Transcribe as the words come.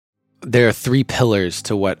there are three pillars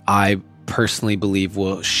to what I personally believe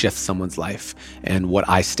will shift someone's life and what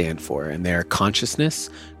I stand for. And they're consciousness,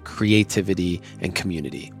 creativity, and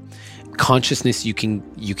community. Consciousness you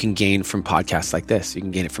can gain from podcasts like this. You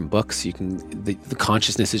can gain it from books. The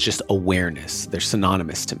consciousness is just awareness. They're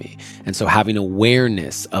synonymous to me. And so having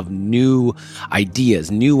awareness of new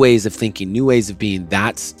ideas, new ways of thinking, new ways of being,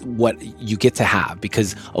 that's what you get to have,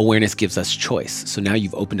 because awareness gives us choice. So now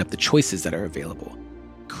you've opened up the choices that are available.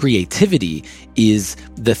 Creativity is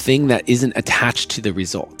the thing that isn't attached to the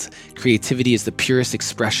result. Creativity is the purest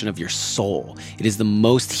expression of your soul. It is the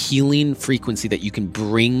most healing frequency that you can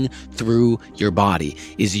bring through your body,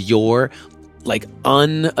 is your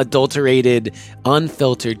unadulterated,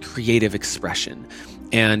 unfiltered creative expression.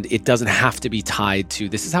 And it doesn't have to be tied to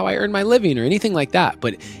this is how I earn my living or anything like that,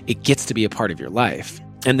 but it gets to be a part of your life.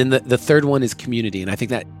 And then the third one is community. And I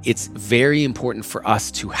think that it's very important for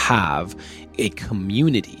us to have a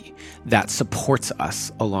community that supports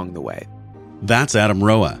us along the way. That's Adam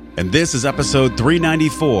Roa, and this is episode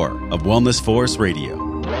 394 of Wellness Force Radio.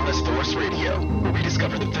 Wellness Force Radio, where we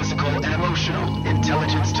discover the physical and emotional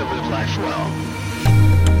intelligence to live life well.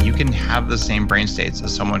 You can have the same brain states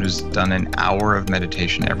as someone who's done an hour of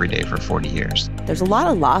meditation every day for 40 years. There's a lot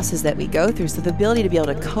of losses that we go through, so the ability to be able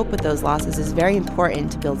to cope with those losses is very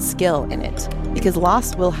important to build skill in it, because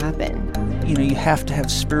loss will happen. You have to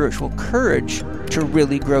have spiritual courage to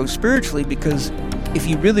really grow spiritually, because if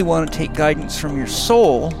you really want to take guidance from your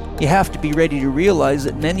soul, you have to be ready to realize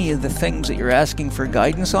that many of the things that you're asking for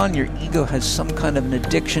guidance on, your ego has some kind of an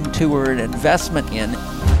addiction to or an investment in.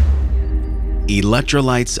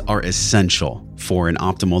 Electrolytes are essential for an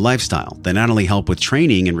optimal lifestyle. They not only help with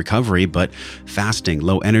training and recovery, but fasting,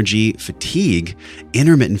 low energy, fatigue,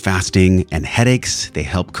 intermittent fasting, and headaches. They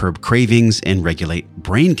help curb cravings and regulate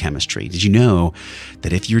brain chemistry. Did you know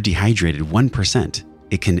that if you're dehydrated 1%,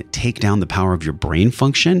 it can take down the power of your brain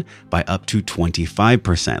function by up to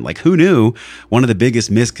 25%. Like, who knew? One of the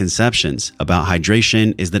biggest misconceptions about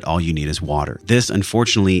hydration is that all you need is water. This,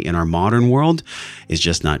 unfortunately, in our modern world is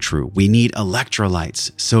just not true. We need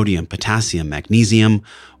electrolytes, sodium, potassium, magnesium,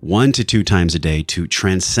 1 to 2 times a day to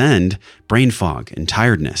transcend brain fog and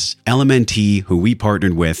tiredness. LMNT, who we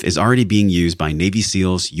partnered with, is already being used by Navy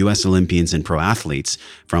SEALs, U.S. Olympians, and pro athletes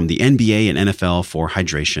from the NBA and NFL for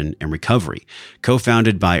hydration and recovery.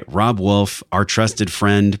 Co-founded by Rob Wolf, our trusted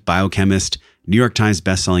friend, biochemist, New York Times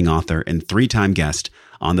bestselling author, and 3-time guest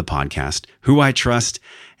on the podcast, who I trust,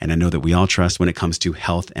 and I know that we all trust when it comes to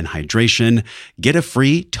health and hydration. Get a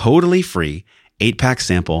free, totally free 8-pack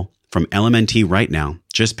sample from LMNT right now.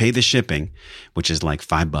 Just pay the shipping, which is like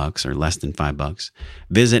 $5 or less than $5.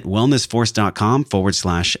 Visit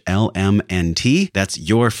wellnessforce.com/LMNT. That's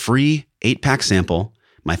your free 8-pack sample.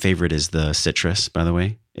 My favorite is the citrus, by the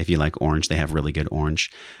way. If you like orange, they have really good orange.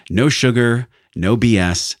 No sugar, no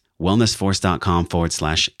BS.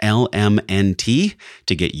 Wellnessforce.com/LMNT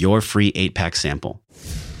to get your free 8-pack sample.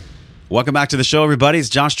 Welcome back to the show, everybody. It's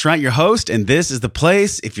Josh Trent, your host, and this is the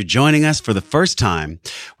place, if you're joining us for the first time,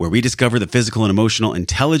 where we discover the physical and emotional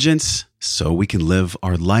intelligence so we can live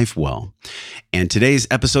our life well. And today's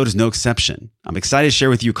episode is no exception. I'm excited to share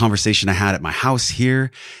with you a conversation I had at my house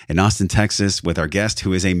here in Austin, Texas, with our guest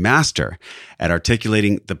who is a master at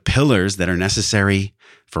articulating the pillars that are necessary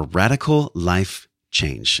for radical life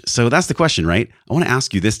change. So that's the question, right? I want to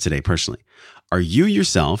ask you this today personally. Are you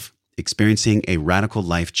yourself experiencing a radical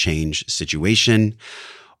life change situation,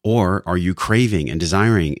 or are you craving and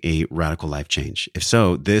desiring a radical life change? If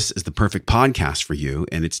so, this is the perfect podcast for you.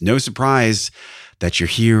 And it's no surprise that you're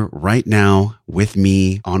here right now with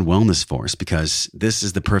me on Wellness Force, because this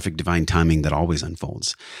is the perfect divine timing that always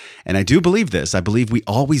unfolds. And I do believe this. I believe we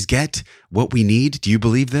always get what we need. Do you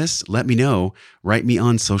believe this? Let me know. Write me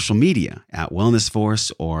on social media at Wellness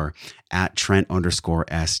Force or at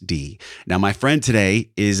Trent_SD. Now, my friend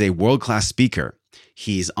today is a world-class speaker.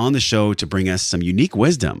 He's on the show to bring us some unique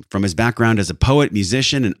wisdom from his background as a poet,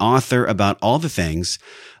 musician, and author about all the things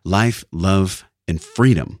life, love, and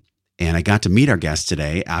freedom. And I got to meet our guest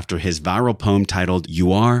today after his viral poem titled,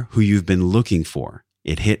 "You Are Who You've Been Looking For."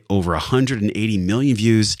 It hit over 180 million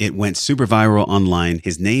views. It went super viral online.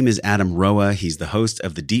 His name is Adam Roa. He's the host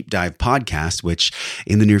of the Deep Dive podcast, which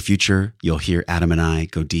in the near future, you'll hear Adam and I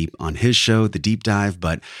go deep on his show, The Deep Dive.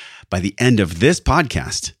 But by the end of this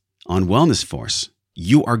podcast on Wellness Force,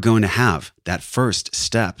 you are going to have that first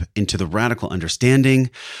step into the radical understanding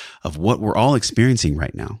of what we're all experiencing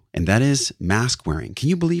right now. And that is mask wearing. Can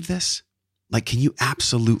you believe this? Like, can you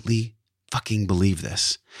absolutely fucking believe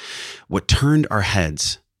this? What turned our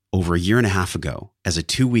heads over a year and a half ago as a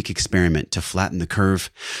 2-week experiment to flatten the curve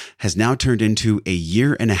has now turned into a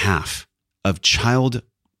year and a half of child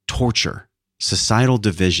torture, societal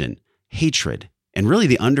division, hatred, and really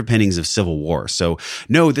the underpinnings of civil war. So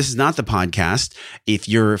no, this is not the podcast. If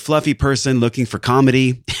you're a fluffy person looking for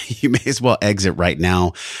comedy, you may as well exit right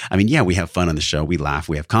now. I mean, yeah, we have fun on the show. We laugh,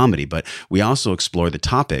 we have comedy, but we also explore the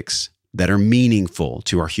topics that are meaningful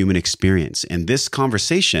to our human experience. And this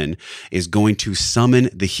conversation is going to summon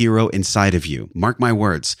the hero inside of you. Mark my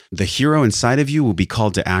words, the hero inside of you will be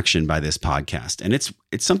called to action by this podcast. And it's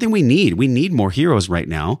something we need. We need more heroes right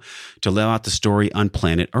now to live out the story on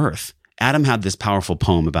planet Earth. Adam had this powerful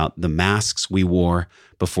poem about the masks we wore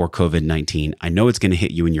before COVID-19. I know it's going to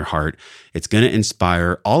hit you in your heart. It's going to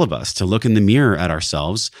inspire all of us to look in the mirror at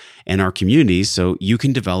ourselves and our communities so you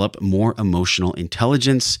can develop more emotional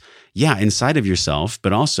intelligence, inside of yourself,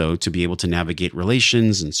 but also to be able to navigate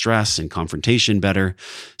relations and stress and confrontation better.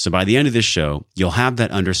 So by the end of this show, you'll have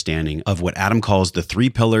that understanding of what Adam calls the 3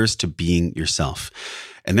 pillars to being yourself.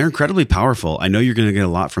 And they're incredibly powerful. I know you're going to get a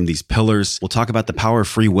lot from these pillars. We'll talk about the power of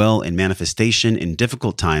free will and manifestation in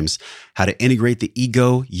difficult times, how to integrate the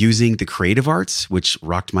ego using the creative arts, which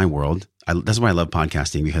rocked my world. That's why I love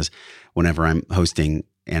podcasting, because whenever I'm hosting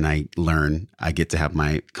and I learn, I get to have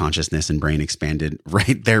my consciousness and brain expanded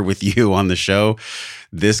right there with you on the show.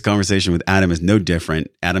 This conversation with Adam is no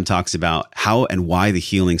different. Adam talks about how and why the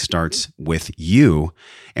healing starts with you.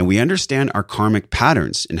 And we understand our karmic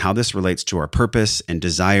patterns and how this relates to our purpose and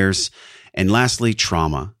desires. And lastly,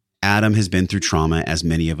 trauma. Adam has been through trauma, as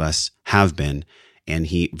many of us have been. And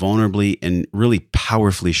he vulnerably and really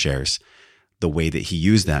powerfully shares the way that he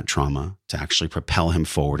used that trauma to actually propel him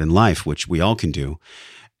forward in life, which we all can do.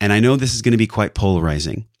 And I know this is going to be quite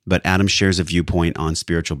polarizing, but Adam shares a viewpoint on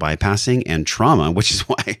spiritual bypassing and trauma, which is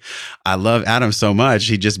why I love Adam so much.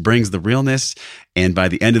 He just brings the realness. And by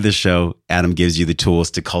the end of the show, Adam gives you the tools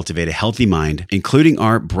to cultivate a healthy mind, including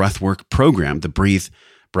our breathwork program, the Breathe,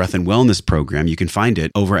 Breath and Wellness program. You can find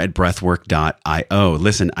it over at breathwork.io.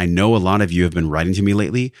 Listen, I know a lot of you have been writing to me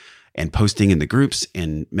lately and posting in the groups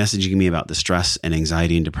and messaging me about the stress and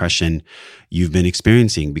anxiety and depression you've been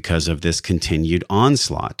experiencing because of this continued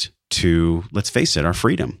onslaught to, let's face it, our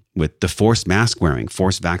freedom with the forced mask wearing,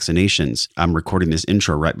 forced vaccinations. I'm recording this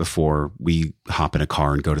intro right before we hop in a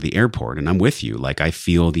car and go to the airport, and I'm with you. Like, I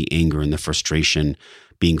feel the anger and the frustration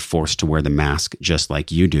being forced to wear the mask just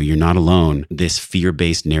like you do. You're not alone. This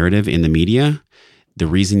fear-based narrative in the media, the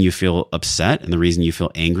reason you feel upset and the reason you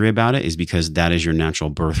feel angry about it is because that is your natural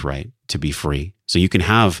birthright to be free. So you can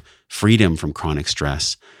have freedom from chronic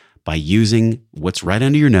stress by using what's right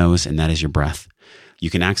under your nose, and that is your breath. You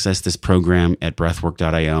can access this program at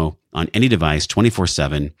breathwork.io on any device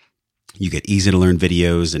 24/7. You get easy to learn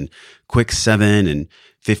videos and quick 7 and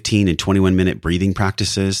 15 and 21 minute breathing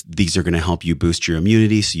practices. These are going to help you boost your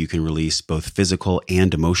immunity so you can release both physical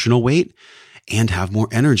and emotional weight and have more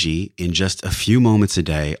energy in just a few moments a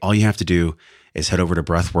day. All you have to do is head over to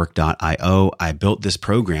breathwork.io. I built this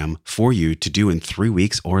program for you to do in 3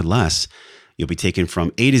 weeks or less. You'll be taken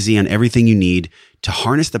from A to Z on everything you need to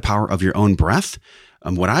harness the power of your own breath.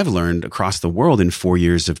 What I've learned across the world in 4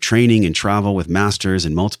 years of training and travel with masters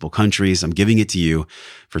in multiple countries, I'm giving it to you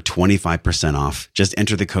for 25% off. Just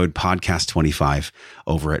enter the code podcast25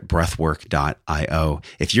 over at breathwork.io.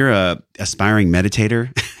 If you're a aspiring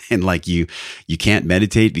meditator and like you can't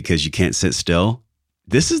meditate because you can't sit still,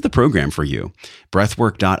 this is the program for you.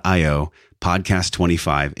 Breathwork.io,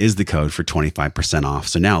 podcast25 is the code for 25% off.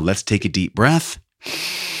 So now let's take a deep breath.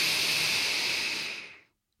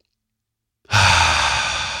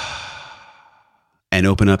 And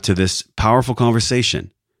open up to this powerful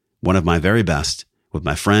conversation, one of my very best, with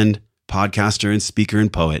my friend, podcaster, and speaker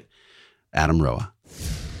and poet, Adam Roa.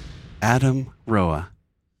 Adam Roa,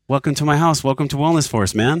 welcome to my house. Welcome to Wellness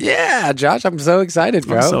Force, man. Yeah, Josh, I'm so excited,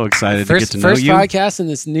 bro. I'm so excited to get to know you. First podcast in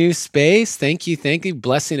this new space. Thank you.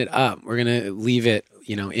 Blessing it up. We're going to leave it,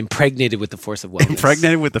 impregnated with the force of wellness.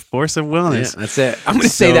 Impregnated with the force of wellness. Yeah, that's it. I'm going to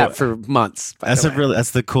say that for months. That's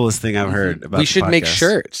the coolest thing I've heard about. We should make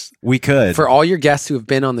shirts. We could. For all your guests who have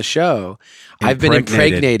been on the show, I've been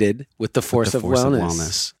impregnated with the force of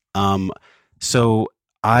wellness. So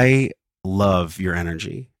I love your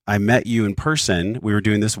energy. I met you in person. We were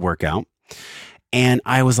doing this workout and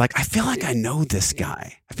I was like, I feel like I know this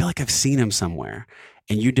guy. I feel like I've seen him somewhere.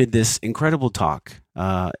 And you did this incredible talk.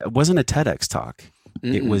 It wasn't a TEDx talk.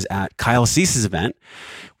 Mm-mm. It was at Kyle Cease's event,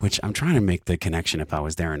 which I'm trying to make the connection if I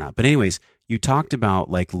was there or not. But anyways, you talked about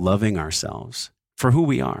like loving ourselves for who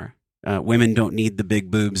we are. Women don't need the big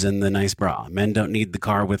boobs and the nice bra. Men don't need the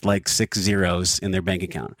car with like 6 zeros in their bank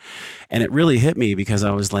account. And it really hit me because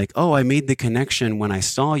I was like, oh, I made the connection when I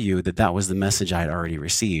saw you that was the message I had already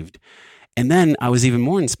received. And then I was even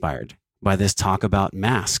more inspired by this talk about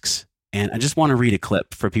masks And I just want to read a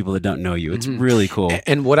clip for people that don't know you. It's really cool.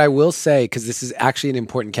 And what I will say, because this is actually an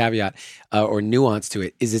important caveat or nuance to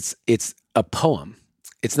it, is it's a poem.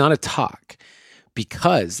 It's not a talk.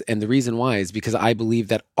 And the reason why is because I believe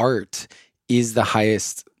that art is the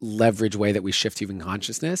highest leverage way that we shift human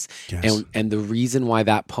consciousness. Yes. And the reason why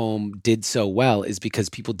that poem did so well is because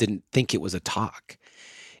people didn't think it was a talk.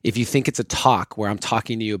 If you think it's a talk where I'm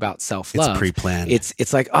talking to you about self-love, It's pre-planned.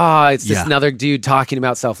 It's like, it's just another dude talking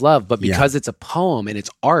about self-love. But because it's a poem and it's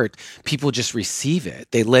art, people just receive it.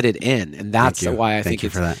 They let it in. And that's why I think Thank you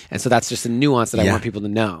for that. And so that's just a nuance that I want people to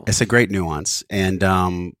know. It's a great nuance. And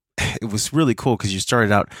it was really cool because you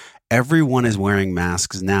started out, everyone is wearing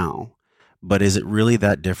masks now. But is it really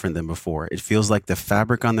that different than before? It feels like the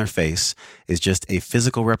fabric on their face is just a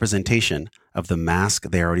physical representation of the mask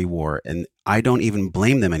they already wore. And I don't even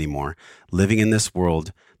blame them anymore, living in this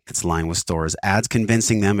world that's lined with stores. Ads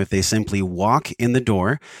convincing them if they simply walk in the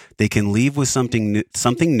door, they can leave with something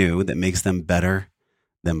new that makes them better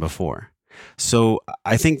than before. So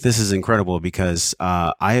I think this is incredible because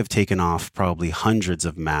I have taken off probably hundreds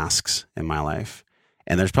of masks in my life.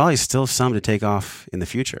 And there's probably still some to take off in the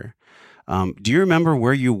future. Do you remember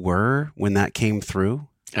where you were when that came through?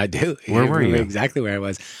 I do. Where were you? Exactly where I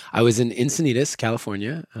was. I was in Encinitas,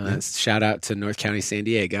 California. Shout out to North County, San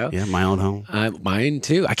Diego. Yeah, my old home. Mine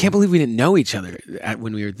too. I can't believe we didn't know each other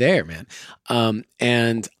when we were there, man.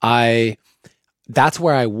 That's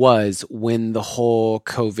where I was when the whole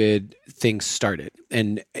COVID thing started.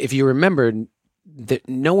 And if you remember, that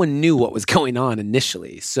no one knew what was going on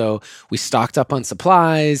initially. So we stocked up on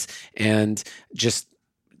supplies and just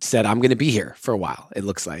said, I'm going to be here for a while, it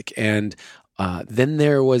looks like. And then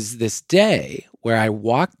there was this day where I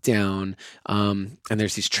walked down and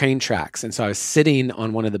there's these train tracks. And so I was sitting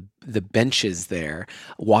on one of the benches there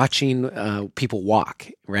watching people walk,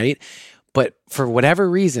 right? But for whatever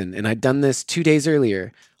reason, and I'd done this 2 days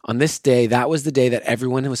earlier, on this day, that was the day that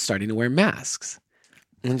everyone was starting to wear masks.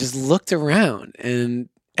 And just looked around and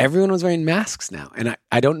everyone was wearing masks now. And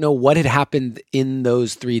I don't know what had happened in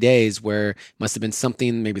those 3 days where it must have been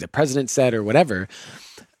something maybe the president said or whatever.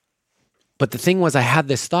 But the thing was, I had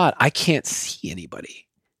this thought, I can't see anybody.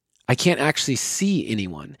 I can't actually see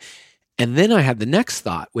anyone. And then I had the next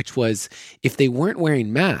thought, which was, if they weren't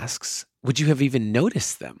wearing masks, would you have even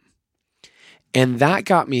noticed them? And that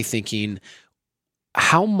got me thinking,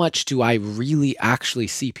 how much do I really actually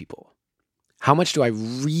see people? How much do I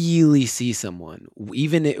really see someone?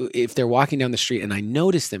 Even if they're walking down the street and I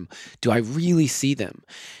notice them, do I really see them?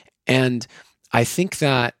 And I think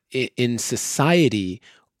that in society,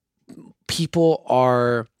 people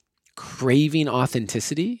are craving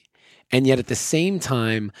authenticity and yet at the same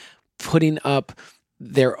time putting up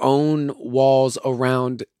their own walls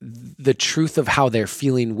around the truth of how they're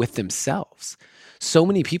feeling with themselves. So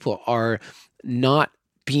many people are not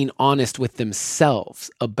being honest with themselves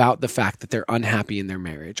about the fact that they're unhappy in their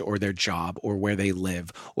marriage or their job or where they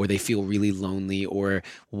live or they feel really lonely or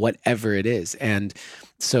whatever it is. And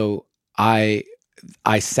so I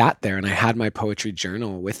sat there and I had my poetry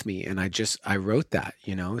journal with me and I wrote that,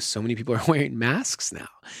 so many people are wearing masks now.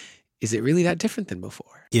 Is it really that different than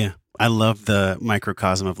before? Yeah. I love the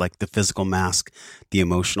microcosm of like the physical mask, the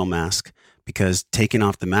emotional mask, because taking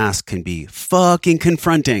off the mask can be fucking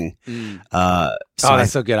confronting.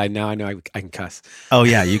 That's so good. I know I can cuss. Oh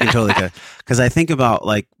yeah, you can totally cuss. Because I think about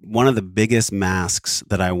like one of the biggest masks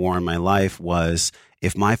that I wore in my life was,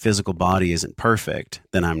 if my physical body isn't perfect,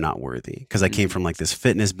 then I'm not worthy. Because I came from like this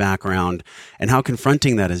fitness background, and how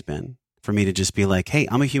confronting that has been for me to just be like, hey,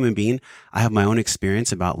 I'm a human being. I have my own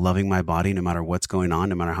experience about loving my body no matter what's going on,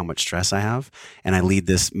 no matter how much stress I have. And I lead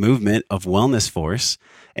this movement of Wellness Force.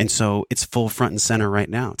 And so it's full front and center right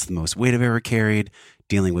now. It's the most weight I've ever carried,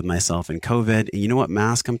 dealing with myself and COVID. And you know what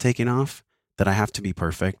mask I'm taking off? That I have to be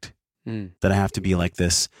perfect. That I have to be like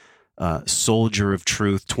this soldier of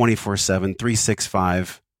truth, 24/7,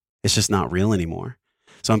 365. It's just not real anymore.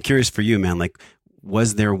 So I'm curious for you, man, like,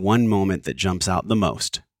 was there one moment that jumps out the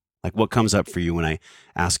most? Like, what comes up for you when I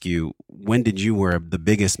ask you, when did you wear the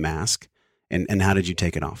biggest mask and how did you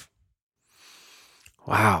take it off?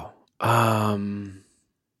 Wow.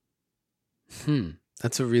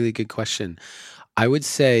 That's a really good question. I would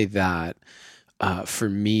say that for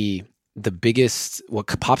me,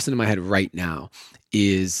 what pops into my head right now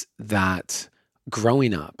is that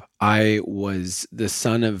growing up, I was the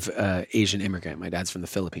son of an Asian immigrant. My dad's from the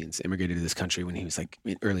Philippines, immigrated to this country when he was like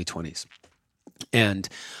in early 20s. And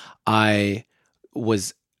I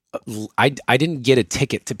didn't get a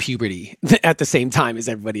ticket to puberty at the same time as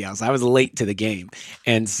everybody else. I was late to the game.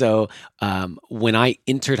 And so when I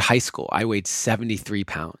entered high school, I weighed 73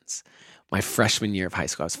 pounds. my freshman year of high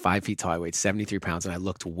school. I was 5 feet tall. I weighed 73 pounds, and I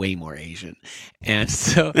looked way more Asian. And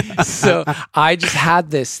so I just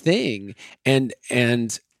had this thing,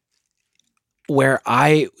 and where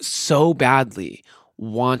I so badly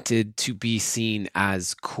wanted to be seen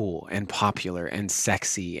as cool and popular and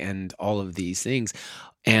sexy and all of these things.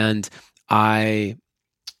 And I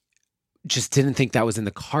just didn't think that was in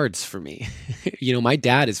the cards for me. My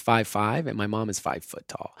dad is 5'5" and my mom is 5 foot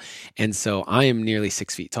tall. And so I am nearly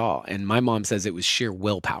 6 feet tall. And my mom says it was sheer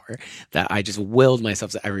willpower that I just willed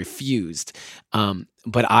myself. I refused.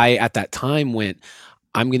 But I, at that time, went,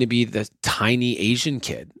 I'm going to be the tiny Asian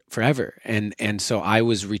kid forever. And so I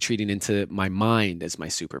was retreating into my mind as my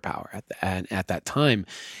superpower at that time.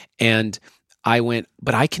 And I went,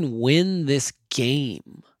 but I can win this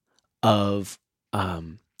game of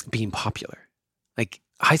being popular. Like,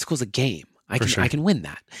 high school's a game. I can win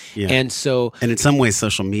that. Yeah. And so, and in some ways,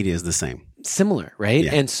 social media is the same. Similar, right?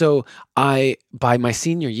 Yeah. And so by my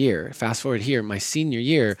senior year, fast forward here, my senior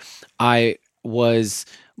year, I was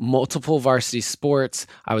multiple varsity sports.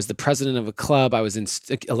 I was the president of a club. I was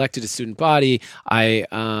elected to student body. I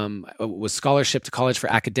was scholarship to college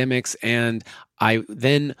for academics, and I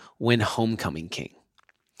then win homecoming king.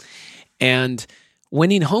 And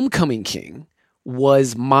winning homecoming king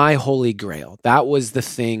was my holy grail. That was the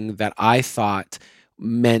thing that I thought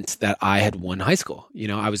meant that I had won high school.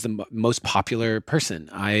 I was the most popular person.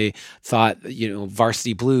 I thought,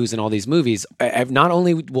 Varsity Blues and all these movies, not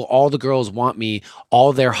only will all the girls want me,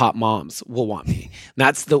 all their hot moms will want me.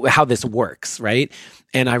 That's how this works, right?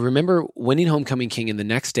 And I remember winning homecoming king and the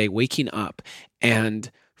next day waking up and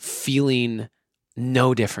feeling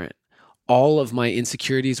no different. All of my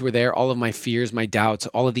insecurities were there. All of my fears, my doubts,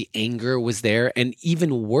 all of the anger was there. And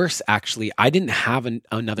even worse, actually, I didn't have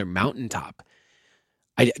another mountaintop.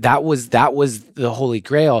 That was the holy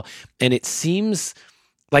grail. And it seems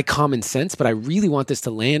like common sense, but I really want this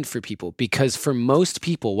to land for people, because for most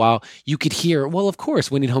people, while you could hear, well, of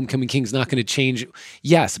course, winning homecoming king is not going to change.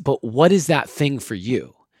 Yes, but what is that thing for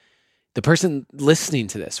you? The person listening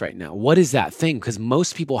to this right now, what is that thing? Because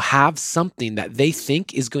most people have something that they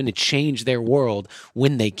think is going to change their world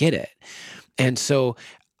when they get it. And so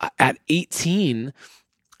at 18,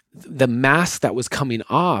 the mask that was coming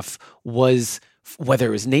off was, whether it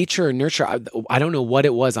was nature or nurture, I don't know what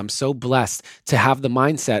it was. I'm so blessed to have the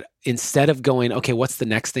mindset, instead of going, okay, what's the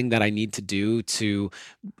next thing that I need to do to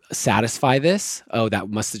satisfy this? Oh, that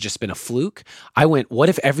must have just been a fluke. I went, what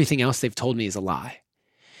if everything else they've told me is a lie?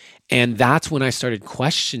 And that's when I started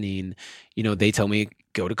questioning. They tell me,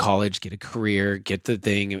 go to college, get a career, get the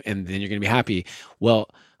thing, and then you're going to be happy. Well,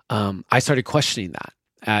 I started questioning that.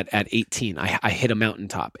 At 18, I hit a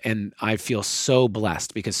mountaintop, and I feel so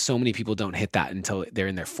blessed because so many people don't hit that until they're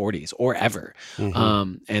in their 40s or ever.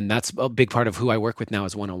 Mm-hmm. And that's a big part of who I work with now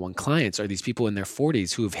as one-on-one clients, are these people in their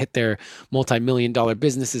 40s who have hit their multi-million-dollar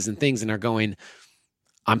businesses and things and are going,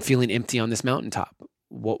 I'm feeling empty on this mountaintop.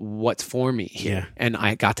 What's for me here? Yeah. And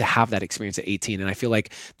I got to have that experience at 18. And I feel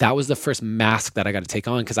like that was the first mask that I got to take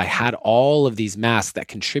on, because I had all of these masks that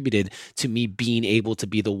contributed to me being able to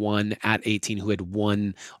be the one at 18 who had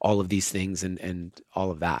won all of these things and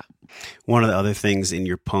all of that. One of the other things in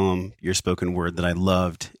your poem, your spoken word, that I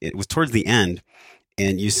loved, it was towards the end.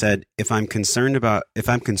 And you said, if I'm concerned about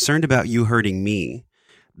you hurting me,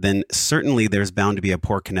 then certainly there's bound to be a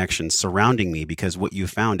poor connection surrounding me, because what you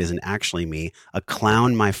found isn't actually me. A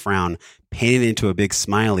clown, my frown, painted into a big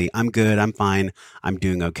smiley. I'm good. I'm fine. I'm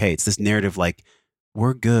doing okay. It's this narrative like,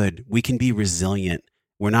 we're good. We can be resilient.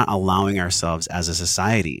 We're not allowing ourselves as a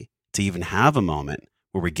society to even have a moment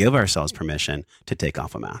where we give ourselves permission to take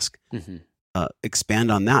off a mask. Mm-hmm. Expand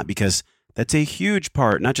on that, because that's a huge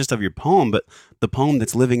part, not just of your poem, but the poem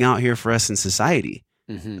that's living out here for us in society.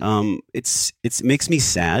 Mm-hmm. It makes me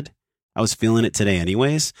sad. I was feeling it today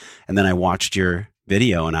anyways. And then I watched your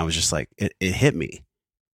video and I was just like, it hit me.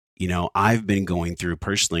 I've been going through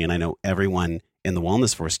personally, and I know everyone in the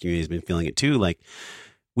Wellness Force community has been feeling it too. Like,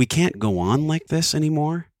 we can't go on like this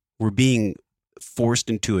anymore. We're being forced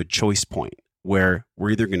into a choice point where we're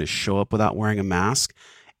either going to show up without wearing a mask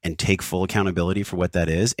and take full accountability for what that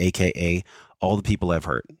is, AKA all the people I've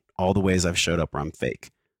hurt, all the ways I've showed up where I'm fake,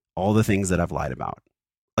 all the things that I've lied about.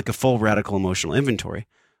 Like a full radical emotional inventory,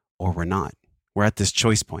 or we're not. We're at this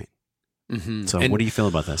choice point. Mm-hmm. So what do you feel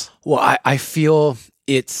about this? Well, I feel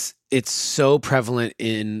it's so prevalent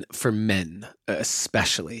for men,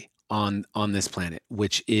 especially on this planet,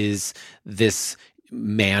 which is this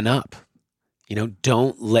man up.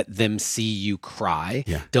 Don't let them see you cry.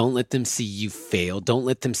 Yeah. Don't let them see you fail. Don't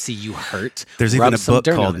let them see you hurt. There's even a book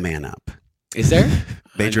called Man Up. Is there?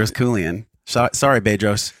 Bedros Keuilian. Sorry,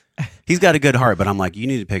 Bedros. He's got a good heart, but I'm like, you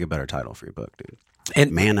need to pick a better title for your book, dude.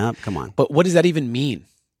 And Man Up, come on. But what does that even mean?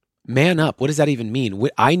 Man up. What does that even mean?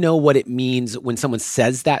 I know what it means when someone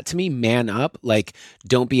says that to me, man up, like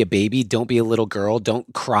don't be a baby, don't be a little girl,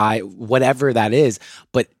 don't cry, whatever that is.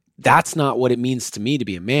 But that's not what it means to me to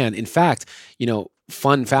be a man. In fact,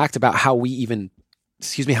 fun fact about how we even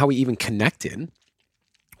connected,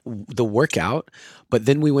 the workout, but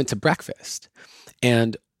then we went to breakfast.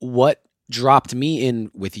 And what dropped me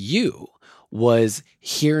in with you was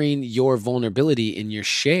hearing your vulnerability in your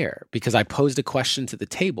share, because I posed a question to the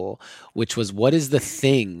table, which was, what is the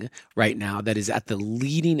thing right now that is at the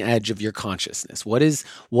leading edge of your consciousness? What is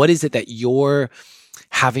it that you're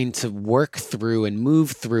having to work through and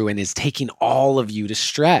move through and is taking all of you to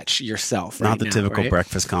stretch yourself right Not the now, typical right?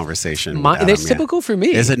 breakfast conversation. And it's typical for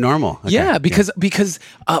me. Is it normal? Okay. Yeah, because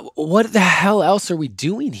what the hell else are we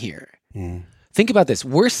doing here? Think about this.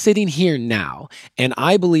 We're sitting here now, and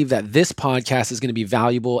I believe that this podcast is going to be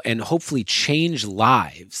valuable and hopefully change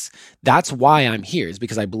lives. That's why I'm here, is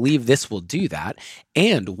because I believe this will do that.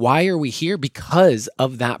 And why are we here? Because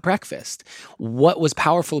of that breakfast. What was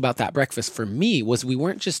powerful about that breakfast for me was we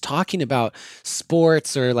weren't just talking about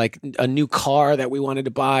sports or like a new car that we wanted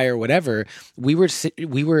to buy or whatever. We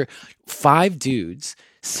were 5 dudes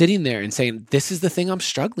sitting there and saying, this is the thing I'm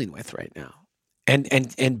struggling with right now.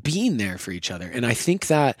 And being there for each other. And I think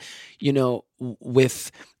that,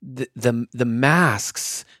 with the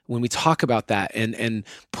masks, when we talk about that and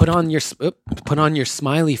put on your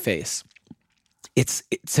smiley face, it's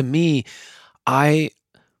to me, I'm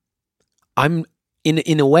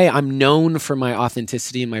in a way, I'm known for my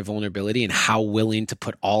authenticity and my vulnerability and how willing to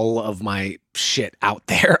put all of my shit out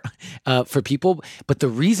there for people. But the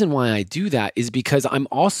reason why I do that is because I'm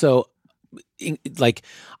also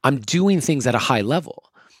I'm doing things at a high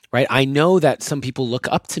level, right? I know that some people look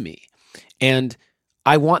up to me, and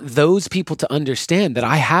I want those people to understand that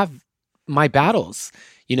I have my battles.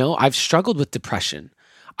 I've struggled with depression.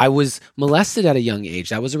 I was molested at a young age.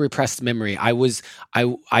 That was a repressed memory. I was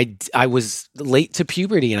late to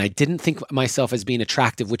puberty, and I didn't think myself as being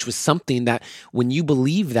attractive, which was something that when you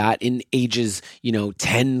believe that in ages,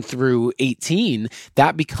 10 through 18,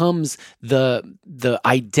 that becomes the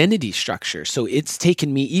identity structure. So it's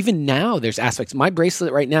taken me, even now, there's aspects. My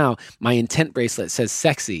bracelet right now, my intent bracelet says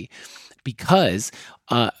sexy, because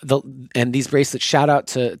and these bracelets, shout out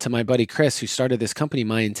to my buddy Chris, who started this company,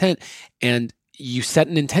 My Intent, and you set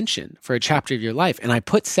an intention for a chapter of your life. And I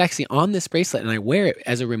put sexy on this bracelet and I wear it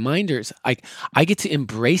as a reminder. I get to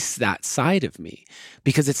embrace that side of me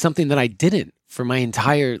because it's something that I didn't for my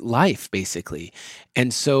entire life, basically.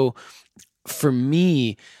 And so for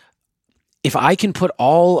me, if I can put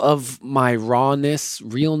all of my rawness,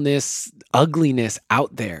 realness, ugliness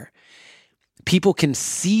out there, people can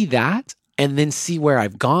see that and then see where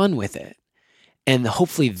I've gone with it. And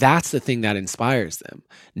hopefully that's the thing that inspires them.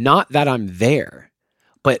 Not that I'm there,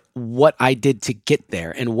 but what I did to get there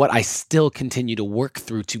and what I still continue to work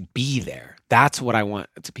through to be there. That's what I want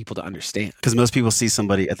people to understand. Because most people see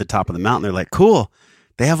somebody at the top of the mountain, they're like, cool,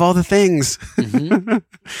 they have all the things. Mm-hmm.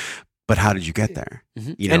 But how did you get there?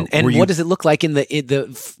 Mm-hmm. And what does it look like in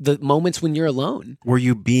the moments when you're alone? Were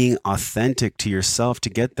you being authentic to yourself to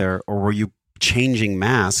get there, or were you changing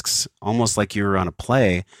masks almost like you were on a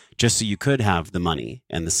play just so you could have the money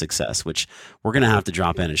and the success, which we're going to have to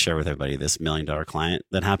drop in and share with everybody this $1 million client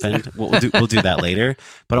that happened. We'll do that later.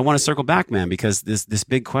 But I want to circle back, man, because this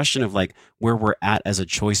big question of like where we're at as a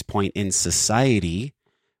choice point in society,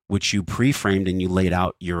 which you pre-framed and you laid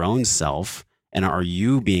out your own self. And are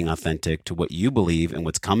you being authentic to what you believe and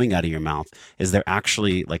what's coming out of your mouth? Is there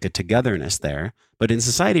actually like a togetherness there? But in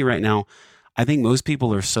society right now, I think most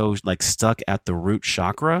people are so like stuck at the root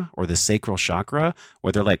chakra or the sacral chakra,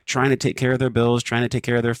 where they're like trying to take care of their bills, trying to take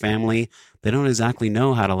care of their family. They don't exactly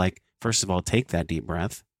know how to, like, first of all, take that deep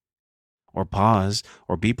breath or pause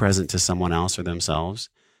or be present to someone else or themselves.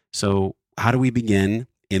 So how do we begin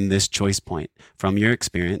in this choice point from your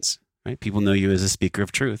experience, right? People know you as a speaker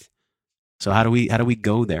of truth. So how do we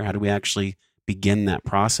go there? How do we actually begin that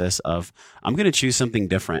process of, I'm going to choose something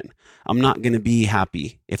different. I'm not going to be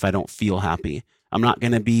happy if I don't feel happy. I'm not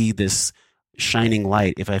going to be this shining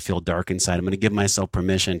light if I feel dark inside. I'm going to give myself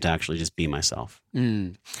permission to actually just be myself.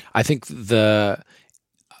 I think there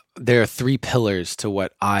are 3 pillars to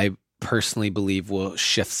what I personally believe will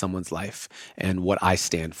shift someone's life and what I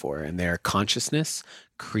stand for. And they're consciousness,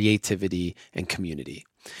 creativity, and community.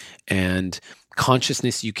 And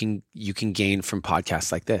consciousness you can gain from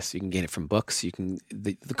podcasts like this. You can gain it from books.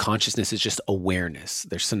 The consciousness is just awareness.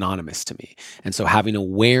 They're synonymous to me. And so having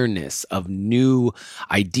awareness of new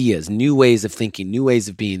ideas, new ways of thinking, new ways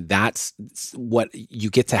of being, that's what you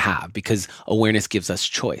get to have, because awareness gives us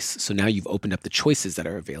choice. So now you've opened up the choices that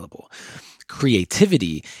are available.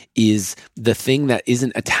 Creativity is the thing that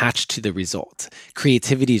isn't attached to the result.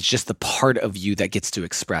 Creativity is just the part of you that gets to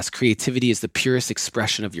express. Creativity is the purest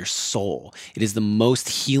expression of your soul. It is the most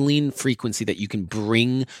healing frequency that you can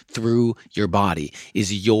bring through your body,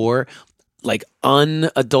 is your like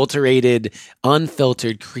unadulterated,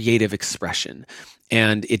 unfiltered creative expression.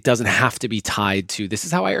 And it doesn't have to be tied to, this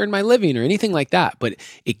is how I earn my living or anything like that, but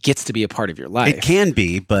it gets to be a part of your life. It can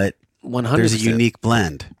be, but 100%. There's a unique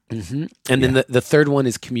blend. Mm-hmm. And then the third one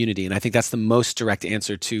is community. And I think that's the most direct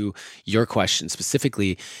answer to your question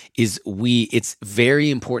specifically, is it's very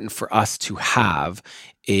important for us to have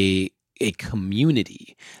a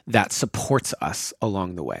community that supports us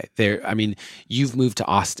along the way. You've moved to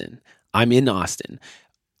Austin. I'm in Austin.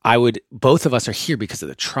 Both of us are here because of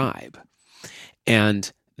the tribe.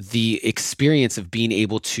 And the experience of being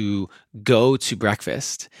able to go to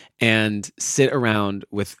breakfast and sit around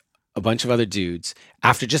with a bunch of other dudes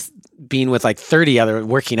after just being with like 30 other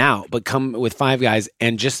working out, but come with 5 guys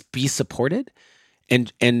and just be supported.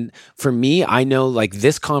 And for me, I know like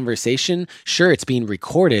this conversation, sure, it's being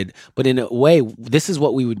recorded, but in a way, this is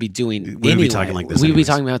what we would be doing anyway. We would be talking like this. We would be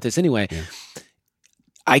talking about this anyway. Yeah.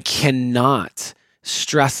 I cannot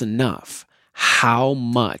stress enough how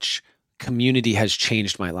much community has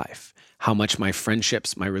changed my life, how much my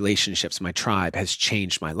friendships, my relationships, my tribe has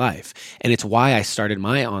changed my life. And it's why I started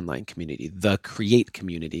my online community, The Create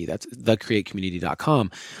Community. That's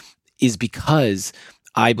thecreatecommunity.com, is because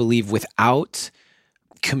I believe without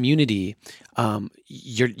community,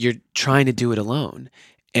 you're trying to do it alone.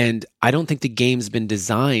 And I don't think the game's been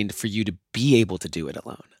designed for you to be able to do it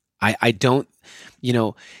alone. I don't,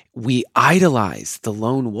 we idolize the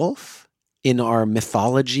lone wolf in our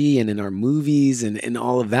mythology and in our movies and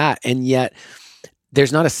all of that. And yet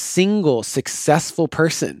there's not a single successful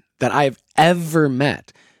person that I've ever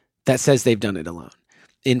met that says they've done it alone.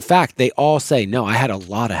 In fact, they all say, no, I had a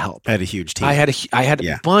lot of help. I had a huge team. I had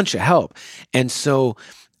a bunch of help. And so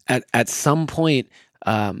at some point,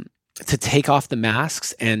 to take off the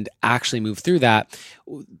masks and actually move through that,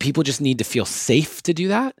 people just need to feel safe to do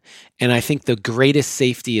that. And I think the greatest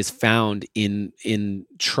safety is found in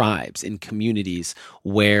tribes, in communities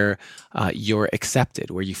where you're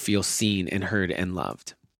accepted, where you feel seen and heard and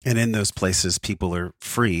loved. And in those places, people are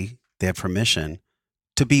free. They have permission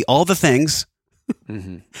to be all the things.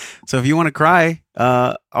 Mm-hmm. So if you want to cry,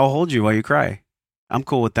 I'll hold you while you cry. I'm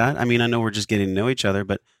cool with that. I mean, I know we're just getting to know each other,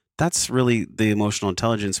 but that's really the emotional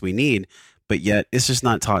intelligence we need, but yet it's just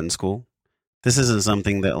not taught in school. This isn't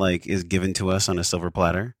something that like is given to us on a silver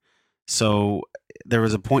platter. So there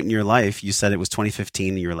was a point in your life, you said it was 2015,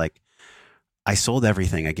 and you were like, I sold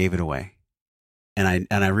everything. I gave it away. And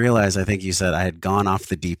I realized, I think you said I had gone off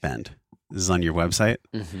the deep end. This is on your website.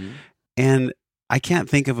 Mm-hmm. And I can't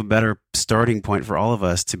think of a better starting point for all of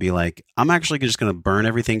us to be like, I'm actually just going to burn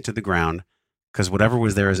everything to the ground because whatever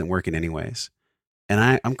was there isn't working anyways.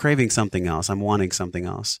 And I'm craving something else. I'm wanting something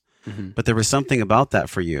else. Mm-hmm. But there was something about that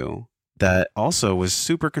for you that also was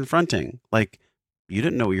super confronting. Like, you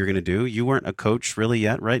didn't know what you were going to do. You weren't a coach really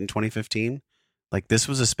yet, right? In 2015? Like, this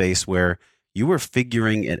was a space where you were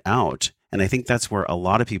figuring it out. And I think that's where a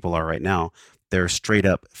lot of people are right now. They're straight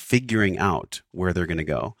up figuring out where they're going to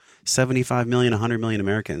go. 75 million, 100 million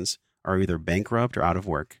Americans are either bankrupt or out of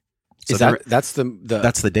work. So that's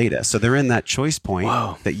the data. So they're in that choice point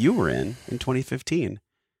Whoa. that you were in 2015.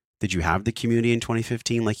 Did you have the community in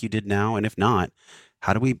 2015 like you did now? And if not,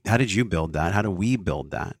 how did you build that? How do we build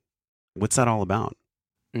that? What's that all about?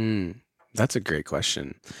 That's a great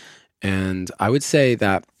question. And I would say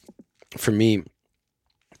that for me,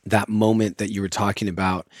 that moment that you were talking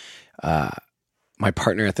about, my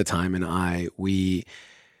partner at the time and we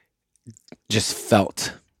just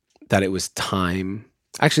felt that it was time.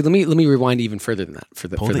 Actually, let me rewind even further than that for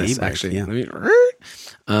this. Actually,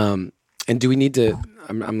 yeah. And do we need to?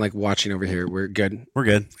 I'm like watching over here. We're good. We're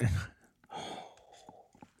good.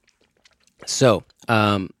 So,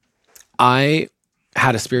 I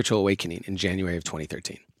had a spiritual awakening in January of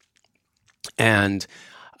 2013, and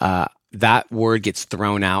that word gets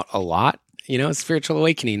thrown out a lot. Spiritual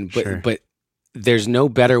awakening, but Sure. But there's no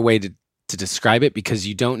better way to describe it because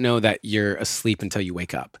you don't know that you're asleep until you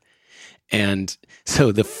wake up. And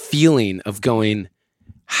so the feeling of going,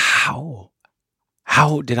 how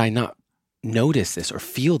did I not notice this or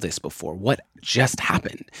feel this before. What just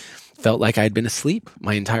happened? Felt like I had been asleep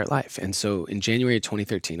my entire life. And so in January of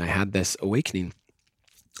 2013, I had this awakening.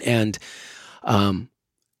 And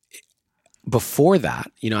before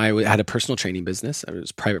that, I had a personal training business. I was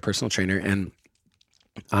a private personal trainer, and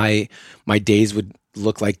my days would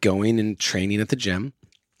look like going and training at the gym,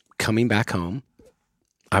 coming back home.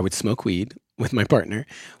 I would smoke weed with my partner.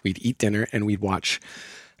 We'd eat dinner and we'd watch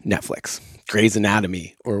Netflix, Grey's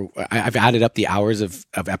Anatomy, or I've added up the hours of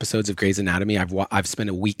episodes of Grey's Anatomy. I've spent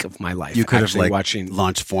a week of my life. You could actually have watching.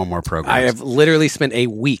 Launched 4 more programs. I have literally spent a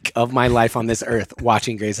week of my life on this earth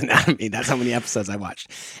watching Grey's Anatomy. That's how many episodes I watched.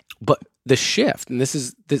 But the shift, and this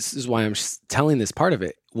is why I'm telling this part of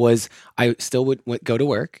it, was I still would go to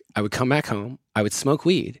work. I would come back home. I would smoke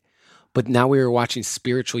weed. But now we were watching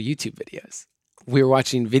spiritual YouTube videos. We were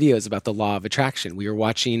watching videos about the law of attraction. We were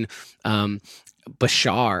watching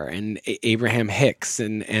Bashar and Abraham Hicks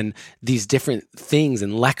and these different things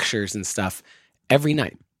and lectures and stuff every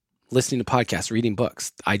night, listening to podcasts, reading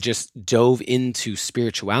books. I just dove into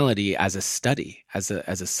spirituality as a study, as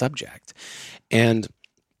a subject. And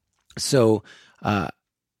so I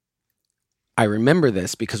remember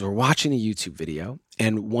this because we're watching a YouTube video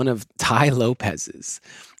and one of Tai Lopez's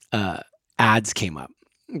ads came up.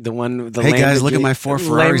 Hey guys, look at my 4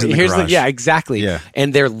 Ferraris in the garage. Yeah, exactly. Yeah.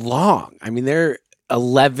 And they're long. I mean, they're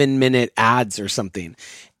 11-minute ads or something.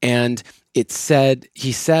 And he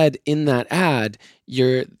said in that ad,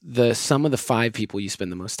 you're the sum of the 5 people you spend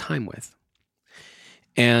the most time with.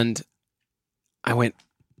 And I went,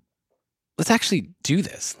 let's actually do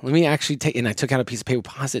this. Let me actually and I took out a piece of paper,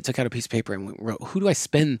 paused it, took out a piece of paper and wrote, who do I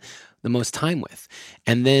spend the most time with?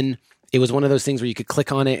 And then it was one of those things where you could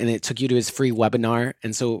click on it and it took you to his free webinar.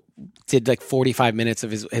 And so did like 45 minutes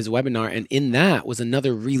of his webinar. And in that was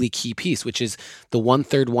another really key piece, which is the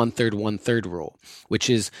 1/3, 1/3, 1/3 rule, which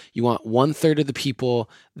is you want 1/3 of the people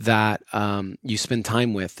that you spend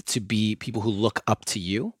time with to be people who look up to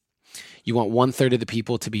you. You want 1/3 of the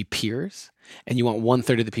people to be peers. And you want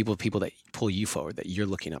 1/3 of the people that pull you forward, that you're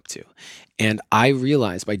looking up to. And I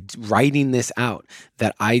realized by writing this out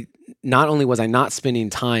that not only was I not spending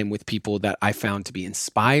time with people that I found to be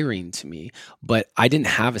inspiring to me, but I didn't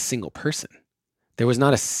have a single person. There was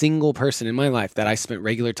not a single person in my life that I spent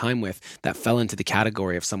regular time with that fell into the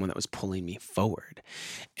category of someone that was pulling me forward.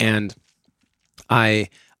 And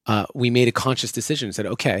we made a conscious decision and said,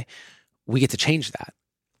 okay, we get to change that.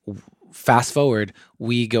 Fast forward,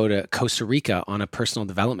 we go to Costa Rica on a personal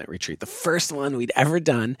development retreat, the first one we'd ever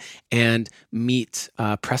done, and meet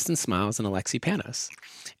Preston Smiles and Alexi Panos,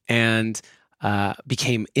 and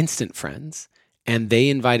became instant friends. And they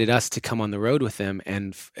invited us to come on the road with them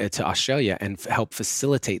and to Australia and help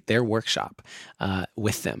facilitate their workshop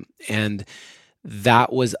with them. And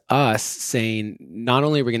that was us saying, not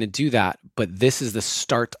only are we going to do that, but this is the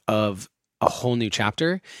start of a whole new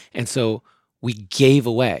chapter. And so we gave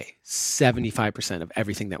away 75% of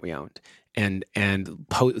everything that we owned, and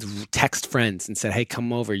text friends and said, "Hey,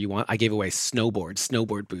 come over. I gave away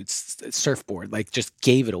snowboard boots, surfboard, like just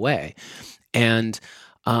gave it away." And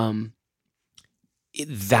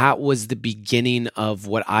that was the beginning of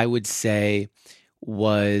what I would say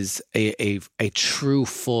was a true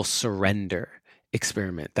full surrender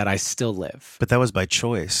experiment that I still live. But that was by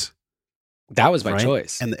choice. That was by right?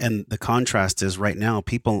 choice. And the contrast is right now,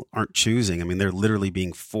 people aren't choosing. I mean, they're literally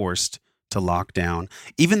being forced to lock down.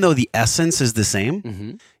 Even though the essence is the same,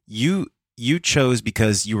 Mm-hmm. you chose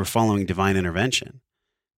because you were following divine intervention.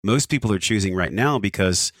 Most people are choosing right now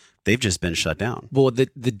because they've just been shut down. Well, the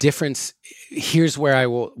difference, here's where I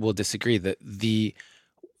will disagree. The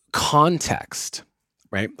context,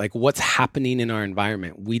 right? Like what's happening in our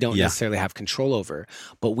environment, we don't necessarily have control over,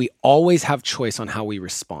 but we always have choice on how we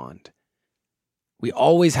respond. We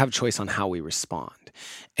always have choice on how we respond.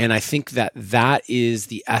 And I think that is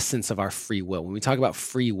the essence of our free will. When we talk about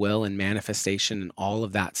free will and manifestation and all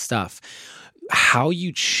of that stuff, how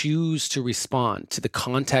you choose to respond to the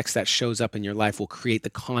context that shows up in your life will create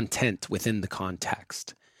the content within the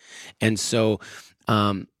context. And so,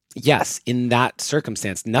 yes, in that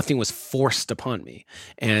circumstance, nothing was forced upon me,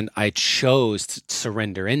 and I chose to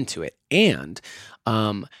surrender into it. And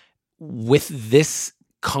with this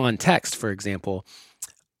context, for example,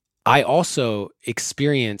 I also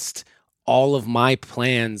experienced all of my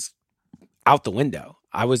plans out the window.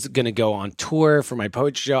 I was going to go on tour for my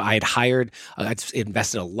poetry show. I'd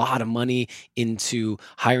invested a lot of money into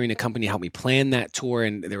hiring a company to help me plan that tour.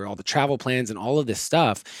 And there were all the travel plans and all of this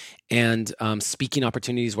stuff, and speaking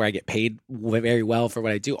opportunities where I get paid very well for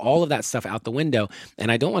what I do, all of that stuff out the window.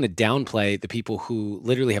 And I don't want to downplay the people who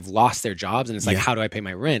literally have lost their jobs. And it's like, how do I pay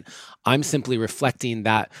my rent? I'm simply reflecting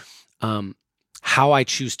that how I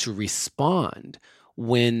choose to respond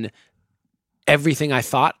when everything I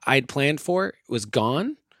thought I'd planned for was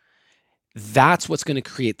gone, that's what's going to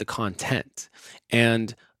create the content.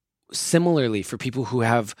 And similarly, for people who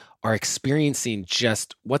are experiencing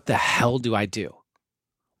just, what the hell do I do?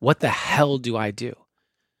 What the hell do I do?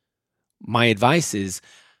 My advice is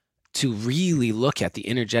to really look at the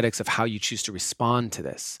energetics of how you choose to respond to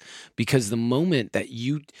this. Because the moment that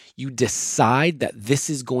you decide that this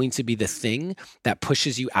is going to be the thing that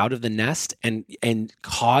pushes you out of the nest and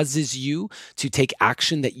causes you to take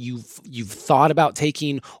action that you've thought about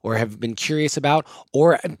taking or have been curious about,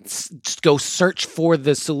 or go search for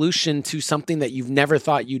the solution to something that you've never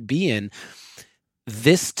thought you'd be in,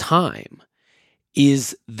 this time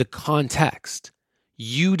is the context.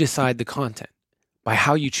 You decide the content by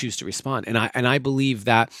how you choose to respond. And I believe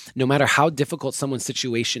that no matter how difficult someone's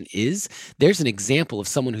situation is, there's an example of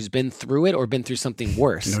someone who's been through it or been through something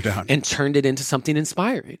worse, No doubt. and turned it into something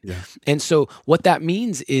inspiring. Yeah. And so what that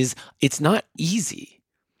means is it's not easy.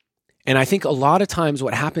 And I think a lot of times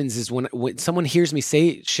what happens is when someone hears me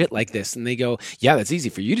say shit like this and they go, yeah, that's easy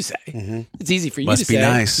for you to say. It's easy for you Must to be say.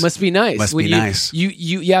 nice. Must be nice. Must When be nice. You,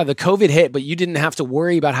 yeah, the COVID hit, but you didn't have to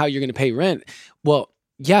worry about how you're going to pay rent. Well,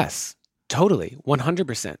 yes, totally,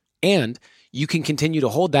 100%. And you can continue to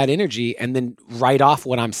hold that energy and then write off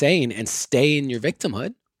what I'm saying and stay in your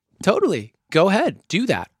victimhood. Totally. Go ahead, do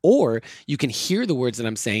that. Or you can hear the words that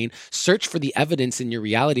I'm saying, search for the evidence in your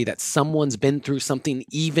reality that someone's been through something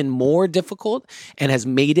even more difficult and has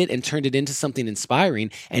made it and turned it into something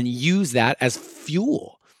inspiring, and use that as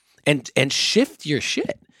fuel and shift your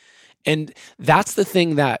shit. And that's the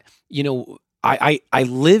thing that, I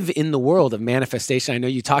live in the world of manifestation. I know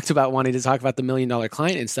you talked about wanting to talk about the $1 million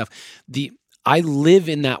client and stuff. I live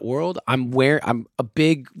in that world. I'm a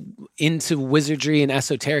big into wizardry and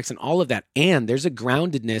esoterics and all of that. And there's a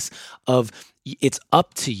groundedness of, it's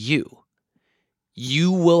up to you.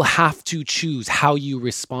 You will have to choose how you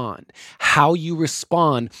respond. How you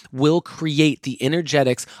respond will create the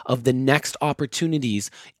energetics of the next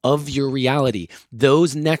opportunities of your reality.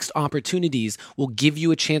 Those next opportunities will give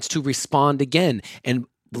you a chance to respond again. And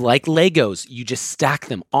like Legos, you just stack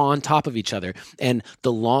them on top of each other. And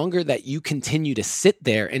the longer that you continue to sit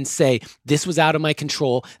there and say, this was out of my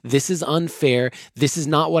control, this is unfair, this is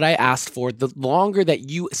not what I asked for, the longer that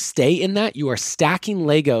you stay in that, you are stacking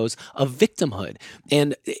Legos of victimhood.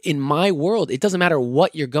 And in my world, it doesn't matter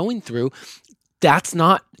what you're going through, that's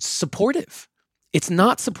not supportive. It's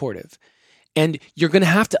not supportive. And you're going to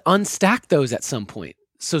have to unstack those at some point.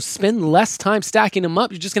 So spend less time stacking them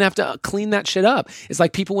up. You're just going to have to clean that shit up. It's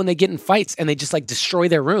like people when they get in fights and they just like destroy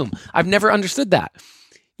their room. I've never understood that.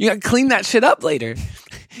 You got to clean that shit up later.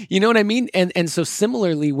 You know what I mean? And so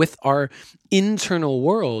similarly with our internal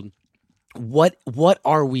world, what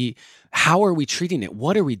are we, how are we treating it?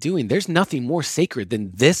 What are we doing? There's nothing more sacred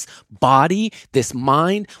than this body, this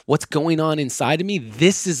mind, what's going on inside of me.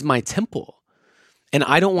 This is my temple. And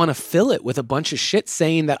I don't want to fill it with a bunch of shit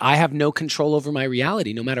saying that I have no control over my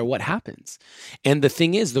reality, no matter what happens. And the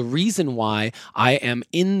thing is, the reason why I am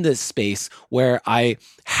in this space where I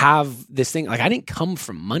have this thing, like I didn't come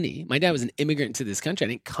from money. My dad was an immigrant to this country. I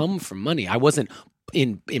didn't come from money. I wasn't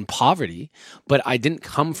in poverty, but I didn't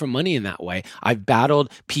come from money in that way. I've battled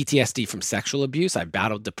PTSD from sexual abuse. I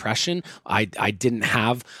battled depression. I didn't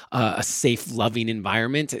have a safe, loving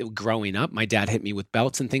environment growing up. My dad hit me with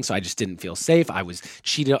belts and things, so I just didn't feel safe. I was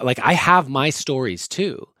cheated. Like I have my stories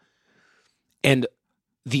too. And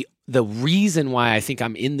the reason why I think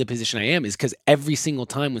I'm in the position I am is because every single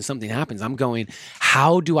time when something happens, I'm going,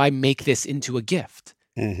 how do I make this into a gift?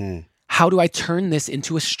 Mm-hmm. How do I turn this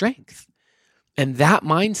into a strength? And that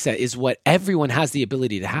mindset is what everyone has the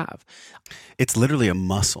ability to have. It's literally a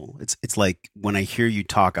muscle. It's like when I hear you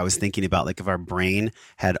talk, I was thinking about like if our brain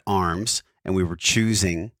had arms and we were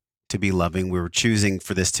choosing to be loving, we were choosing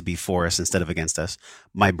for this to be for us instead of against us.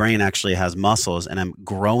 My brain actually has muscles and I'm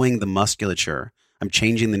growing the musculature. I'm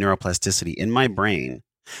changing the neuroplasticity in my brain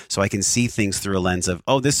so I can see things through a lens of,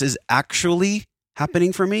 oh, this is actually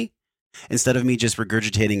happening for me. Instead of me just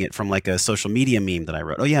regurgitating it from like a social media meme that I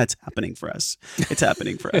wrote. Oh yeah, it's happening for us. It's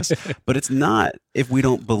happening for us. But it's not if we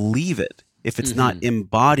don't believe it, if it's not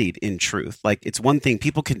embodied in truth. Like it's one thing,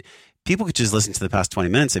 people could just listen to the past 20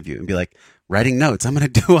 minutes of you and be like, writing notes, I'm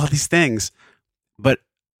going to do all these things. But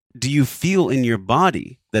do you feel in your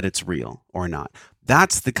body that it's real or not?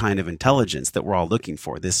 That's the kind of intelligence that we're all looking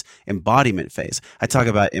for, this embodiment phase. I talk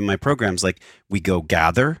about in my programs, like we go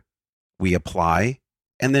gather, we apply,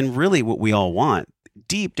 and then really what we all want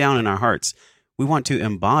deep down in our hearts, we want to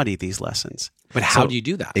embody these lessons. But how do you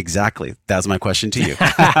do that? Exactly. That's my question to you.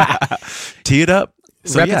 Tee it up.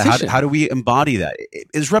 So yeah, Repetition. how do we embody that?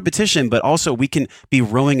 It's repetition, but also we can be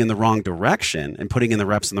rowing in the wrong direction and putting in the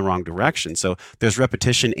reps in the wrong direction. So there's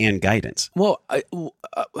repetition and guidance. Well,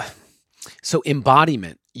 so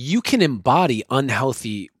embodiment, you can embody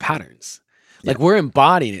unhealthy patterns. Like we're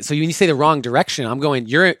embodying it. So when you say the wrong direction, I'm going,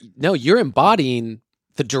 you're embodying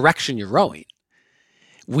the direction you're rowing.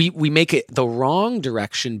 We make it the wrong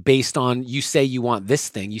direction based on, you say you want this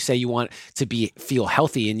thing. You say you want to feel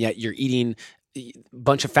healthy, and yet you're eating a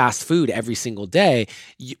bunch of fast food every single day,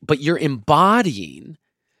 but you're embodying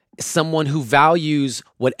someone who values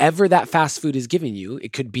whatever that fast food is giving you.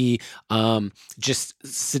 It could be just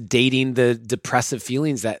sedating the depressive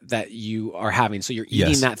feelings that you are having. So you're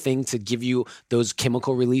eating that thing to give you those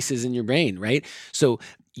chemical releases in your brain, right? So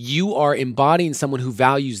you are embodying someone who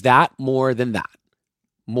values that more than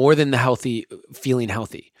the healthy, feeling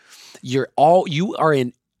healthy. You are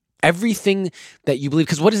in everything that you believe.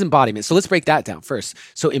 Because what is embodiment? So let's break that down first.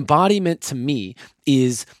 So embodiment to me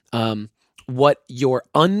is what your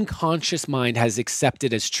unconscious mind has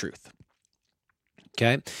accepted as truth.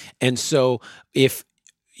 Okay? And so if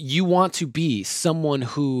you want to be someone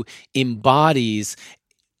who embodies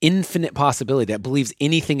infinite possibility, that believes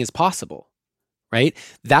anything is possible, right?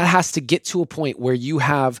 That has to get to a point where you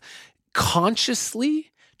have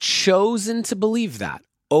consciously chosen to believe that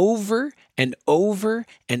over and over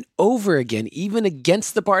and over again, even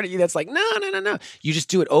against the part of you that's like, no. You just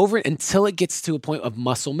do it over until it gets to a point of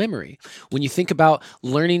muscle memory. When you think about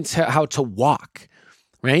learning how to walk,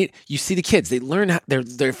 right? You see the kids, they learn,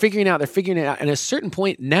 they're figuring it out. And at a certain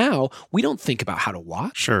point now, we don't think about how to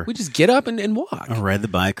walk. Sure. We just get up and walk. Or ride the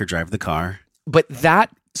bike or drive the car. But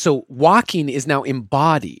so walking is now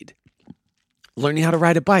embodied. Learning how to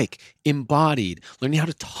ride a bike, embodied. Learning how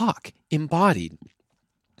to talk, embodied.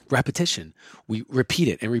 Repetition. We repeat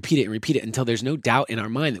it and repeat it and repeat it until there's no doubt in our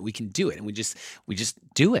mind that we can do it, and we just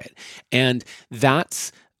do it. And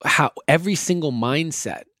that's how every single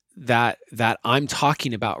mindset that I'm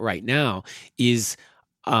talking about right now is,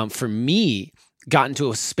 for me, gotten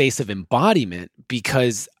to a space of embodiment,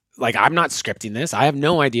 because like I'm not scripting this. I have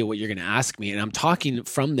no idea what you're going to ask me, and I'm talking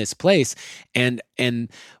from this place,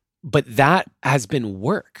 but that has been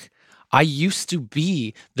work. I used to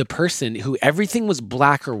be the person who everything was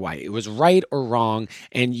black or white. It was right or wrong.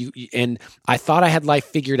 And I thought I had life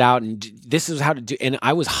figured out, and this is how to do. And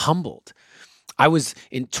I was humbled. I was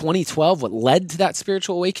in 2012. What led to that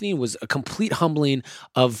spiritual awakening was a complete humbling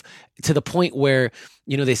to the point where,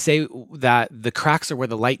 they say that the cracks are where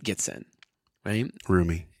the light gets in, right?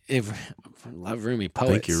 Rumi. I love Rumi,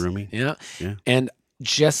 poets. Thank you, Rumi. Yeah. Yeah. And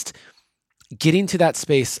just getting to that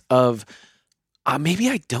space of, maybe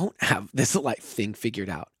I don't have this life thing figured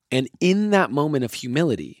out. And in that moment of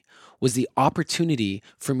humility was the opportunity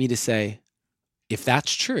for me to say, if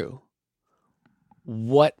that's true,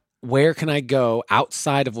 where can I go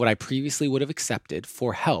outside of what I previously would have accepted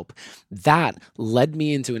for help? That led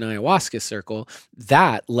me into an ayahuasca circle.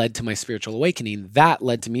 That led to my spiritual awakening. That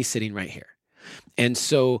led to me sitting right here. And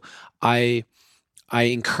so I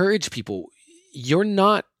encourage people, you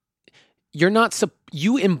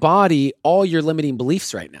embody all your limiting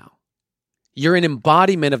beliefs right now. You're an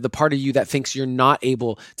embodiment of the part of you that thinks you're not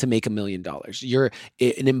able to make $1 million. You're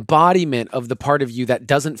an embodiment of the part of you that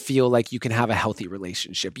doesn't feel like you can have a healthy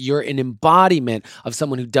relationship. You're an embodiment of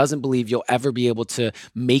someone who doesn't believe you'll ever be able to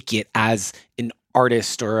make it as an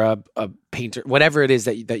artist or a painter, whatever it is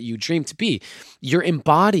that you dream to be. You're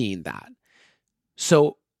embodying that.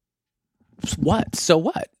 So what?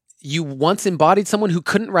 You once embodied someone who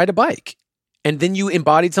couldn't ride a bike. And then you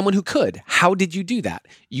embodied someone who could. How did you do that?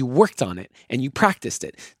 You worked on it and you practiced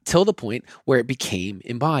it till the point where it became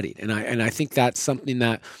embodied. And I think that's something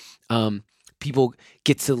that people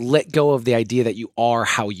get to let go of, the idea that you are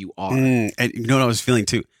how you are. And you know what I was feeling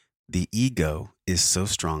too? The ego is so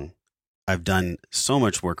strong. I've done so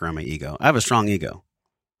much work around my ego. I have a strong ego.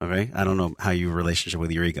 Okay. I don't know how your relationship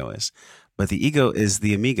with your ego is, but the ego is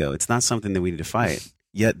the amigo. It's not something that we need to fight.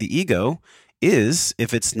 Yet the ego is,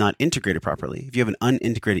 if it's not integrated properly, if you have an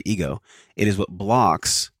unintegrated ego, it is what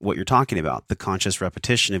blocks what you're talking about, the conscious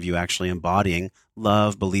repetition of you actually embodying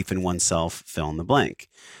love, belief in oneself, fill in the blank.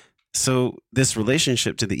 So this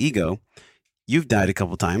relationship to the ego, you've died a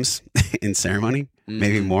couple times in ceremony,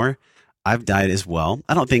 maybe more. I've died as well.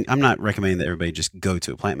 I'm not recommending that everybody just go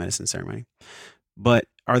to a plant medicine ceremony, but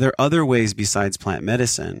are there other ways besides plant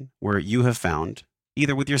medicine where you have found,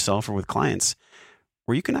 either with yourself or with clients,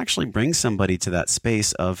 where you can actually bring somebody to that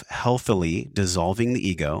space of healthily dissolving the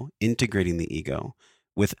ego, integrating the ego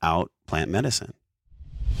without plant medicine?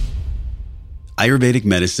 Ayurvedic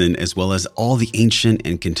medicine, as well as all the ancient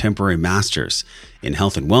and contemporary masters in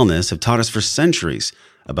health and wellness, have taught us for centuries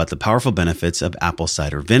about the powerful benefits of apple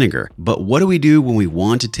cider vinegar. But what do we do when we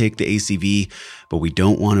want to take the ACV, but we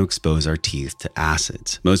don't want to expose our teeth to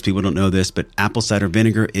acids? Most people don't know this, but apple cider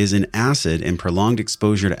vinegar is an acid, and prolonged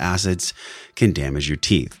exposure to acids can damage your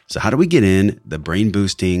teeth. So how do we get in the brain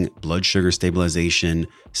boosting, blood sugar stabilization,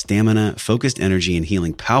 stamina, focused energy, and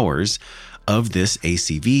healing powers of this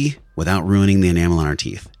ACV without ruining the enamel on our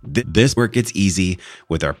teeth? This work gets easy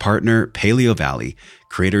with our partner, Paleo Valley,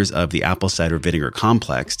 creators of the apple cider vinegar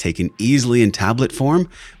complex, taken easily in tablet form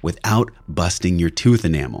without busting your tooth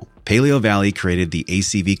enamel. Paleo Valley created the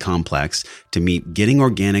ACV complex to meet getting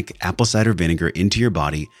organic apple cider vinegar into your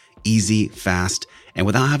body easy, fast, and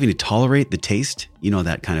without having to tolerate the taste. You know,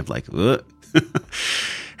 that kind of like, ugh.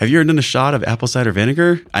 Have you ever done a shot of apple cider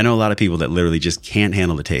vinegar? I know a lot of people that literally just can't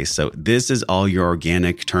handle the taste. So this is all your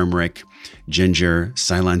organic turmeric, ginger,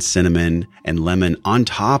 Ceylon cinnamon, and lemon on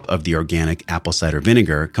top of the organic apple cider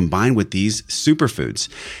vinegar combined with these superfoods.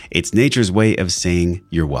 It's nature's way of saying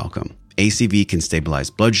you're welcome. ACV can stabilize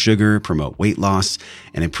blood sugar, promote weight loss,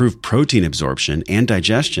 and improve protein absorption and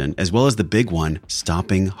digestion, as well as the big one,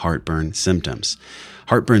 stopping heartburn symptoms.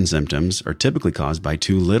 Heartburn symptoms are typically caused by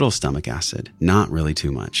too little stomach acid, not really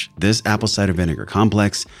too much. This apple cider vinegar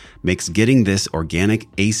complex makes getting this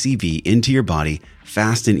organic ACV into your body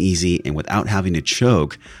fast and easy and without having to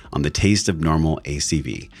choke on the taste of normal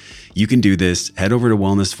ACV. You can do this. Head over to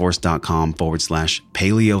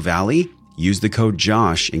wellnessforce.com/Paleo Valley. Use the code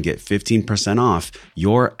JOSH and get 15% off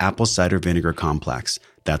your apple cider vinegar complex.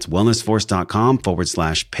 That's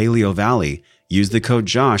wellnessforce.com/Paleo Valley. Use the code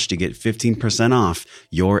JOSH to get 15% off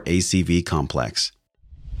your ACV complex.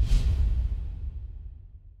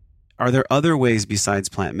 Are there other ways besides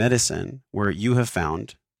plant medicine where you have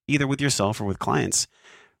found, either with yourself or with clients,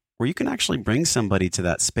 where you can actually bring somebody to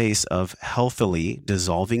that space of healthily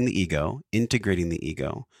dissolving the ego, integrating the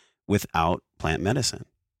ego without plant medicine?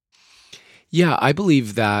 Yeah, I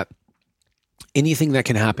believe that anything that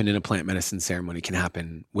can happen in a plant medicine ceremony can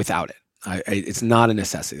happen without it. It's not a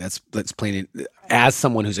necessity. That's plain. As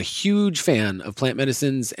someone who's a huge fan of plant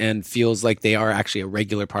medicines and feels like they are actually a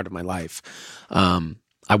regular part of my life, I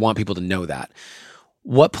want people to know that.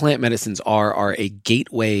 What plant medicines are a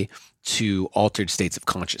gateway to altered states of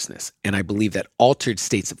consciousness. And I believe that altered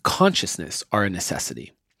states of consciousness are a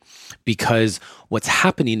necessity. Because what's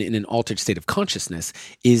happening in an altered state of consciousness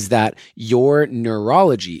is that your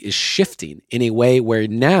neurology is shifting in a way where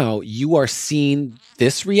now you are seeing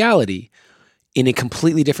this reality in a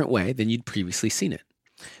completely different way than you'd previously seen it.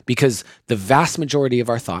 Because the vast majority of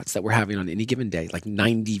our thoughts that we're having on any given day, like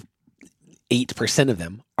 98% of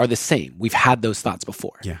them, are the same. We've had those thoughts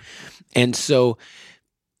before. Yeah. And so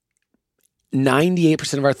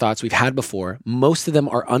 98% of our thoughts we've had before, most of them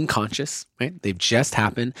are unconscious, right? They've just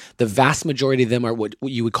happened. The vast majority of them are what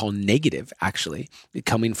you would call negative, actually,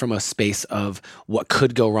 coming from a space of what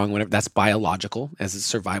could go wrong, whenever that's biological as a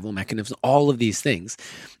survival mechanism, all of these things.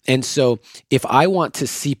 And so if I want to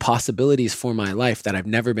see possibilities for my life that I've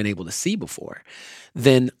never been able to see before,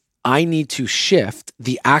 then I need to shift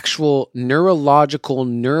the actual neurological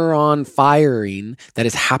neuron firing that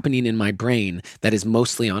is happening in my brain that is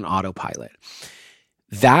mostly on autopilot.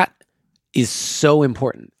 That is so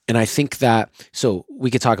important. And I think that, so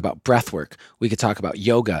we could talk about breath work. We could talk about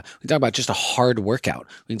yoga. We can talk about just a hard workout.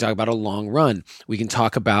 We can talk about a long run. We can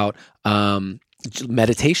talk about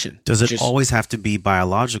meditation. Does it always have to be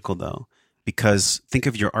biological though? Because think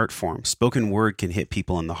of your art form. Spoken word can hit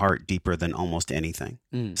people in the heart deeper than almost anything.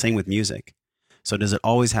 Same with music. So does it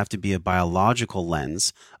always have to be a biological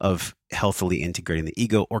lens of healthily integrating the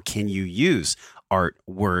ego, or can you use art,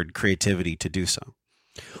 word, creativity to do so?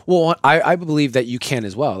 Well, I believe that you can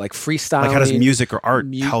as well. Like freestyling. Like how does music or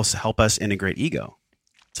art help us integrate ego?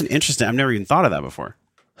 It's an interesting, I've never even thought of that before.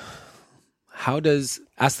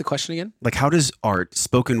 Ask the question again? Like how does art,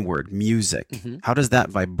 spoken word, music, how does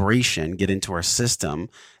that vibration get into our system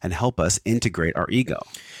and help us integrate our ego?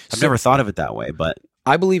 I've never thought of it that way, but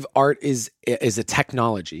I believe art is a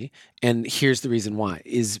technology. And here's the reason why,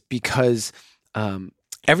 is because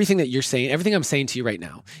everything that you're saying, everything I'm saying to you right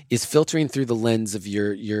now is filtering through the lens of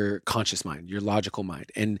your conscious mind, your logical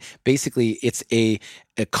mind. And basically it's a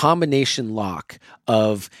combination lock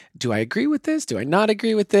of, do I agree with this? Do I not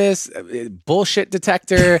agree with this? Bullshit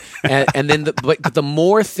detector. and then but the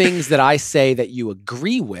more things that I say that you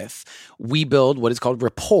agree with, we build what is called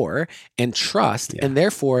rapport and trust. Yeah. And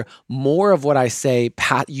therefore more of what I say,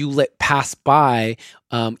 you let pass by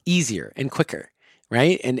easier and quicker.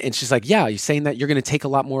 Right. And it's just like, yeah, you're saying that you're going to take a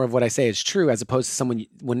lot more of what I say is true, as opposed to someone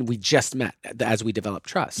when we just met, as we develop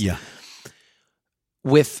trust. Yeah.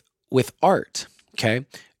 with art, okay,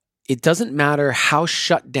 it doesn't matter how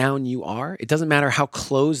shut down you are. It doesn't matter how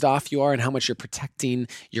closed off you are and how much you're protecting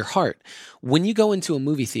your heart. When you go into a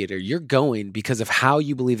movie theater, you're going because of how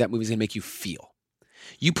you believe that movie is going to make you feel.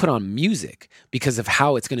 You put on music because of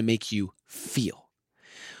how it's going to make you feel.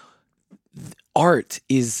 Art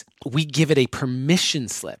is, we give it a permission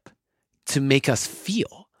slip to make us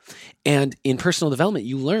feel. And in personal development,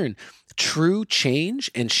 you learn true change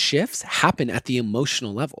and shifts happen at the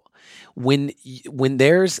emotional level. When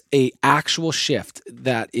there's a actual shift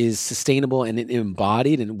that is sustainable and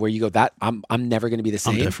embodied, and where you go, that I'm never going to be the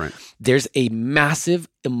same. I'm different. There's a massive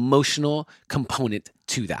emotional component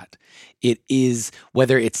to that. It is,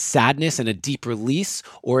 whether it's sadness and a deep release,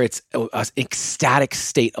 or it's an ecstatic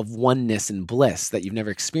state of oneness and bliss that you've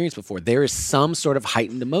never experienced before. There is some sort of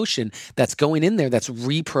heightened emotion that's going in there that's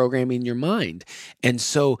reprogramming your mind. And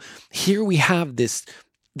so here we have this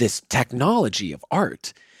technology of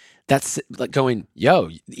art that's like going, yo,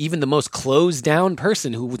 even the most closed down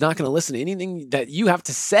person who's not going to listen to anything that you have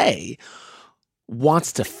to say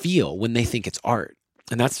wants to feel when they think it's art.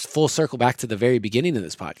 And that's full circle back to the very beginning of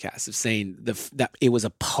this podcast of saying that it was a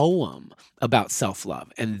poem about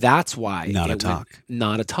self-love. And that's why not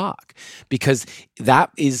a talk, because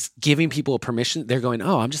that is giving people permission. They're going,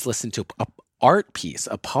 oh, I'm just listening to a art piece,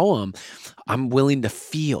 a poem. I'm willing to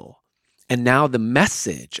feel. And now the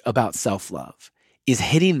message about self-love is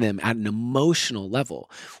hitting them at an emotional level,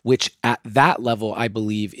 which at that level, I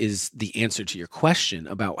believe, is the answer to your question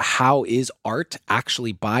about how is art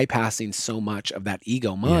actually bypassing so much of that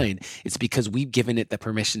ego mind. Yeah. It's because we've given it the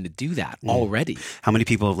permission to do that already. How many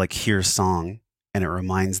people like hear a song and it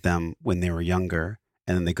reminds them when they were younger,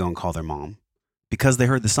 and then they go and call their mom because they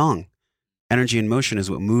heard the song? Energy and motion is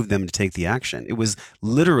what moved them to take the action. It was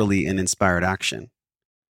literally an inspired action.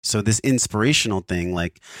 So this inspirational thing,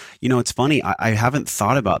 like, you know, it's funny. I haven't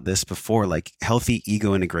thought about this before, like healthy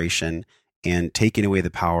ego integration and taking away the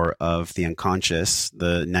power of the unconscious,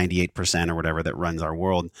 the 98% or whatever that runs our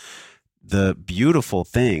world. The beautiful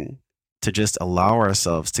thing to just allow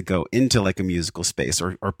ourselves to go into like a musical space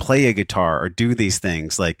or play a guitar or do these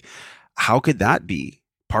things. Like, how could that be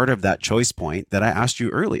part of that choice point that I asked you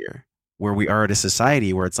earlier, where we are at a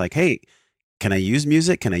society where it's like, hey, can I use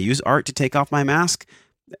music? Can I use art to take off my mask?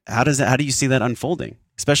 How do you see that unfolding,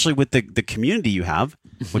 especially with the community you have,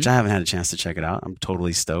 which I haven't had a chance to check it out. I'm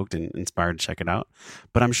totally stoked and inspired to check it out.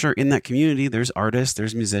 But I'm sure in that community, there's artists,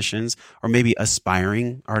 there's musicians, or maybe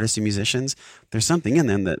aspiring artists and musicians. There's something in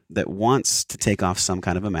them that wants to take off some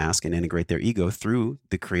kind of a mask and integrate their ego through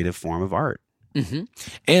the creative form of art. Mm-hmm.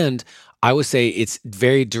 And I would say it's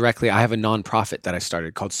very directly, I have a nonprofit that I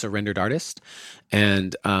started called Surrendered Artist,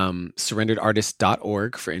 and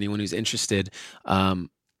surrenderedartist.org for anyone who's interested.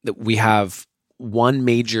 That we have one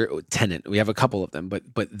major tenet. We have a couple of them, but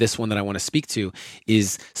this one that I want to speak to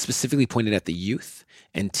is specifically pointed at the youth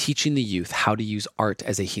and teaching the youth how to use art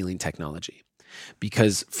as a healing technology.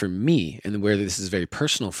 Because for me, and where this is very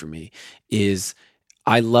personal for me, is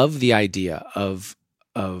I love the idea of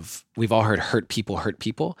we've all heard hurt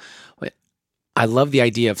people, but I love the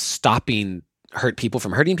idea of stopping hurt people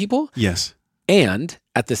from hurting people. Yes. And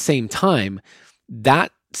at the same time,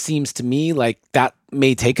 that seems to me like that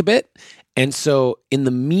may take a bit. And so in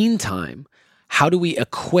the meantime, how do we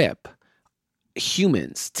equip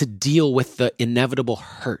humans to deal with the inevitable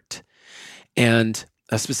hurt? And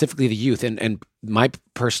specifically the youth. And my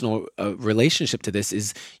personal relationship to this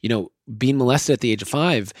is, you know, being molested at the age of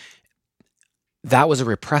 5, that was a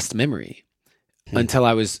repressed memory until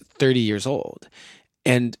I was 30 years old.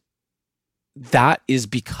 And that is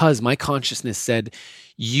because my consciousness said,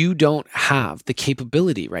 you don't have the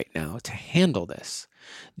capability right now to handle this.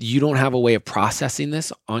 You don't have a way of processing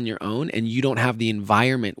this on your own, and you don't have the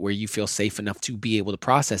environment where you feel safe enough to be able to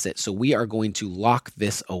process it. So we are going to lock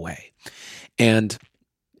this away. And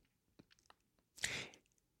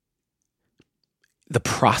the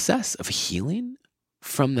process of healing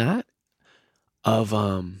from that, of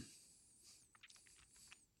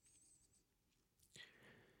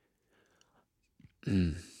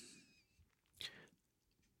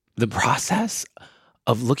the process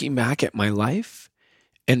of looking back at my life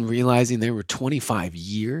and realizing there were 25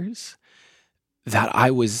 years that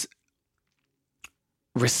I was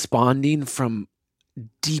responding from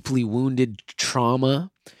deeply wounded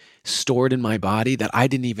trauma stored in my body that I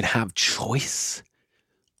didn't even have choice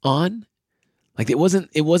on. Like it wasn't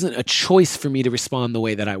a choice for me to respond the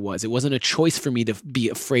way that I was. It wasn't a choice for me to be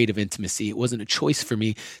afraid of intimacy. It wasn't a choice for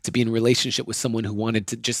me to be in a relationship with someone who wanted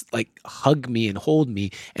to just like hug me and hold me,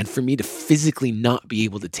 and for me to physically not be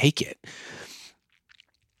able to take it.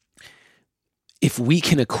 If we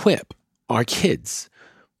can equip our kids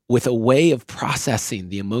with a way of processing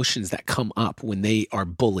the emotions that come up when they are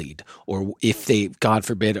bullied, or if they, God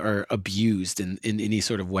forbid, are abused in any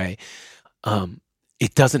sort of way.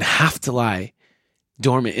 It doesn't have to lie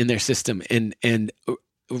dormant in their system and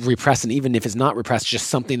repressed. And even if it's not repressed, just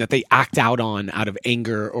something that they act out on out of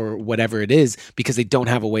anger or whatever it is, because they don't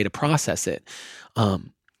have a way to process it.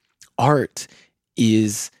 Art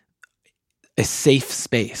is a safe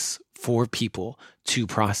space for people to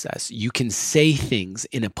process. You can say things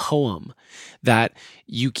in a poem that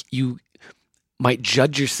you might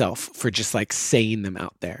judge yourself for just like saying them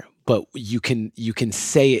out there, but you can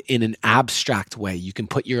say it in an abstract way. You can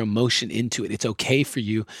put your emotion into it. It's okay for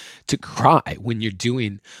you to cry when you're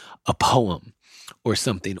doing a poem or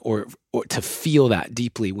something, or to feel that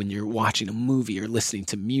deeply when you're watching a movie or listening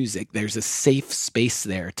to music. There's a safe space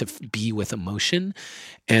there to be with emotion.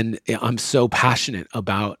 And I'm so passionate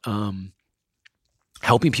about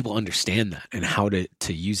helping people understand that and how to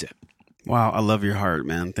use it. Wow, I love your heart,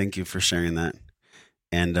 man. Thank you for sharing that.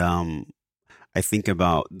 And I think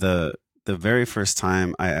about the very first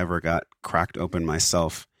time I ever got cracked open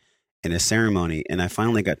myself in a ceremony, and I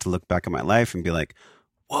finally got to look back at my life and be like,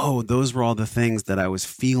 whoa, those were all the things that I was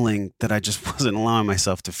feeling that I just wasn't allowing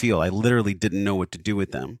myself to feel. I literally didn't know what to do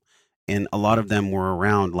with them. And a lot of them were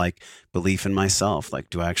around like belief in myself. Like,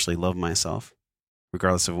 do I actually love myself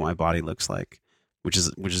regardless of what my body looks like? Which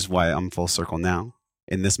is why I'm full circle now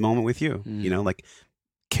in this moment with you, you know, like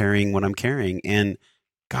carrying what I'm carrying. And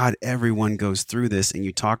God, everyone goes through this, and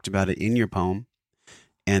you talked about it in your poem.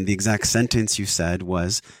 And the exact sentence you said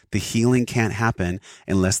was, the healing can't happen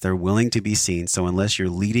unless they're willing to be seen. So unless you're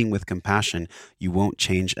leading with compassion, you won't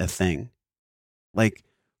change a thing. Like,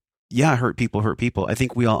 yeah, hurt people. I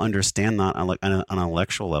think we all understand that on an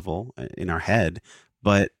intellectual level in our head,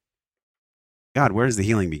 but God, where does the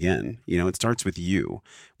healing begin? You know, it starts with you.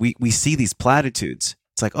 We see these platitudes.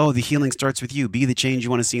 It's like, oh, the healing starts with you. Be the change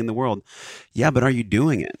you want to see in the world. Yeah, but are you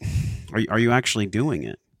doing it? Are you actually doing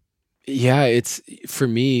it? Yeah, it's for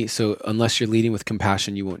me. So unless you're leading with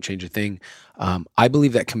compassion, you won't change a thing. I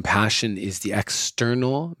believe that compassion is the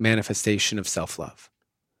external manifestation of self-love.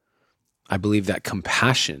 I believe that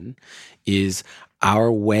compassion is our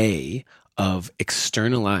way of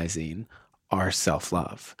externalizing our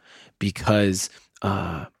self-love, because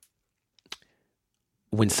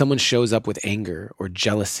when someone shows up with anger or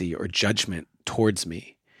jealousy or judgment towards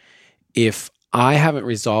me, if I haven't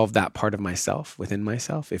resolved that part of myself within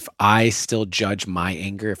myself, if I still judge my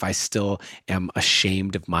anger, if I still am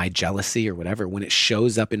ashamed of my jealousy or whatever, when it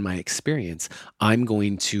shows up in my experience, I'm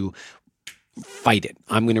going to fight it.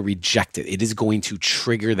 I'm going to reject it. It is going to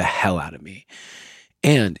trigger the hell out of me.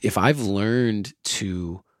 And if I've learned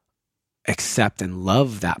to accept and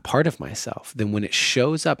love that part of myself, then when it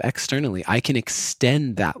shows up externally, I can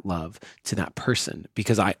extend that love to that person,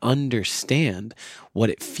 because I understand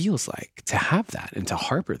what it feels like to have that and to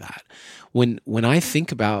harbor that. When I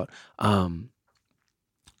think about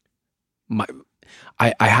my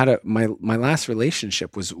last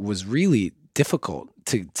relationship was really difficult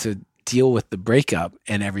to deal with the breakup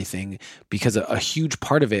and everything, because a huge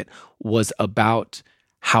part of it was about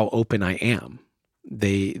how open I am.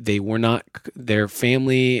 They were not, their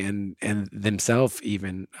family and themselves,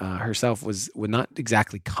 even herself, was not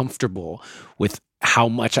exactly comfortable with how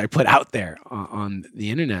much I put out there on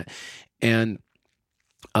the internet, and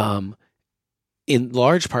in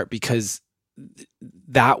large part because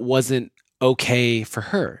that wasn't okay for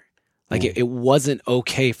her. Like it wasn't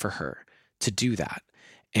okay for her to do that,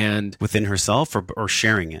 and within herself or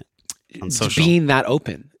sharing it on social, being that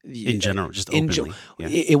open. In general, just openly.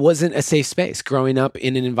 It wasn't a safe space. Growing up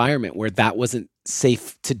in an environment where that wasn't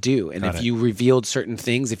safe to do, and you revealed certain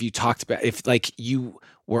things, if you talked about, if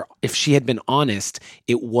she had been honest,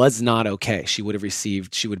 it was not okay. She would have been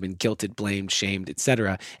guilted, blamed, shamed,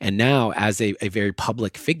 etc. And now, as a very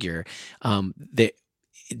public figure,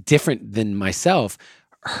 different than myself,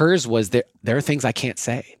 hers was there are things I can't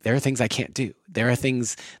say. There are things I can't do. There are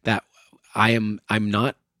things that I'm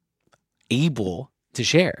not able to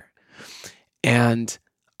share. And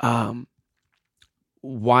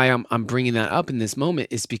why I'm bringing that up in this moment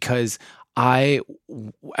is because after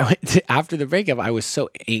the breakup, I was so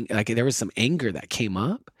there was some anger that came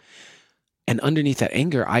up, and underneath that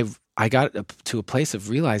anger, I got to a place of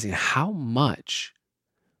realizing how much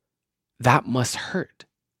that must hurt.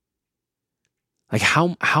 Like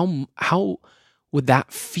how would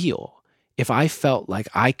that feel if I felt like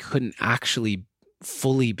I couldn't actually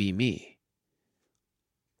fully be me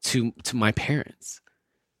to my parents,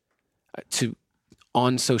 to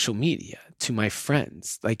on social media to my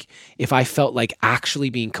friends. Like if I felt like actually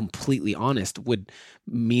being completely honest would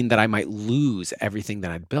mean that I might lose everything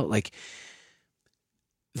that I'd built. Like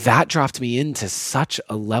that dropped me into such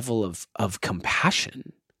a level of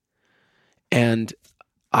compassion. And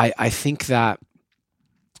I think that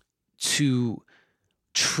to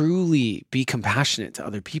truly be compassionate to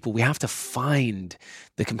other people, we have to find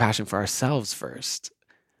the compassion for ourselves first.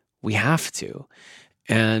 We have to.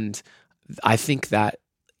 And I think that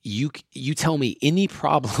you tell me any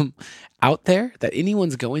problem out there that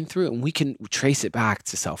anyone's going through, and we can trace it back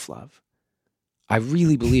to self-love. I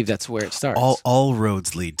really believe that's where it starts. All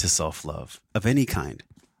roads lead to self-love of any kind.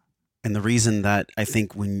 And the reason that I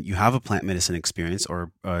think when you have a plant medicine experience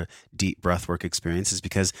or a deep breathwork experience is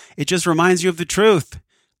because it just reminds you of the truth.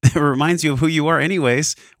 It reminds you of who you are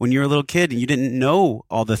anyways when you're a little kid and you didn't know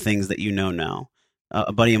all the things that you know now.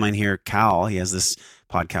 A buddy of mine here, Cal, he has this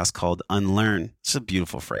podcast called Unlearn. It's a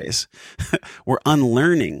beautiful phrase. We're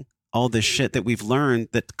unlearning all this shit that we've learned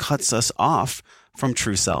that cuts us off from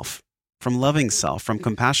true self, from loving self, from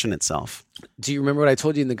compassionate self. Do you remember what I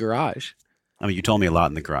told you in the garage? I mean, you told me a lot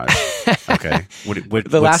in the garage. Okay.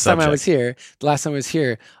 The last time I was here,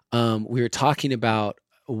 we were talking about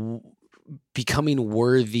becoming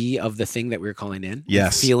worthy of the thing that we were calling in.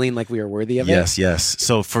 Yes. Feeling like we were worthy of it. Yes.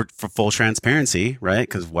 So for full transparency, right?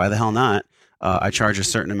 Because why the hell not? I charge a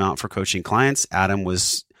certain amount for coaching clients. Adam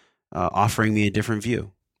was offering me a different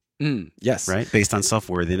view. Yes. Right? Based on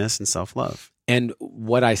self-worthiness and self-love. And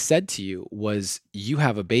what I said to you was, you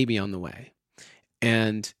have a baby on the way.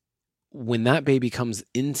 And when that baby comes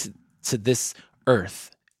into this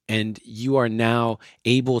earth and you are now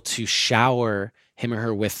able to shower him or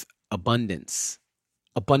her with abundance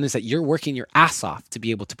that you're working your ass off to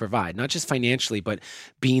be able to provide, not just financially, but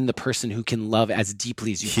being the person who can love as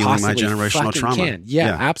deeply as you Healing possibly my generational fucking trauma. can.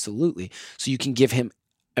 Yeah, absolutely. So you can give him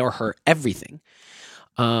or her everything.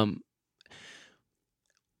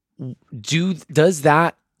 Does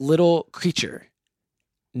that little creature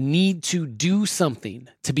need to do something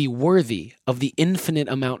to be worthy of the infinite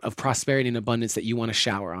amount of prosperity and abundance that you want to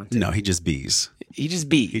shower onto? No, he just bees. He just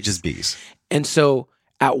bees. He just bees. And so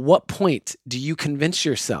at what point do you convince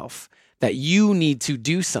yourself that you need to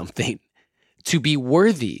do something to be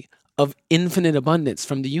worthy of infinite abundance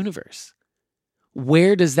from the universe?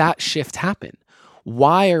 Where does that shift happen?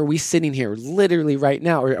 Why are we sitting here literally right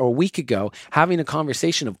now or a week ago having a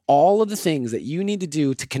conversation of all of the things that you need to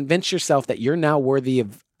do to convince yourself that you're now worthy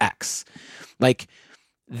of X? Like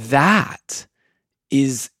that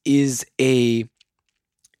is a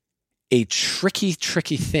tricky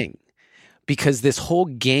thing, because this whole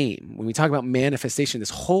game, when we talk about manifestation,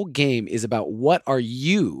 this whole game is about what are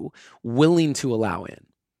you willing to allow in?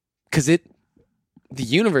 Because the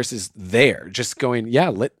universe is there just going,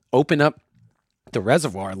 open up the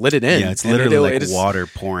reservoir, let it in. Yeah, it's literally like water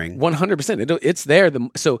pouring. 100%. It's there.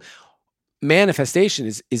 So manifestation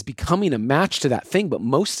is becoming a match to that thing. But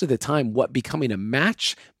most of the time, what becoming a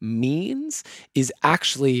match means is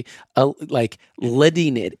actually like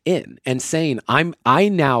letting it in and saying, I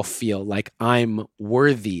now feel like I'm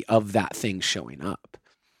worthy of that thing showing up.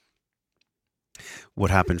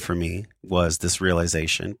 What happened for me was this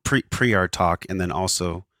realization pre our talk, and then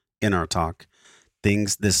also in our talk,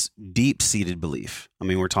 this deep-seated belief. I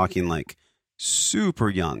mean, we're talking like super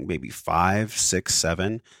young, maybe 5, 6,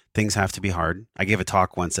 7. Things have to be hard. I gave a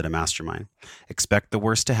talk once at a mastermind. Expect the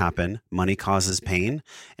worst to happen. Money causes pain,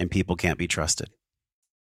 and people can't be trusted.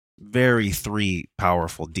 Very 3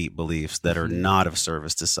 powerful, deep beliefs that are not of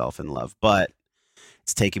service to self and love. But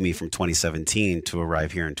it's taken me from 2017 to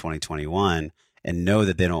arrive here in 2021 and know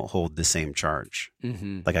that they don't hold the same charge.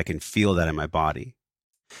 Like I can feel that in my body.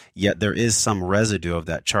 Yet there is some residue of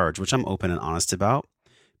that charge, which I'm open and honest about,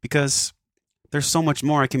 because there's so much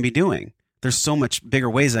more I can be doing. There's so much bigger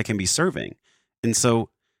ways I can be serving. And so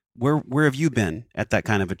where have you been at that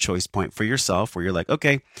kind of a choice point for yourself where you're like,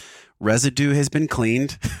 okay, residue has been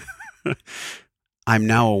cleaned. I'm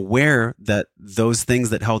now aware that those things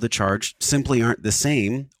that held a charge simply aren't the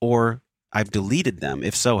same, or I've deleted them.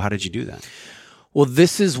 If so, how did you do that? Well,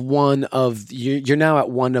 this is you're now at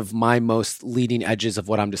one of my most leading edges of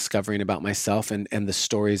what I'm discovering about myself and the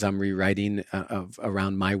stories I'm rewriting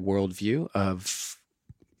around my worldview of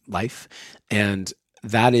life. And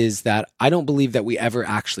that is that I don't believe that we ever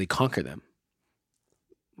actually conquer them.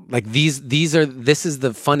 Like this is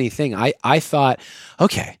the funny thing. I thought,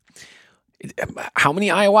 okay, how many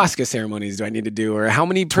ayahuasca ceremonies do I need to do? Or how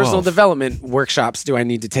many personal 12. development workshops do I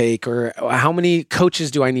need to take? Or how many coaches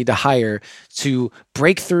do I need to hire to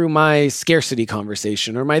break through my scarcity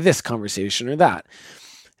conversation or my this conversation or that?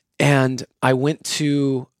 And I went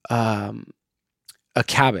to a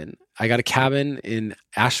cabin. I got a cabin in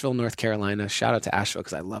Asheville, North Carolina. Shout out to Asheville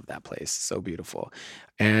because I love that place. It's so beautiful.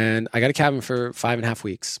 And I got a cabin for 5.5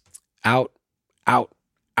 weeks. Out.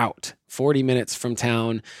 40 minutes from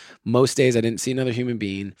town. Most days I didn't see another human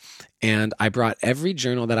being. And I brought every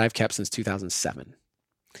journal that I've kept since 2007.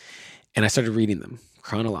 And I started reading them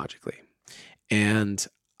chronologically. And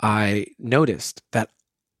I noticed that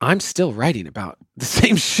I'm still writing about the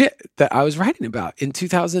same shit that I was writing about in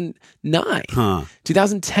 2009,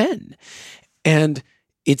 2010. And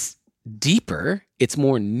it's deeper. It's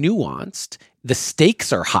more nuanced. The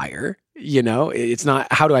stakes are higher. You know, it's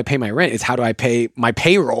not how do I pay my rent? It's how do I pay my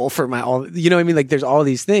payroll for my all, you know what I mean? Like there's all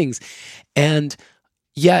these things. And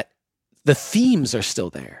yet the themes are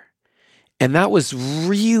still there. And that was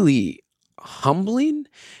really humbling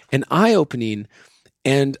and eye-opening.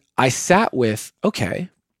 And I sat with, okay,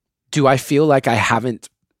 do I feel like I haven't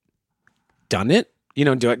done it? You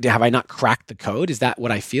know, have I not cracked the code? Is that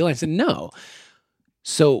what I feel? I said, no.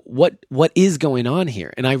 So what is going on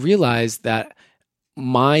here? And I realized that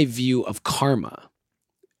my view of karma,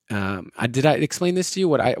 did I explain this to you?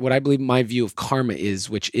 What I believe my view of karma is,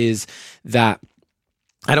 which is that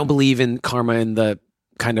I don't believe in karma in the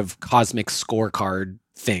kind of cosmic scorecard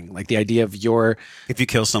thing, like the idea of if you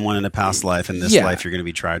kill someone in a past life, in this life you're going to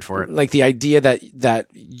be tried for it. Like the idea that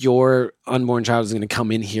your unborn child is going to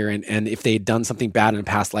come in here and if they had done something bad in a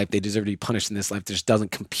past life, they deserve to be punished in this life. Just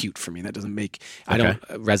doesn't compute for me. That doesn't make, I don't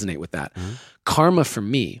resonate with that. Mm-hmm. Karma for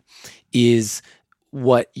me is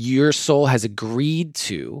what your soul has agreed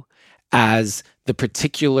to as the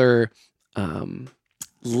particular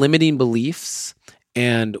limiting beliefs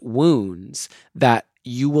and wounds that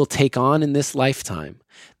you will take on in this lifetime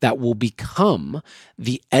that will become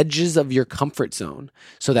the edges of your comfort zone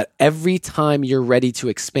so that every time you're ready to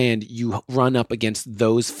expand, you run up against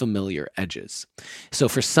those familiar edges. So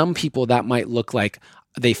for some people, that might look like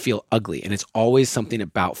they feel ugly, and it's always something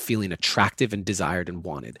about feeling attractive and desired and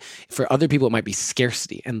wanted. For other people, it might be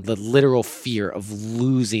scarcity and the literal fear of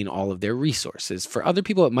losing all of their resources. For other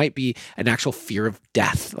people, it might be an actual fear of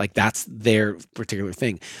death. Like that's their particular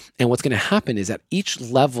thing. And what's going to happen is at each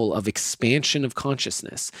level of expansion of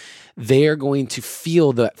consciousness, they're going to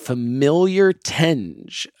feel the familiar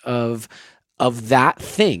tinge of that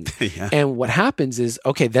thing. Yeah. And what happens is,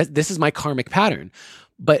 okay, this is my karmic pattern.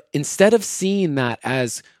 But instead of seeing that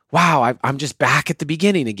as, wow, I'm just back at the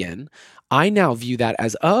beginning again, I now view that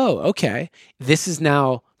as, oh, okay, this is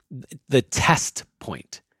now the test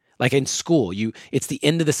point. Like in school, it's the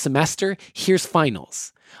end of the semester, here's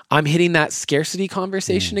finals. I'm hitting that scarcity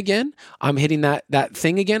conversation again. I'm hitting that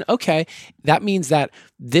thing again. Okay, that means that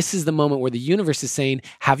this is the moment where the universe is saying,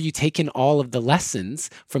 have you taken all of the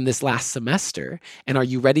lessons from this last semester? And are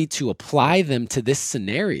you ready to apply them to this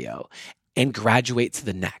scenario and graduate to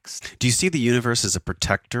the next? Do you see the universe as a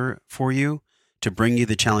protector for you to bring you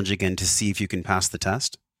the challenge again to see if you can pass the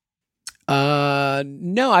test?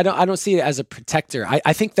 No, I don't see it as a protector.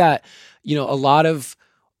 I think that,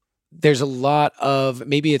 there's a lot of,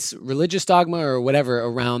 maybe it's religious dogma or whatever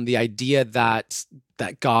around the idea that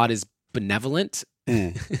God is benevolent.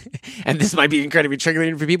 And this might be incredibly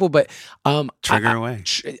triggering for people, but trigger away.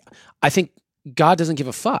 I think God doesn't give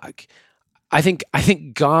a fuck. I think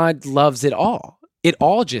God loves it all. It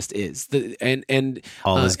all just is.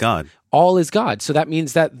 All is God. All is God. So that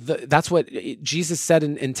means that that's what Jesus said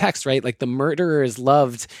in text, right? Like the murderer is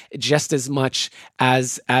loved just as much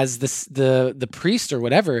as the priest or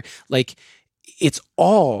whatever. Like it's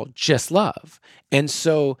all just love. And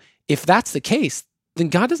so if that's the case, then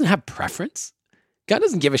God doesn't have preference. God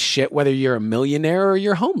doesn't give a shit whether you're a millionaire or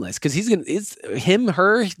you're homeless, because it's him,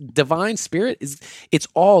 her, divine spirit it's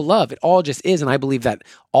all love. It all just is. And I believe that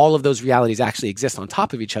all of those realities actually exist on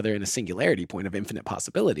top of each other in a singularity point of infinite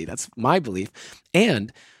possibility. That's my belief.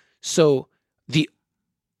 And so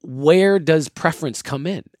where does preference come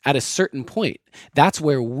in? At a certain point, that's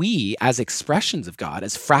where we, as expressions of God,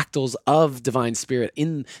 as fractals of divine spirit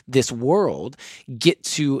in this world, get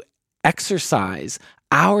to exercise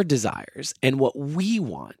our desires and what we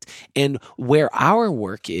want. And where our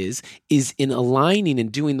work is in aligning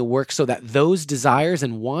and doing the work so that those desires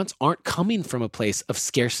and wants aren't coming from a place of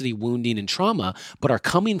scarcity, wounding, and trauma, but are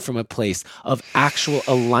coming from a place of actual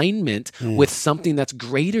alignment with something that's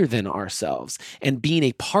greater than ourselves, and being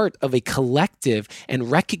a part of a collective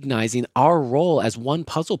and recognizing our role as one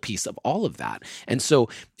puzzle piece of all of that. And so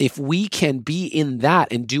if we can be in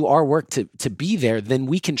that and do our work to be there, then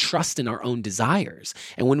we can trust in our own desires.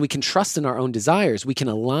 And when we can trust in our own desires, we can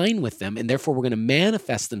align with them, and therefore we're going to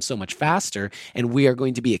manifest them so much faster, and we are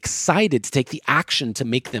going to be excited to take the action to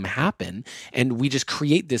make them happen. And we just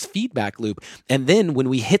create this feedback loop. And then when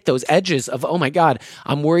we hit those edges of, oh my God,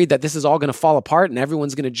 I'm worried that this is all going to fall apart and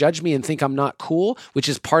everyone's going to judge me and think I'm not cool, which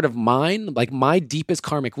is part of mine. Like my deepest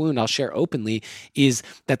karmic wound, I'll share openly, is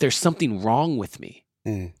that there's something wrong with me.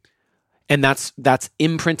 And that's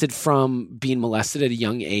imprinted from being molested at a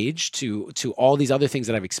young age to all these other things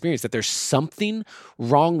that I've experienced, that there's something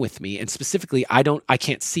wrong with me. And specifically, I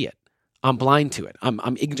can't see it. I'm blind to it.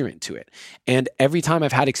 I'm ignorant to it. And every time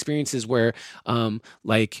I've had experiences where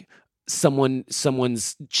like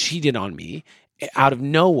someone's cheated on me out of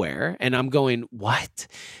nowhere, and I'm going, what?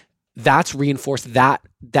 That's reinforced that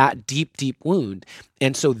deep, deep wound.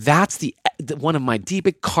 And so that's the one of my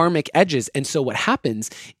deepest karmic edges. And so what happens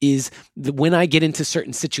is when I get into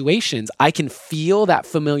certain situations, I can feel that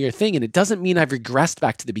familiar thing. And it doesn't mean I've regressed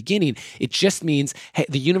back to the beginning. It just means, hey,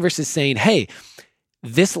 the universe is saying, hey,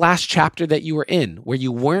 this last chapter that you were in, where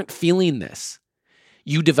you weren't feeling this,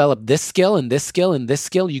 you developed this skill and this skill and this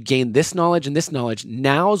skill, you gained this knowledge and this knowledge.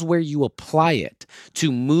 Now's where you apply it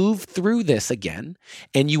to move through this again,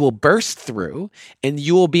 and you will burst through, and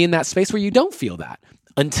you will be in that space where you don't feel that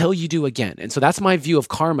until you do again. And so that's my view of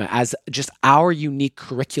karma as just our unique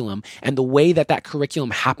curriculum. And the way that curriculum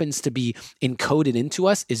happens to be encoded into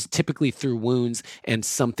us is typically through wounds and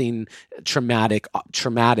something traumatic,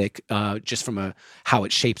 just from how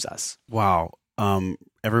it shapes us. Wow.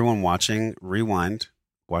 Everyone watching, rewind,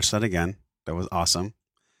 watch that again. That was awesome.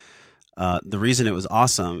 The reason it was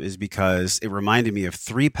awesome is because it reminded me of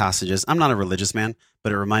 3 passages. I'm not a religious man,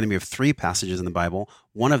 but it reminded me of 3 passages in the Bible.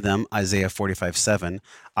 One of them, Isaiah 45:7.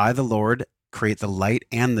 I, the Lord, create the light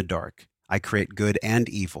and the dark. I create good and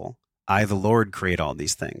evil. I, the Lord, create all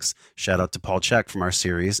these things. Shout out to Paul Chek from our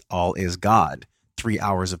series, All is God. 3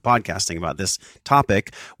 hours of podcasting about this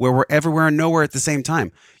topic where we're everywhere and nowhere at the same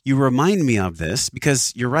time. You remind me of this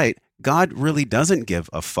because you're right. God really doesn't give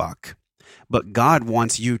a fuck, but God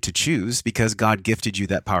wants you to choose because God gifted you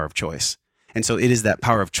that power of choice. And so it is that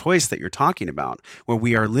power of choice that you're talking about, where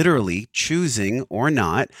we are literally choosing or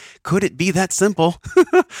not. Could it be that simple?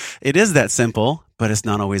 It is that simple, but it's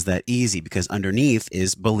not always that easy because underneath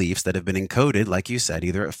is beliefs that have been encoded, like you said,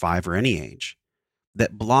 either at 5 or any age,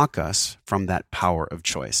 that block us from that power of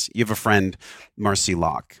choice. You have a friend, Marcy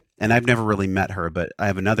Locke, and I've never really met her, but I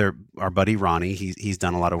have our buddy Ronnie, he's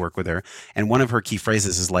done a lot of work with her. And one of her key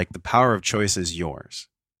phrases is like, the power of choice is yours.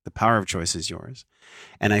 The power of choice is yours.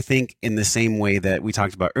 And I think in the same way that we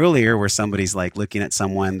talked about earlier, where somebody's like looking at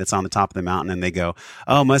someone that's on the top of the mountain and they go,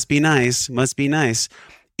 oh, must be nice, must be nice.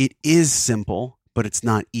 It is simple, but it's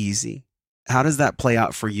not easy. How does that play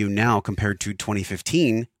out for you now compared to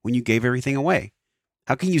 2015 when you gave everything away?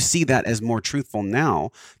 How can you see that as more truthful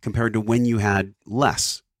now compared to when you had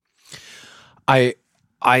less?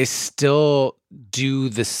 I still do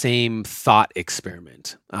the same thought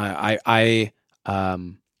experiment. I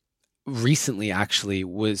recently actually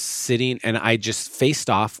was sitting and I just faced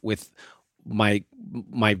off with my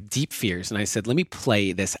deep fears, and I said, let me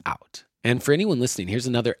play this out. And for anyone listening, here's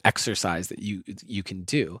another exercise that you can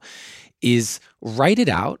do is write it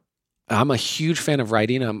out. I'm a huge fan of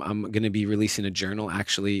writing. I'm going to be releasing a journal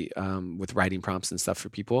actually with writing prompts and stuff for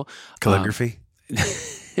people. Calligraphy?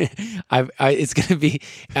 It's going to be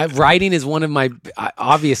writing is one of my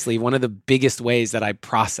obviously one of the biggest ways that I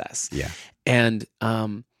process. Yeah. And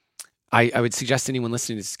I would suggest to anyone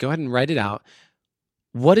listening to go ahead and write it out.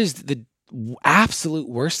 What is the absolute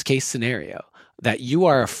worst case scenario that you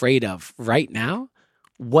are afraid of right now?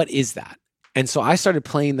 What is that? And so I started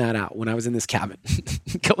playing that out when I was in this cabin,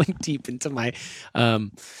 going deep into my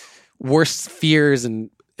worst fears and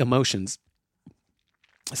emotions,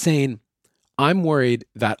 saying, I'm worried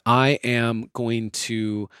that I am going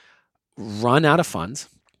to run out of funds,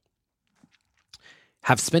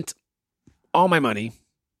 have spent all my money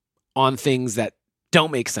on things that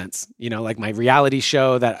don't make sense. You know, like my reality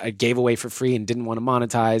show that I gave away for free and didn't want to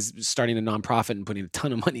monetize, starting a nonprofit and putting a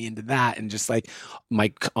ton of money into that. And just like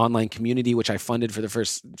my online community, which I funded for the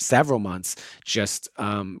first several months, just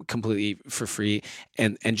completely for free.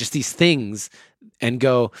 And just these things, and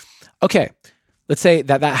go, okay, let's say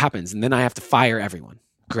that happens. And then I have to fire everyone.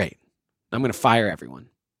 Great. I'm going to fire everyone.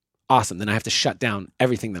 Awesome. Then I have to shut down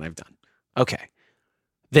everything that I've done. Okay.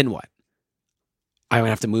 Then what? I would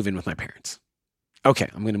have to move in with my parents. Okay,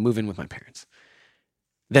 I'm going to move in with my parents.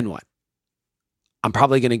 Then what? I'm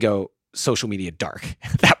probably going to go social media dark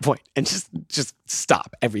at that point and just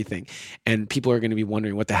stop everything. And people are going to be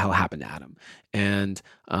wondering what the hell happened to Adam. And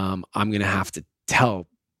I'm going to have to tell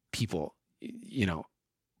people, you know,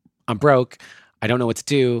 I'm broke. I don't know what to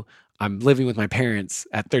do. I'm living with my parents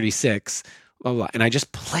at 36, blah, blah, blah. And I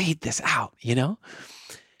just played this out,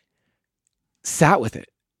 sat with it.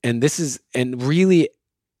 And really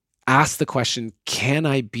asked the question, can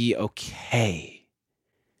I be okay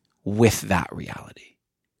with that reality?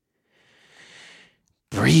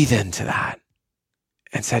 Breathe into that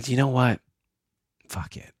and said, you know what?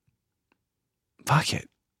 Fuck it.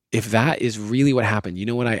 If that is really what happened, you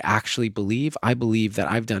know what I actually believe? I believe that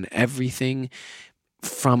I've done everything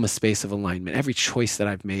from a space of alignment. Every choice that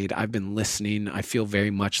I've made, I've been listening. I feel very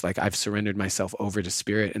much like I've surrendered myself over to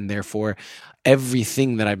spirit. And therefore,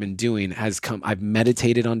 everything that I've been doing has come. I've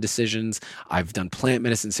meditated on decisions. I've done plant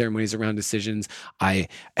medicine ceremonies around decisions. I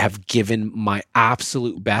have given my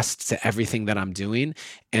absolute best to everything that I'm doing.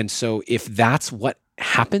 And so if that's what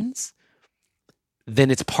happens, then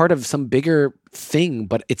it's part of some bigger thing,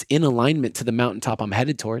 but it's in alignment to the mountaintop I'm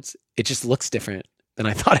headed towards. It just looks different than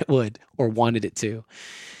I thought it would or wanted it to.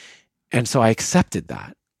 And so I accepted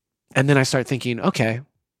that. And then I started thinking, okay,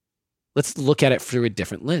 let's look at it through a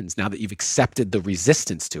different lens now that you've accepted the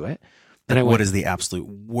resistance to it. And what is the absolute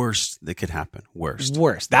worst that could happen? Worst.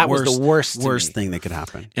 That was the worst thing that could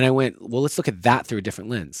happen. And I went, well, let's look at that through a different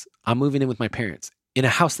lens. I'm moving in with my parents in a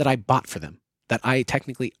house that I bought for them, that I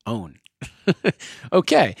technically own.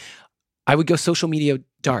 Okay. I would go social media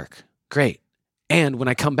dark. Great. And when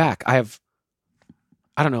I come back, I have,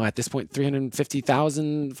 I don't know, at this point,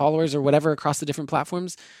 350,000 followers or whatever across the different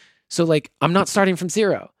platforms. So like, I'm not starting from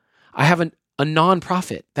zero. I have a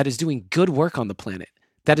nonprofit that is doing good work on the planet,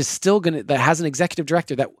 that is still that has an executive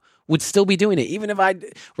director that would still be doing it, even if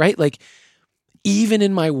right? Like, even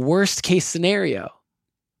in my worst case scenario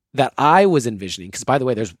that I was envisioning, because by the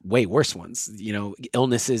way, there's way worse ones,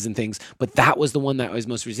 illnesses and things, but that was the one that I was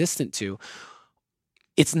most resistant to.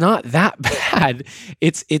 It's not that bad.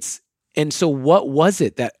 And so what was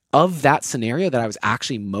it that of that scenario that I was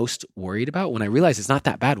actually most worried about? When I realized it's not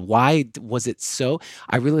that bad, why was it so?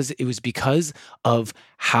 I realized it was because of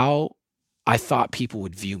how I thought people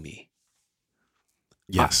would view me.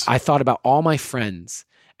 Yes. I thought about all my friends,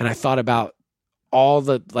 and I thought about all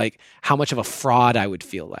the, how much of a fraud I would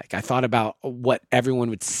feel like. I thought about what everyone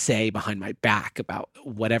would say behind my back about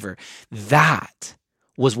whatever. That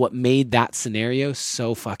was what made that scenario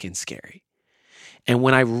so fucking scary. And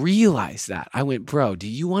when I realized that, I went, bro, do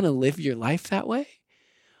you want to live your life that way?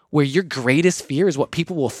 Where your greatest fear is what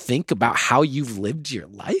people will think about how you've lived your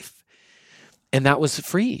life? And that was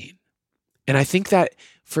freeing. And I think that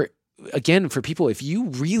for people, if you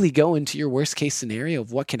really go into your worst case scenario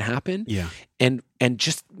of what can happen, and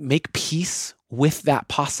just make peace with that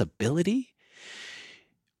possibility,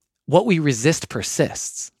 what we resist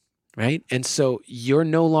persists. Right. And so you're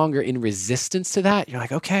no longer in resistance to that. You're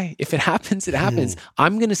like, okay, if it happens, it happens.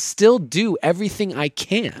 I'm going to still do everything I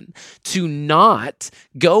can to not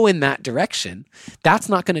go in that direction. That's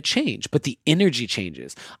not going to change, but the energy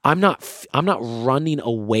changes. I'm not running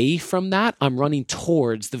away from that. I'm running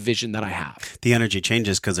towards the vision that I have. The energy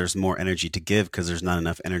changes because there's more energy to give, because there's not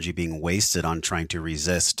enough energy being wasted on trying to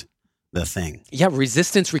resist the thing. Yeah,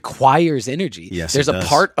 resistance requires energy. Yes, there's a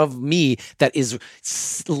part of me that is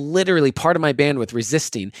literally part of my bandwidth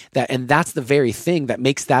resisting that, and that's the very thing that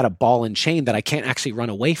makes that a ball and chain that I can't actually run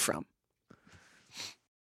away from.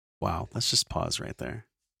 Wow, let's just pause right there.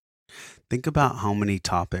 Think about how many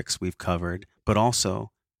topics we've covered, but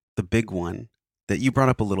also the big one that you brought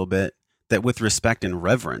up a little bit, that with respect and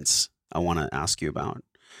reverence, I want to ask you about,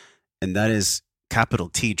 and that is capital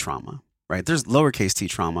T trauma. Right? There's lowercase t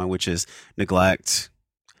trauma, which is neglect.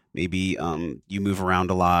 Maybe you move around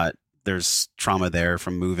a lot. There's trauma there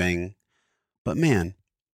from moving. But man,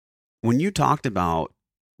 when you talked about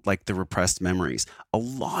the repressed memories, a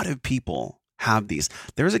lot of people have these.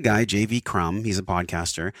 There's a guy, JV Crum, he's a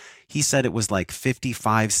podcaster. He said it was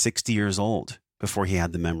 55, 60 years old before he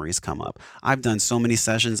had the memories come up. I've done so many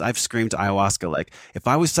sessions. I've screamed to ayahuasca, if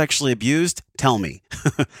I was sexually abused, tell me.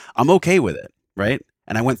 I'm okay with it, right?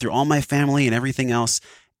 And I went through all my family and everything else,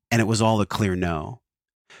 and it was all a clear no.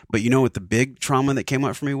 But you know what the big trauma that came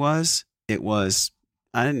up for me was? It was,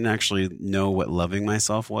 I didn't actually know what loving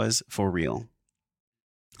myself was for real.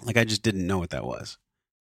 I just didn't know what that was.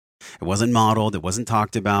 It wasn't modeled. It wasn't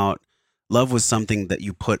talked about. Love was something that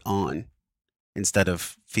you put on instead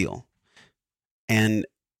of feel. And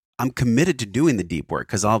I'm committed to doing the deep work,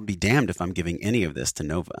 because I'll be damned if I'm giving any of this to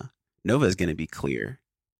Nova. Nova is going to be clear.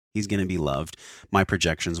 He's going to be loved. My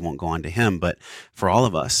projections won't go on to him. But for all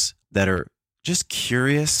of us that are just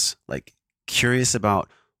curious about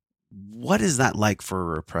what is that like for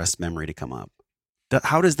a repressed memory to come up?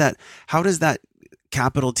 How does that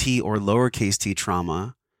capital T or lowercase t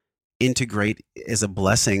trauma integrate as a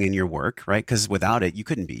blessing in your work, right? Because without it, you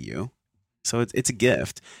couldn't be you. So it's a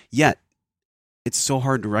gift. Yet, it's so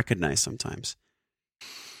hard to recognize sometimes.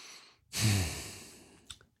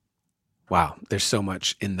 Wow, there's so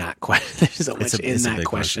much in that question. There's so much in that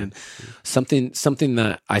question. Something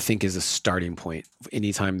that I think is a starting point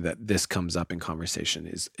anytime that this comes up in conversation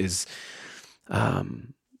is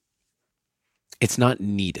it's not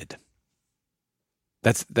needed.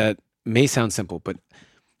 That may sound simple, but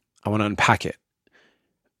I want to unpack it,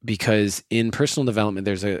 because in personal development,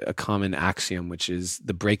 there's a common axiom, which is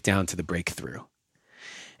the breakdown to the breakthrough.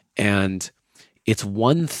 And it's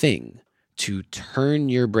one thing to turn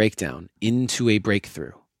your breakdown into a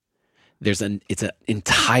breakthrough. It's an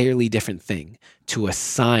entirely different thing to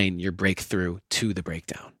assign your breakthrough to the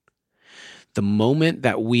breakdown. The moment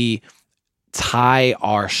that we tie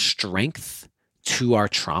our strength to our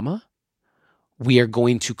trauma, we are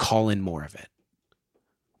going to call in more of it.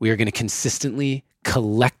 We are going to consistently,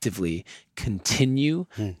 collectively continue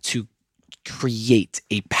to create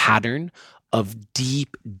a pattern of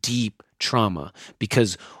deep, deep trauma,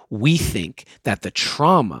 because we think that the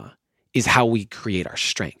trauma is how we create our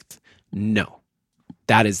strength. No,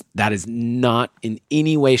 that is not in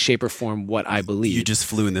any way, shape, or form what I believe. You just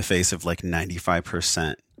flew in the face of like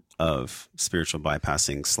 95% of spiritual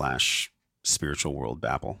bypassing / spiritual world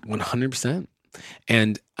babble. 100%.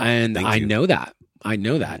 And I know that. I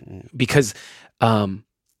know that because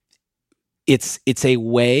it's a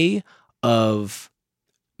way of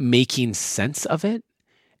making sense of it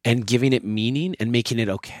and giving it meaning and making it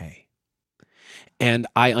okay. And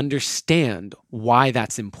I understand why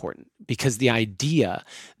that's important, because the idea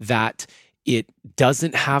that it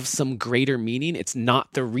doesn't have some greater meaning, it's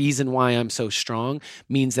not the reason why I'm so strong,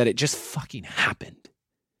 means that it just fucking happened.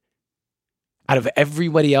 Out of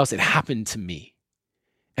everybody else, it happened to me.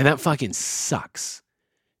 And that fucking sucks.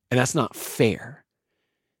 And that's not fair.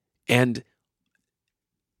 And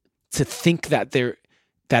to think that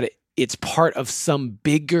it's part of some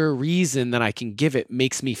bigger reason that I can give it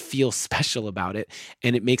makes me feel special about it,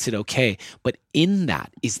 and it makes it okay. But in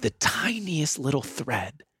that is the tiniest little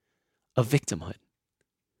thread of victimhood.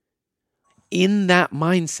 In that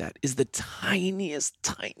mindset is the tiniest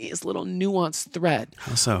little nuanced thread.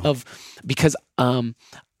 How so? Because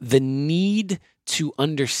the need to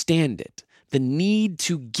understand it, the need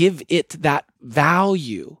to give it that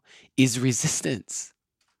value is resistance.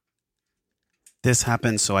 This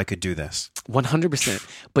happened so I could do this. 100%.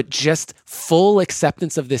 But just full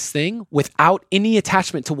acceptance of this thing without any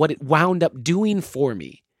attachment to what it wound up doing for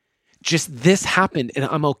me. Just this happened and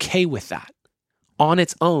I'm okay with that. On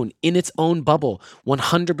its own, in its own bubble,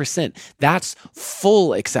 100%. That's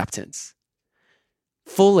full acceptance.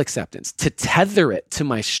 Full acceptance. To tether it to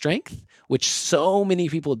my strength, which so many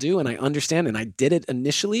people do, and I understand, and I did it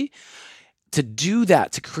initially, to do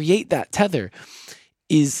that, to create that tether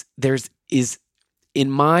is in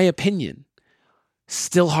my opinion,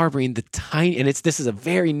 still harboring the tiny, and this is a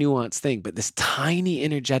very nuanced thing, but this tiny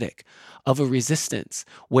energetic of a resistance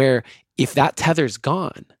where if that tether's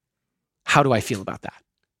gone, how do I feel about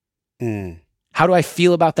that? How do I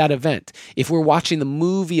feel about that event? If we're watching the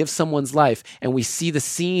movie of someone's life and we see the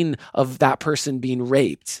scene of that person being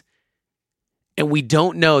raped, and we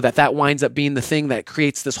don't know that winds up being the thing that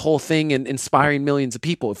creates this whole thing and inspiring millions of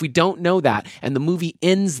people. If we don't know that and the movie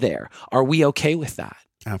ends there, are we okay with that?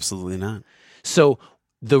 Absolutely not. So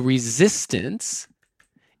the resistance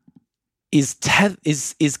is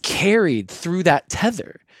carried through that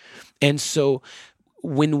tether. And so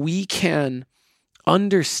when we can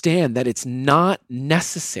understand that it's not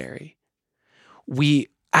necessary, we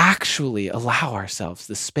actually allow ourselves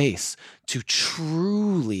the space to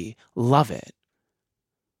truly love it.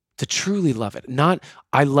 To truly love it. Not,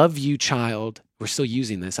 I love you, child. We're still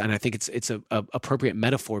using this. And I think it's a appropriate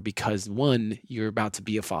metaphor because, one, you're about to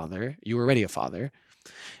be a father. You're already a father.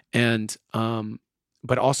 And,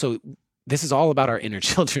 but also, this is all about our inner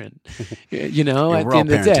children, you know, at the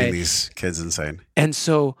end of the day. These kids insane. And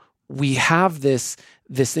so we have this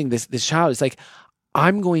thing, this child is like,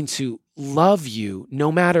 I'm going to love you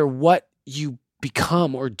no matter what you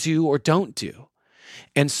become or do or don't do.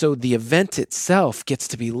 And so the event itself gets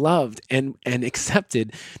to be loved and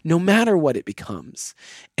accepted no matter what it becomes.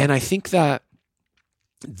 And I think that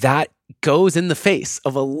goes in the face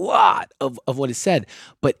of a lot of what is said.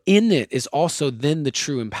 But in it is also then the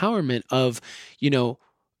true empowerment of, you know,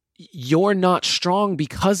 you're not strong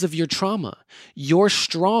because of your trauma. You're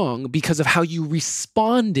strong because of how you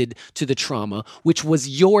responded to the trauma, which was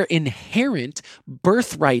your inherent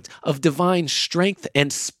birthright of divine strength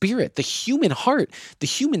and spirit. The human heart, the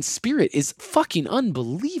human spirit is fucking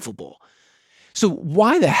unbelievable. So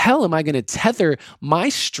why the hell am I going to tether my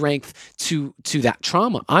strength to that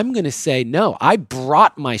trauma? I'm going to say, no, I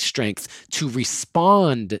brought my strength to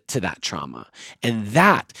respond to that trauma. And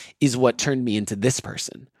that is what turned me into this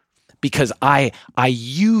person, because I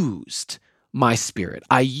used my spirit.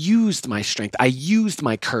 I used my strength. I used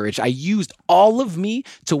my courage. I used all of me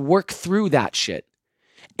to work through that shit.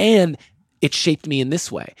 And it shaped me in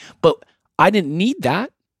this way. But I didn't need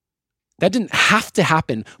that. That didn't have to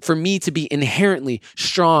happen for me to be inherently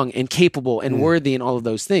strong and capable and worthy and all of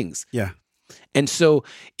those things. Yeah. And so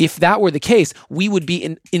if that were the case, we would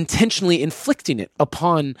be intentionally inflicting it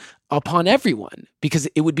upon everyone, because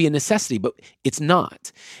it would be a necessity, but it's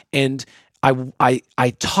not. And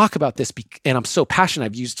I talk about this and I'm so passionate.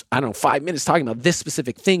 I've used, 5 minutes talking about this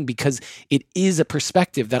specific thing because it is a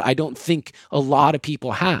perspective that I don't think a lot of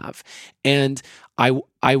people have. And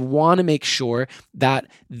I want to make sure that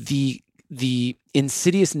the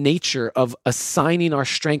insidious nature of assigning our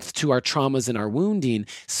strength to our traumas and our wounding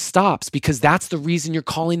stops, because that's the reason you're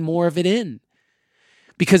calling more of it in.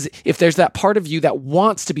 Because if there's that part of you that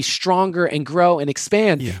wants to be stronger and grow and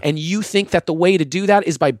expand, and you think that the way to do that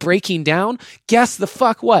is by breaking down, guess the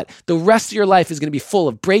fuck what? The rest of your life is going to be full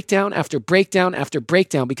of breakdown after breakdown after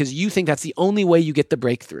breakdown, because you think that's the only way you get the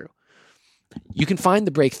breakthrough. You can find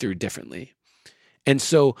the breakthrough differently. And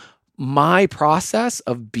so my process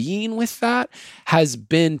of being with that has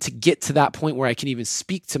been to get to that point where I can even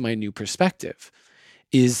speak to my new perspective,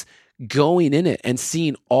 is going in it and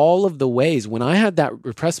seeing all of the ways. When I had that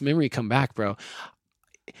repressed memory come back, bro,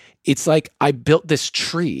 it's like I built this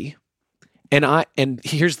tree, and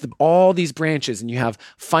here's all these branches, and you have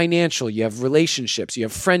financial, you have relationships, you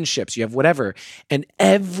have friendships, you have whatever, and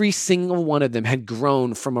every single one of them had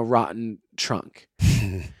grown from a rotten trunk.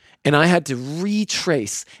 And I had to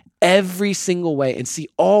retrace every single way and see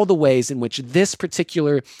all the ways in which this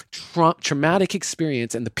particular traumatic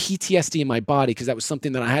experience and the PTSD in my body, because that was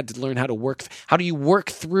something that I had to learn how to work. How do you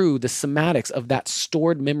work through the somatics of that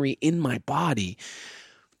stored memory in my body?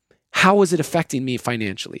 How was it affecting me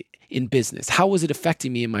financially, in business? How was it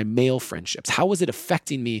affecting me in my male friendships? How was it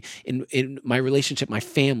affecting me in my relationship, my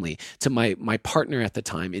family, to my partner at the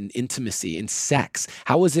time, in intimacy, in sex?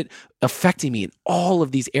 How was it affecting me in all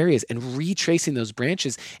of these areas, and retracing those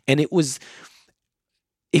branches? And it was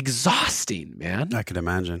exhausting, man. I could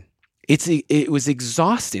imagine. It was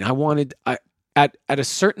exhausting. At a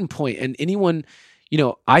certain point, and anyone,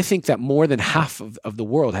 I think that more than half of the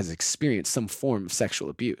world has experienced some form of sexual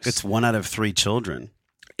abuse. It's 1 out of 3 children.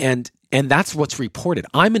 And that's what's reported.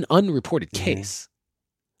 I'm an unreported case.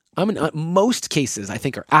 Most cases, I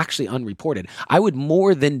think, are actually unreported. I would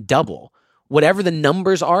more than double whatever the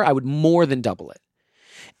numbers are. I would more than double it.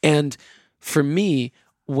 And for me,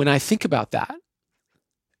 when I think about that,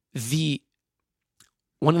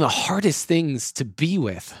 one of the hardest things to be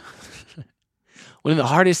with,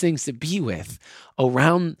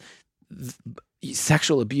 around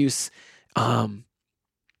sexual abuse,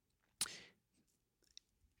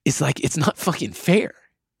 it's like, it's not fucking fair.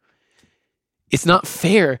 It's not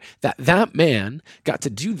fair that man got to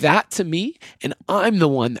do that to me, and I'm the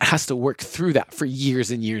one that has to work through that for years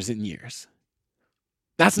and years and years.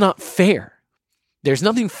 That's not fair. There's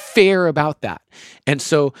nothing fair about that. And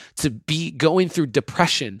so to be going through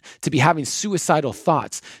depression, to be having suicidal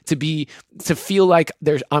thoughts, to feel like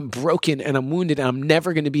I'm broken and I'm wounded and I'm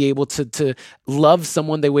never going to be able to love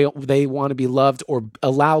someone they want to be loved or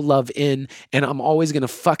allow love in, and I'm always going to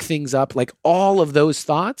fuck things up, like all of those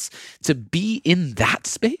thoughts, to be in that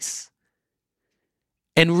space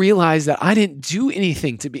and realize that I didn't do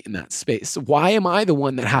anything to be in that space. Why am I the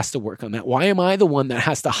one that has to work on that? Why am I the one that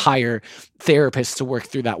has to hire therapists to work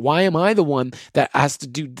through that? Why am I the one that has to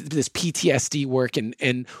do this PTSD work?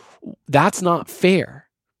 And that's not fair.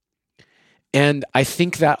 And I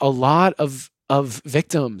think that a lot of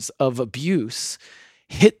victims of abuse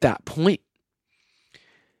hit that point.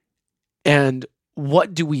 And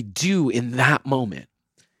what do we do in that moment?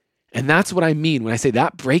 And that's what I mean when I say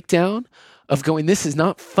that breakdown of going, this is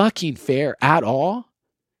not fucking fair at all.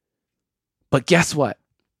 But guess what?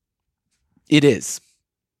 It is.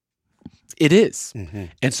 It is. Mm-hmm.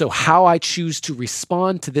 And so how I choose to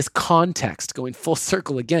respond to this context, going full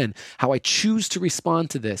circle again, how I choose to respond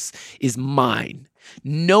to this is mine.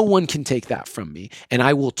 No one can take that from me. And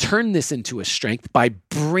I will turn this into a strength by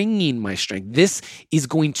bringing my strength. This is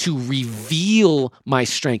going to reveal my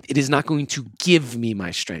strength. It is not going to give me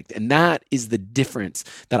my strength. And that is the difference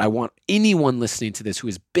that I want anyone listening to this who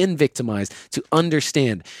has been victimized to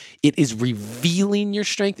understand. It is revealing your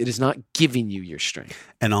strength. It is not giving you your strength.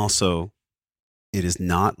 And also, it is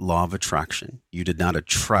not law of attraction. You did not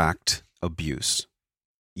attract abuse.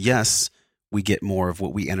 Yes, we get more of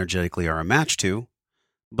what we energetically are a match to.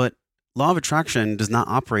 But law of attraction does not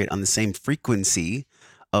operate on the same frequency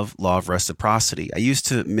of law of reciprocity. I used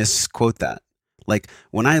to misquote that. Like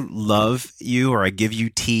when I love you or I give you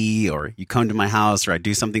tea or you come to my house or I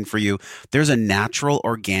do something for you, there's a natural,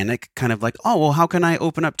 organic kind of like, oh, well, how can I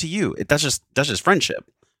open up to you? That's just friendship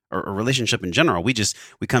or a relationship in general. We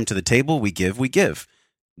come to the table, we give.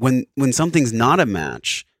 When something's not a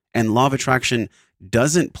match and law of attraction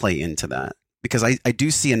doesn't play into that, because I do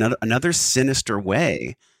see another sinister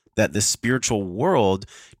way that the spiritual world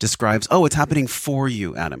describes, oh, it's happening for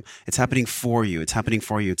you, Adam. It's happening for you. It's happening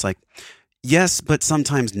for you. It's like, yes, but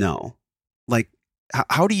sometimes no. Like,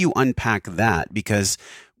 how do you unpack that? Because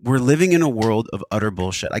we're living in a world of utter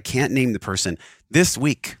bullshit. I can't name the person. This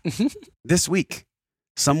week,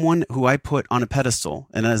 someone who I put on a pedestal,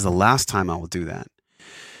 and that is the last time I will do that.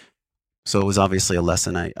 So it was obviously a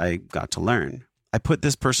lesson I got to learn. I put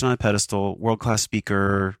this person on a pedestal, world-class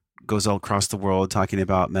speaker, goes all across the world talking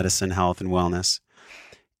about medicine, health, and wellness.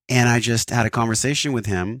 And I just had a conversation with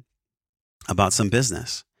him about some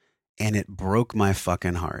business. And it broke my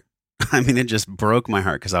fucking heart. I mean, it just broke my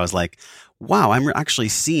heart because I was like, wow, I'm actually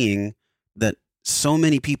seeing that so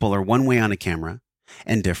many people are one way on a camera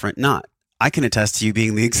and different not. I can attest to you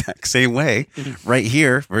being the exact same way right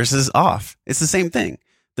here versus off. It's the same thing.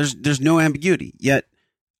 There's no ambiguity. Yet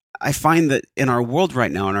I find that in our world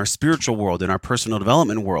right now, in our spiritual world, in our personal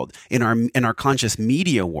development world, in our conscious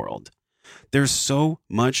media world, there's so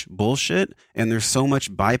much bullshit and there's so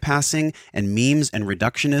much bypassing and memes and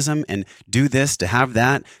reductionism and do this to have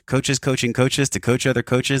that, coaches coaching coaches to coach other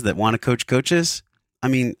coaches that want to coach coaches. I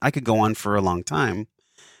mean, I could go on for a long time.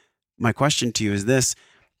 My question to you is this: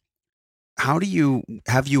 have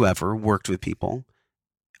you ever worked with people,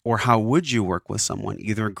 or how would you work with someone,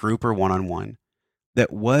 either a group or one-on-one,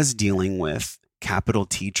 that was dealing with capital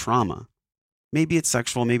T trauma? Maybe it's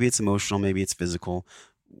sexual, maybe it's emotional, maybe it's physical,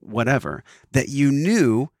 whatever, that you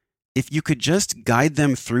knew if you could just guide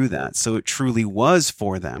them through that so it truly was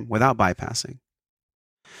for them without bypassing.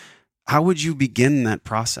 How would you begin that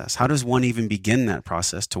process? How does one even begin that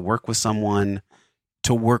process to work with someone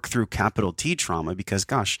to work through capital T trauma? Because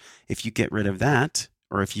gosh, if you get rid of that,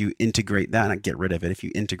 or if you integrate that, not get rid of it, if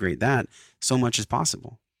you integrate that, so much is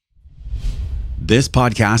possible. This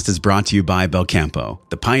podcast is brought to you by Belcampo,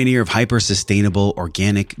 the pioneer of hyper-sustainable,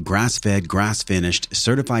 organic, grass-fed, grass-finished,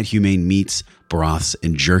 certified humane meats, broths,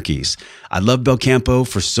 and jerkies. I love Belcampo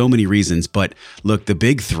for so many reasons, but look, the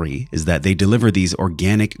big three is that they deliver these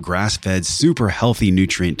organic, grass-fed, super healthy,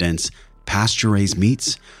 nutrient-dense, pasture-raised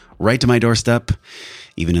meats right to my doorstep,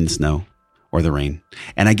 even in the snow or the rain.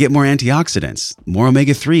 And I get more antioxidants, more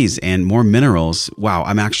omega-3s, and more minerals. Wow,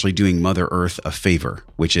 I'm actually doing Mother Earth a favor,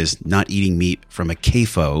 which is not eating meat from a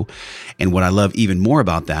CAFO. And what I love even more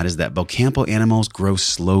about that is that Belcampo animals grow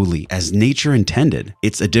slowly, as nature intended.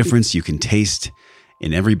 It's a difference you can taste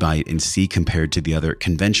in every bite and see compared to the other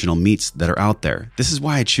conventional meats that are out there. This is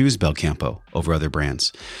why I choose Belcampo over other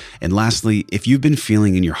brands. And lastly, if you've been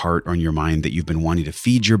feeling in your heart or in your mind that you've been wanting to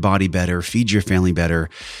feed your body better, feed your family better,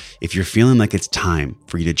 if you're feeling like it's time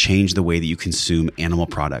for you to change the way that you consume animal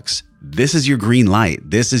products, this is your green light.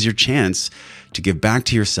 This is your chance to give back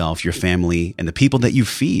to yourself, your family, and the people that you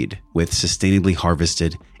feed with sustainably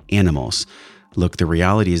harvested animals. Look, the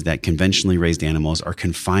reality is that conventionally raised animals are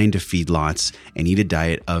confined to feedlots and eat a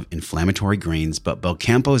diet of inflammatory grains, but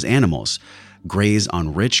Belcampo's animals graze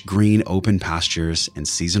on rich green open pastures and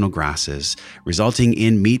seasonal grasses, resulting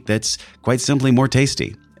in meat that's quite simply more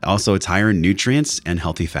tasty. Also, it's higher in nutrients and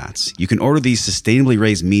healthy fats. You can order these sustainably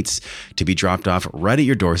raised meats to be dropped off right at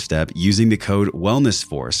your doorstep using the code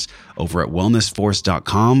WellnessForce over at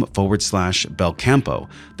wellnessforce.com/Belcampo.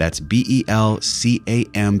 That's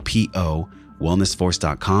BELCAMPO.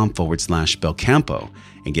 wellnessforce.com/Belcampo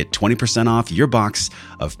and get 20% off your box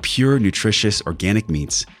of pure, nutritious, organic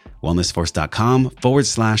meats.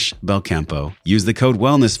 wellnessforce.com/Belcampo. Use the code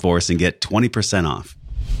WellnessForce and get 20% off.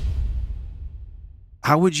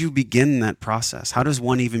 How would you begin that process? How does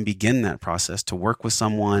one even begin that process to work with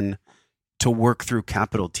someone to work through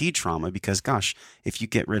capital T trauma? Because gosh, if you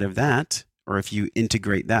get rid of that, or if you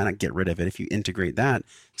integrate that, not get rid of it, if you integrate that,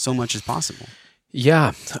 so much is possible.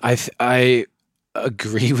 Yeah, I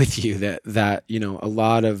agree with you that you know, a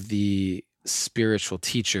lot of the spiritual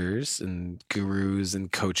teachers and gurus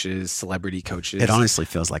and coaches, celebrity coaches, it honestly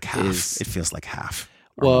feels like half. It feels like half.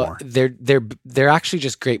 Well, more. they're actually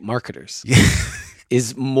just great marketers.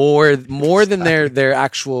 Is more than their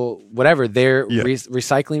actual whatever. They're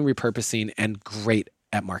recycling, repurposing, and great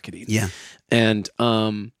at marketing. Yeah, and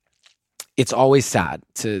it's always sad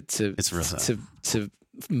to it's real sad. to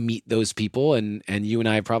meet those people, and you and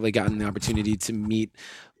I have probably gotten the opportunity to meet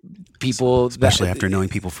people, especially after knowing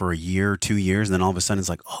people for a year, 2 years, and then all of a sudden it's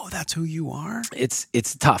like, oh, that's who you are.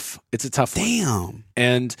 It's tough. It's a tough one. Damn.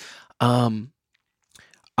 And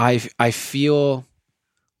I feel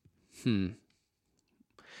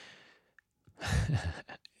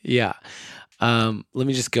yeah. Let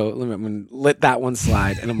me just go. I'm going to let that one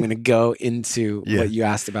slide, and I'm going to go into what you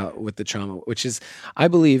asked about with the trauma, which is, I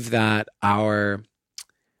believe that our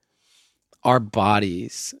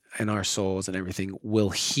bodies and our souls and everything will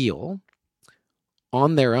heal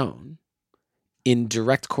on their own in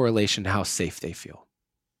direct correlation to how safe they feel.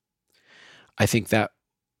 I think that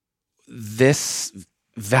this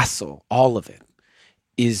vessel, all of it,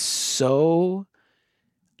 is so,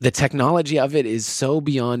 the technology of it is so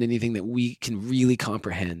beyond anything that we can really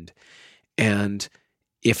comprehend. And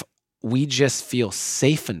if we just feel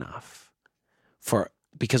safe enough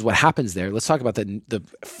because what happens there, let's talk about the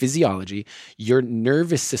physiology. Your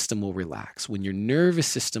nervous system will relax. When your nervous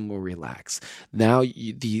system will relax, now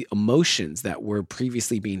the emotions that were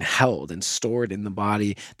previously being held and stored in the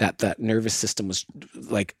body, that nervous system was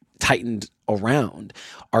like tightened around,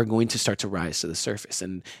 are going to start to rise to the surface.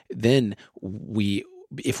 And then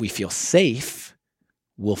if we feel safe,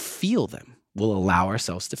 we'll feel them. We'll allow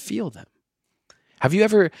ourselves to feel them. Have you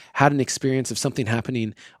ever had an experience of something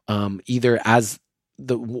happening, either as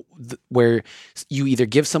where you either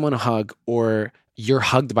give someone a hug or you're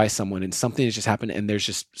hugged by someone and something has just happened and there's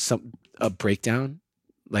just a breakdown?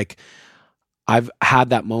 Like, I've had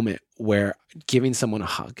that moment where giving someone a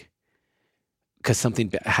hug because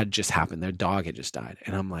something had just happened. Their dog had just died.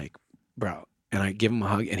 And I'm like, bro. And I give him a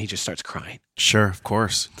hug and he just starts crying. Sure, of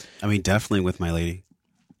course. I mean, definitely with my lady.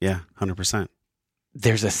 Yeah, 100%.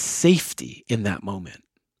 There's a safety in that moment.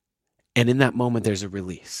 And in that moment, there's a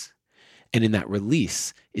release. And in that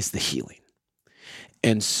release is the healing.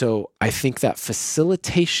 And so I think that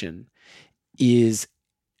facilitation is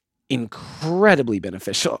incredibly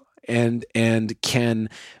beneficial and can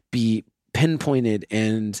be pinpointed.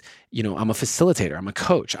 And, I'm a facilitator. I'm a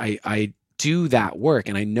coach. I do that work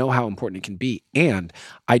and I know how important it can be. And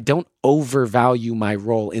I don't overvalue my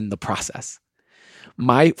role in the process.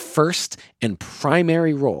 My first and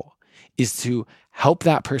primary role is to help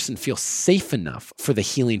that person feel safe enough for the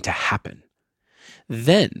healing to happen.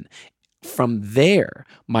 Then from there,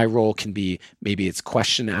 my role can be, maybe it's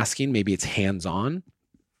question asking, maybe it's hands-on,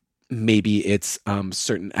 maybe it's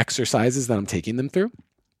certain exercises that I'm taking them through.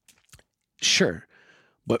 Sure.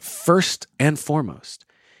 But first and foremost,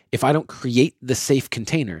 if I don't create the safe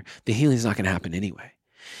container, the healing is not going to happen anyway.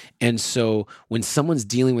 And so when someone's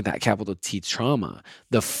dealing with that capital T trauma,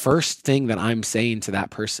 the first thing that I'm saying to that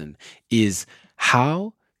person is,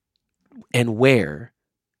 how and where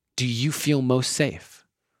do you feel most safe?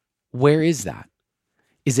 Where is that?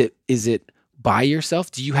 Is it by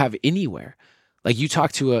yourself? Do you have anywhere? Like, you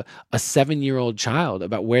talk to a 7-year-old child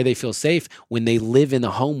about where they feel safe when they live in a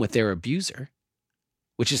home with their abuser,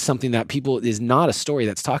 which is something that is not a story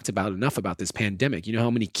that's talked about enough about this pandemic. You know how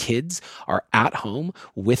many kids are at home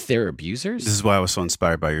with their abusers? This is why I was so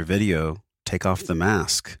inspired by your video. Take off the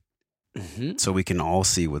mask. Mm-hmm. So we can all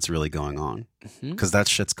see what's really going on. Because that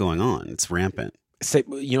shit's going on. It's rampant.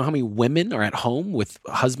 You know how many women are at home with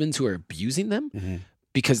husbands who are abusing them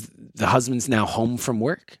because the husband's now home from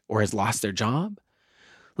work or has lost their job?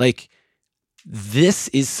 Like, this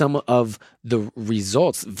is some of the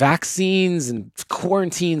results. Vaccines and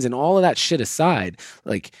quarantines and all of that shit aside,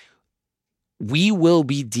 like, we will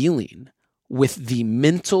be dealing with the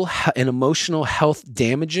mental and emotional health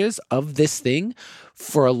damages of this thing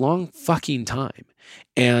for a long fucking time.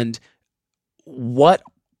 And what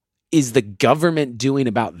is the government doing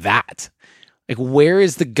about that? Like, where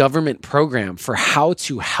is the government program for how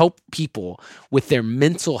to help people with their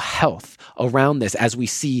mental health around this as we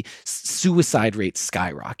see suicide rates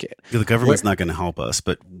skyrocket? The government's not going to help us,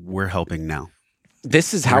 but we're helping now.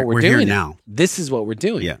 This is how we're doing here it. Now. This is what we're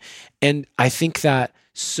doing. Yeah. And I think that,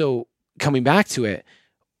 so coming back to it,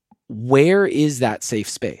 where is that safe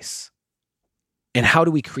space? And how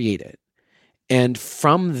do we create it? And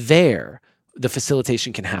from there, the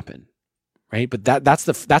facilitation can happen. Right. But that's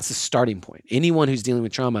the starting point. Anyone who's dealing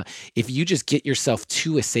with trauma, if you just get yourself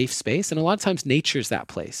to a safe space, and a lot of times nature's that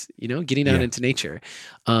place, getting out into nature,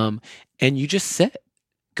 and you just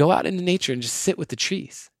go out into nature and just sit with the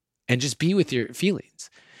trees and just be with your feelings.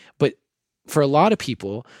 But for a lot of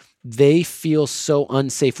people, they feel so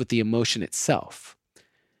unsafe with the emotion itself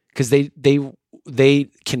because they they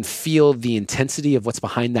can feel the intensity of what's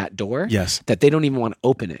behind that door. Yes. That they don't even want to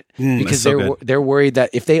open it because they're worried that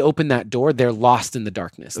if they open that door, they're lost in the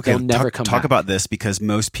darkness. Okay, They'll never come back. Talk about this, because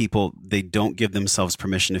most people, they don't give themselves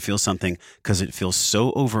permission to feel something because it feels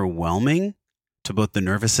so overwhelming to both the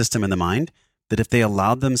nervous system and the mind that if they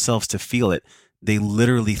allowed themselves to feel it, they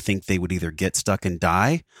literally think they would either get stuck and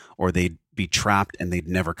die or they'd be trapped and they'd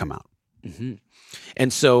never come out. Mm-hmm.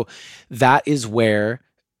 And so that is where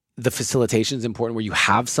the facilitation is important, where you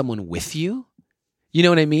have someone with you. You know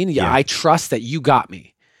what I mean? Yeah. I trust that you got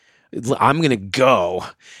me. I'm going to go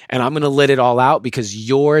and I'm going to let it all out because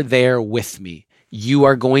you're there with me. You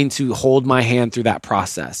are going to hold my hand through that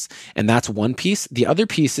process. And that's one piece. The other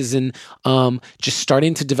piece is in just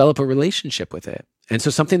starting to develop a relationship with it. And so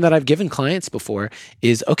something that I've given clients before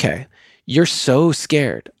is, okay, you're so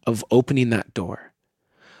scared of opening that door.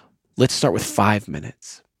 Let's start with 5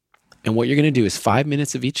 minutes. And what you're going to do is 5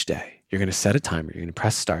 minutes of each day. You're going to set a timer. You're going to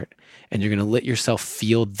press start and you're going to let yourself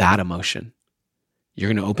feel that emotion. You're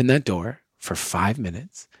going to open that door for 5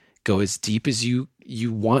 minutes. Go as deep as you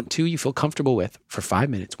want to, you feel comfortable with for 5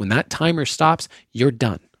 minutes. When that timer stops, you're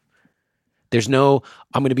done. There's no,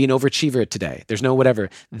 I'm going to be an overachiever today. There's no whatever.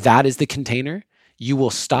 That is the container. You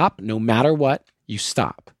will stop no matter what, you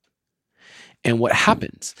stop. And what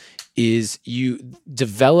happens is you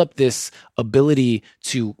develop this ability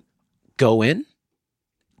to go in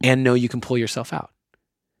and know you can pull yourself out.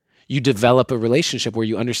 You develop a relationship where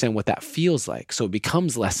you understand what that feels like. So it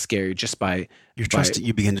becomes less scary just by...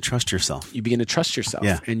 You begin to trust yourself. You begin to trust yourself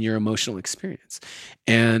and your emotional experience.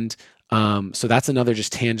 And so that's another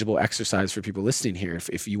just tangible exercise for people listening here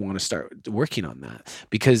if you want to start working on that.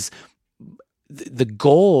 Because the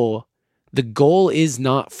goal is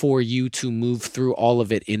not for you to move through all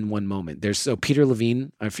of it in one moment. So Peter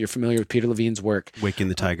Levine, if you're familiar with Peter Levine's work... Waking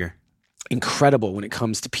the Tiger. Incredible when it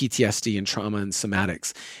comes to PTSD and trauma and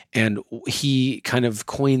somatics. And he kind of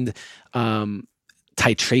coined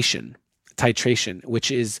titration,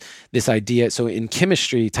 which is this idea. So in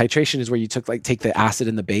chemistry, titration is where you take the acid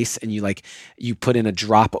and the base and you put in a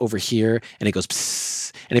drop over here and it goes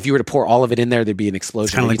psss. And if you were to pour all of it in there, there'd be an explosion.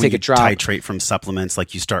 It's kind of like you take a drop. Titrate from supplements,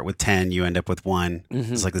 like you start with 10, you end up with 1.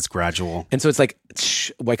 Mm-hmm. It's like this gradual. And so it's like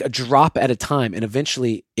a drop at a time, and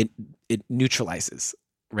eventually it neutralizes.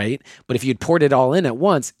 Right? But if you'd poured it all in at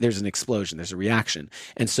once, there's an explosion, there's a reaction.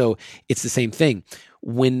 And so it's the same thing.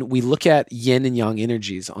 When we look at yin and yang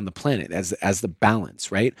energies on the planet as the balance,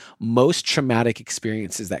 right? Most traumatic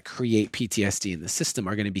experiences that create PTSD in the system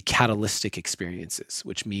are going to be catalytic experiences,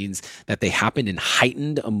 which means that they happen in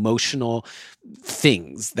heightened emotional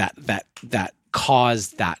things that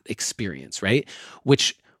cause that experience, right?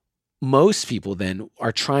 Which most people then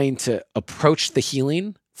are trying to approach the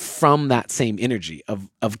healing from that same energy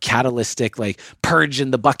of catalytic, like purge in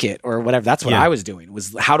the bucket or whatever. That's what I was doing,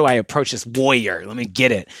 was how do I approach this warrior? Let me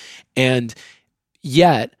get it. And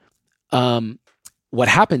yet, what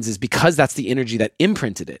happens is because that's the energy that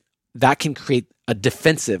imprinted it, that can create a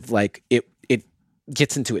defensive, like it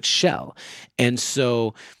gets into its shell. And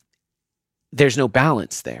so there's no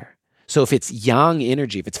balance there. So if it's yang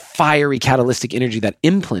energy, if it's fiery catalytic energy that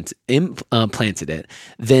implanted it,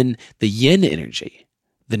 then the yin energy,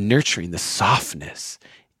 the nurturing, the softness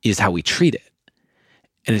is how we treat it.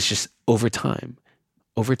 And it's just over time,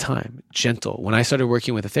 gentle. When I started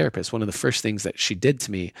working with a therapist, one of the first things that she did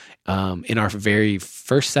to me in our very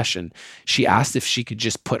first session, she asked if she could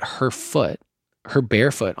just put her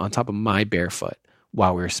bare foot on top of my bare foot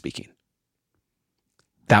while we were speaking.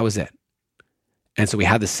 That was it. And so we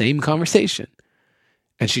had the same conversation.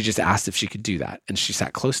 And she just asked if she could do that. And she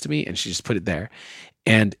sat close to me and she just put it there.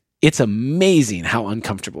 And it's amazing how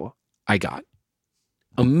uncomfortable I got.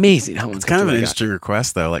 Amazing how uncomfortable It's kind of an interesting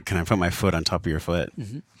request, though. Like, can I put my foot on top of your foot?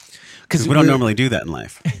 Mm-hmm. Because we don't normally do that in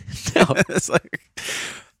life. No.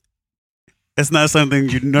 It's not something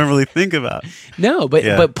you normally think about. No,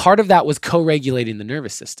 but part of that was co-regulating the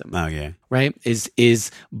nervous system. Oh, yeah. Right?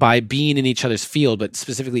 Is by being in each other's field, but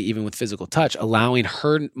specifically even with physical touch, allowing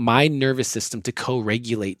my nervous system to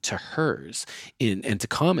co-regulate to hers and to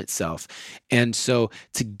calm itself. And so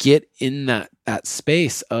to get in that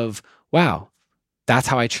space of, wow, that's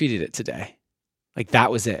how I treated it today. Like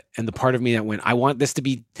that was it. And the part of me that went, I want this to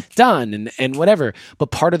be done and whatever.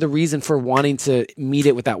 But part of the reason for wanting to meet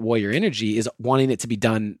it with that warrior energy is wanting it to be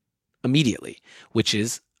done immediately, which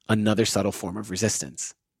is another subtle form of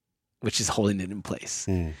resistance, which is holding it in place.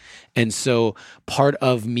 Mm. And so part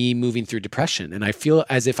of me moving through depression, and I feel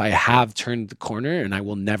as if I have turned the corner and I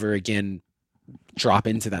will never again drop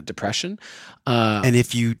into that depression. And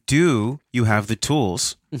if you do, you have the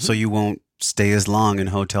tools, mm-hmm. so you won't stay as long in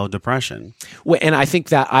hotel depression. Well, and I think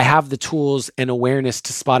that I have the tools and awareness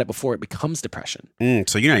to spot it before it becomes depression.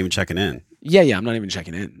 So you're not even checking in. Yeah, I'm not even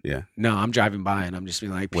checking in. Yeah. No, I'm driving by and I'm just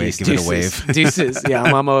being like, Wave, peace, give it a deuces, wave. deuces. Yeah,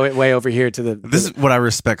 I'm on my way over here to the... This is what I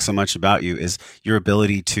respect so much about you is your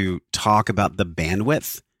ability to talk about the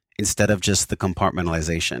bandwidth instead of just the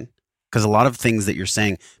compartmentalization. Because a lot of things that you're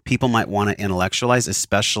saying, people might want to intellectualize,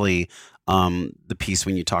 especially the piece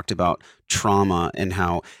when you talked about trauma and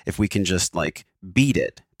how if we can just like beat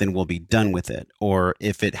it, then we'll be done with it. Or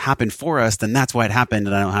if it happened for us, then that's why it happened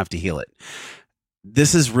and I don't have to heal it.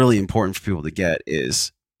 This is really important for people to get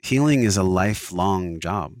is healing is a lifelong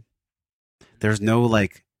job. There's no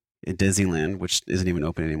like in Disneyland, which isn't even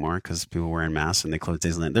open anymore because people were wearing masks and they closed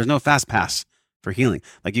Disneyland. There's no fast pass for healing.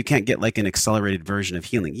 Like you can't get like an accelerated version of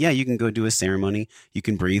healing. Yeah, you can go do a ceremony. You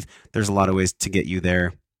can breathe. There's a lot of ways to get you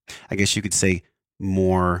there. I guess you could say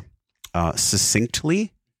more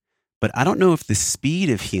succinctly, but I don't know if the speed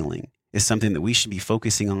of healing is something that we should be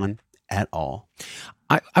focusing on at all.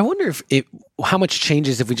 I wonder how much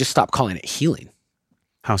changes if we just stop calling it healing.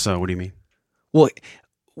 How so? What do you mean? Well,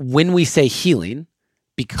 when we say healing,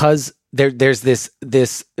 because there's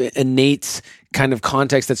this innate kind of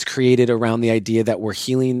context that's created around the idea that we're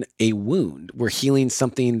healing a wound. We're healing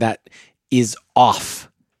something that is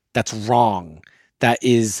off, that's wrong, that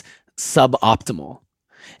is suboptimal.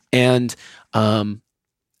 And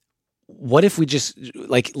what if we just,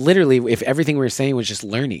 like literally, if everything we were saying was just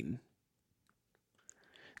learning?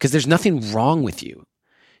 Because there's nothing wrong with you.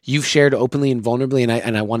 You've shared openly and vulnerably,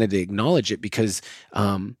 and I wanted to acknowledge it because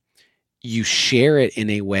you share it in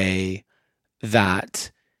a way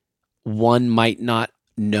that one might not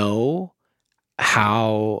know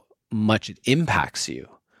how much it impacts you,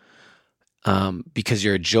 because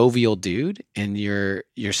you're a jovial dude and you're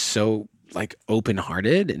so like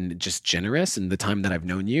open-hearted and just generous in the time that I've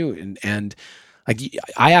known you. And like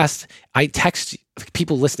I text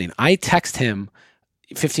people listening. I text him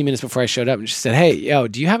 15 minutes before I showed up and just said, "Hey, yo,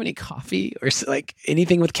 do you have any coffee or like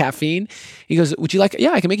anything with caffeine?" He goes, "Would you like?"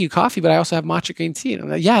 "Yeah, I can make you coffee, but I also have matcha green tea." And I'm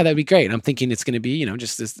like, "Yeah, that'd be great." And I'm thinking it's going to be,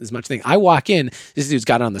 just as much thing. I walk in, this dude's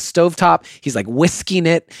got it on the stovetop. He's like whisking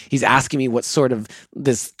it. He's asking me what sort of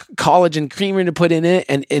this collagen creamer to put in it.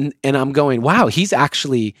 And I'm going, wow, he's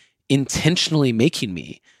actually intentionally making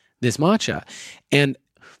me this matcha. And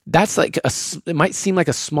that's like it might seem like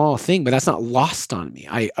a small thing, but that's not lost on me.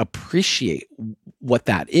 I appreciate what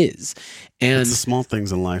that is. And it's the small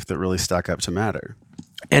things in life that really stack up to matter.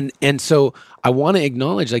 And so I want to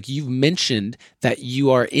acknowledge, like you've mentioned that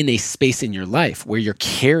you are in a space in your life where you're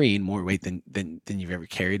carrying more weight than you've ever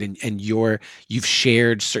carried. And you've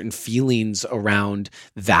shared certain feelings around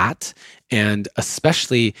that. And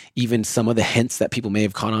especially even some of the hints that people may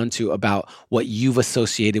have caught on to about what you've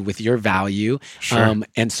associated with your value. Sure.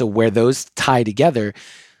 And so where those tie together,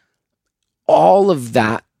 all of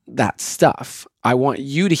that stuff, I want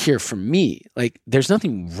you to hear from me. Like there's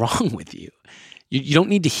nothing wrong with you. You don't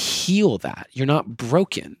need to heal that. You're not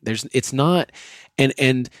broken. It's not,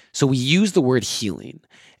 and so we use the word healing,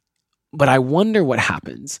 but I wonder what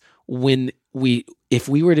happens if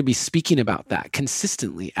we were to be speaking about that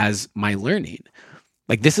consistently as my learning.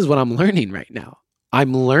 Like this is what I'm learning right now.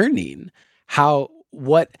 I'm learning I'm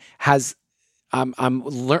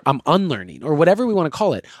unlearning, or whatever we want to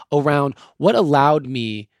call it, around what allowed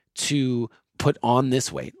me to put on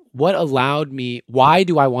this weight. What allowed me, why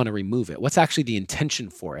do I want to remove it? What's actually the intention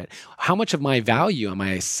for it? How much of my value am I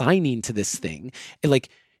assigning to this thing? And like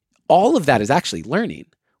all of that is actually learning.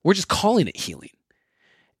 We're just calling it healing.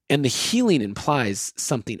 And the healing implies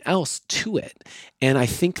something else to it. And I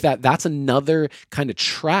think that that's another kind of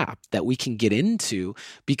trap that we can get into,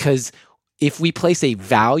 because if we place a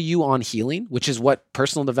value on healing, which is what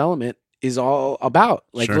personal development is all about,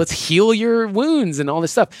 like Sure. Let's heal your wounds and all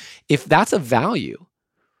this stuff. If that's a value,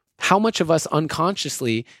 how much of us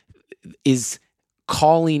unconsciously is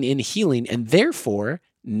calling in healing and therefore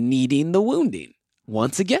needing the wounding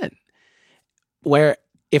once again? Where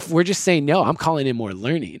if we're just saying, no, I'm calling in more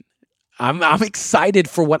learning. I'm excited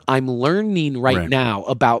for what I'm learning right now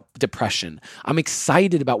about depression. I'm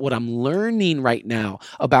excited about what I'm learning right now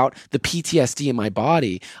about the PTSD in my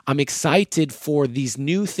body. I'm excited for these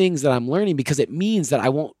new things that I'm learning because it means that I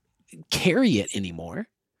won't carry it anymore.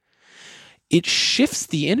 It shifts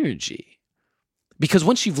the energy, because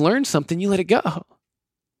once you've learned something, you let it go.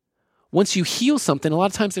 Once you heal something, a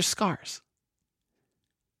lot of times there's scars.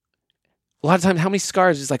 A lot of times, how many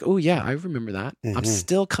scars is like, oh yeah, I remember that. Mm-hmm. I'm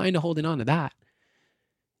still kind of holding on to that.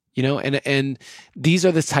 And these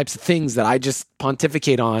are the types of things that I just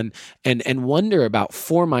pontificate on and wonder about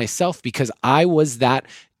for myself, because I was that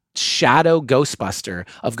shadow Ghostbuster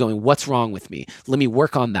of going, what's wrong with me? Let me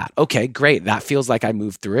work on that. Okay, great. That feels like I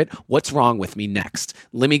moved through it. What's wrong with me next?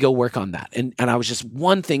 Let me go work on that. And I was just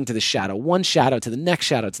one thing to the shadow, one shadow to the next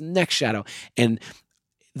shadow to the next shadow. And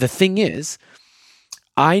the thing is,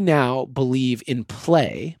 I now believe in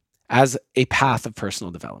play as a path of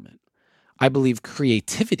personal development. I believe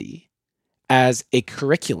creativity as a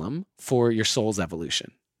curriculum for your soul's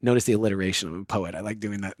evolution. Notice the alliteration. I'm a poet. I like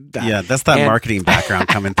doing that. Yeah, that's that marketing background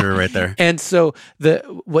coming through right there. And so the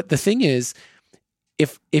thing is,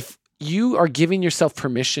 if you are giving yourself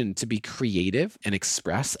permission to be creative and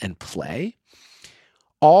express and play,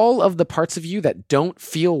 all of the parts of you that don't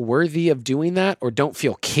feel worthy of doing that, or don't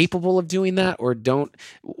feel capable of doing that, or don't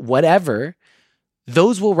whatever,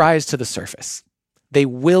 those will rise to the surface. They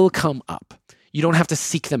will come up. You don't have to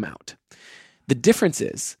seek them out. The difference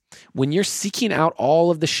is, when you're seeking out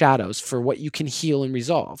all of the shadows for what you can heal and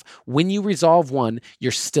resolve, when you resolve one,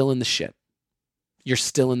 you're still in the shit. You're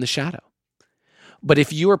still in the shadow. But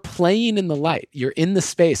if you are playing in the light, you're in the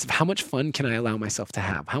space of how much fun can I allow myself to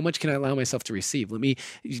have? How much can I allow myself to receive? Let me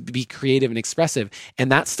be creative and expressive.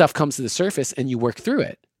 And that stuff comes to the surface and you work through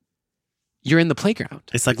it. You're in the playground.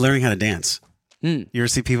 It's like learning how to dance. You ever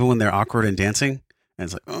see people when they're awkward in dancing? And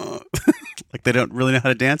it's like, oh, like they don't really know how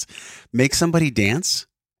to dance. Make somebody dance.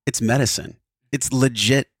 It's medicine. It's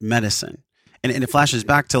legit medicine. And it flashes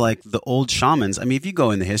back to like the old shamans. I mean, if you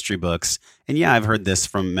go in the history books, and yeah, I've heard this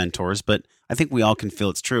from mentors, but I think we all can feel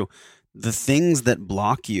it's true. The things that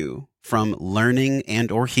block you from learning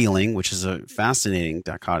and or healing, which is a fascinating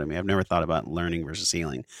dichotomy. I've never thought about learning versus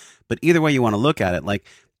healing. But either way you want to look at it, like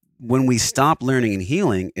when we stop learning and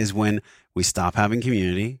healing is when we stop having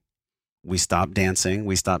community, we stop dancing,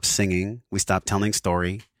 we stop singing, we stop telling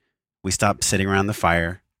story, we stop sitting around the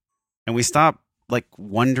fire, and we stop like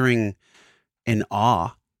wondering in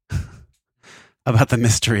awe about the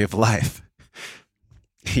mystery of life.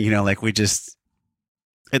 You know, like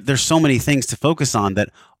there's so many things to focus on that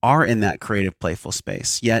are in that creative, playful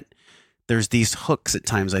space. Yet there's these hooks at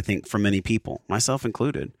times, I think, for many people, myself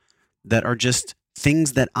included, that are just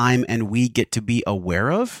things that I'm and we get to be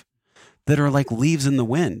aware of that are like leaves in the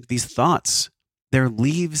wind. These thoughts, they're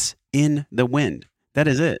leaves in the wind. That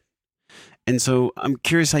is it. And so I'm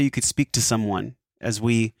curious how you could speak to someone as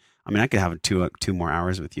I could have two more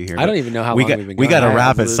hours with you here. I don't even know how long we've been going. We got to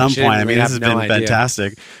wrap at some point. I mean, this has been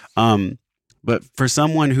fantastic. But for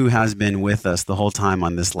someone who has been with us the whole time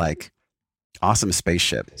on this like awesome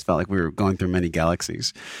spaceship, it felt like we were going through many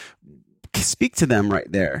galaxies. Speak to them right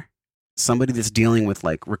there. Somebody that's dealing with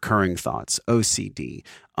like recurring thoughts, OCD,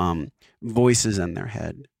 voices in their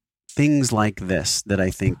head, things like this that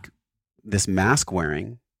I think this mask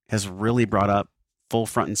wearing has really brought up full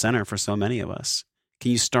front and center for so many of us.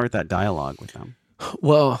 Can you start that dialogue with them?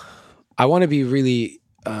 Well, I want to be really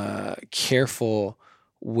careful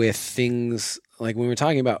with things like when we're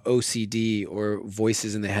talking about OCD or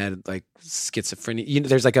voices in the head, like schizophrenia. You know,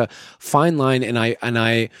 there's like a fine line, and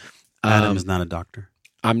I Adam is not a doctor.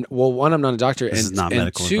 I'm not a doctor, This is not and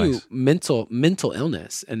medical two, advice. mental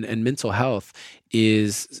illness and mental health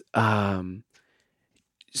is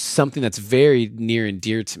something that's very near and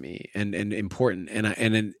dear to me and important,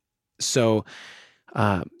 so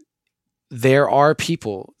there are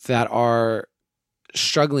people that are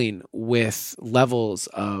struggling with levels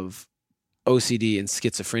of OCD and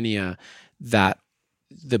schizophrenia that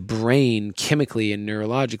the brain chemically and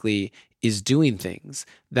neurologically is doing things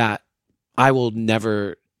that I will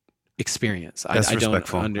never experience. I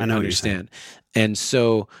don't understand. And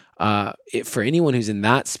so for anyone who's in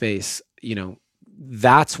that space, you know,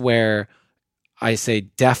 that's where I say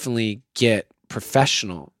definitely get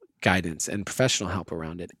professional guidance and professional help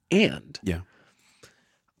around it. And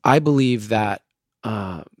I believe that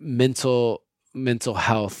mental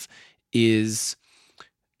health is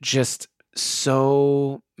just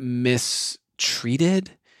so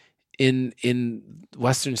mistreated in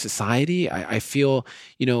Western society. I feel,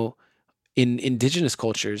 you know, in indigenous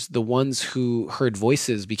cultures, the ones who heard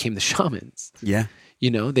voices became the shamans. Yeah. You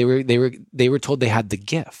know, they were told they had the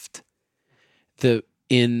gift.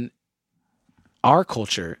 In our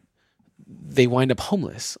culture, they wind up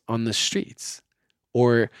homeless on the streets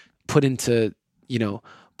or put into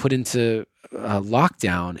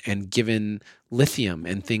lockdown and given lithium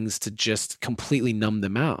and things to just completely numb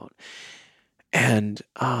them out. And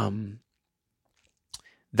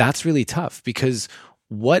that's really tough because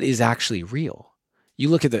what is actually real? You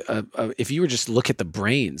look at if you were just look at the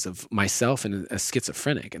brains of myself and a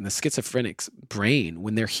schizophrenic, and the schizophrenic's brain,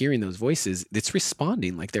 when they're hearing those voices, it's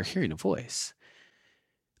responding like they're hearing a voice.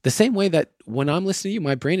 The same way that when I'm listening to you,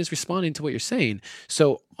 my brain is responding to what you're saying.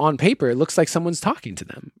 So on paper, it looks like someone's talking to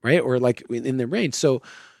them, right? Or like in their brain. So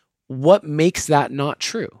what makes that not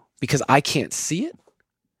true? Because I can't see it.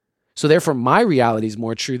 So therefore, my reality is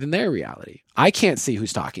more true than their reality. I can't see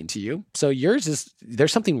who's talking to you. So yours is,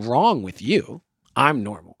 there's something wrong with you. I'm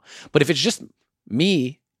normal. But if it's just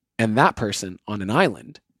me and that person on an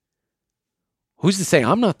island, who's to say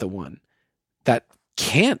I'm not the one that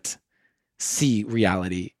can't see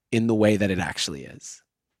reality in the way that it actually is?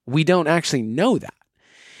 We don't actually know that.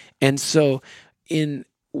 And so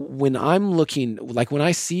when I'm looking, like when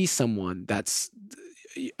I see someone that's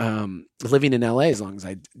living in LA as long as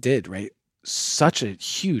I did, right? Such a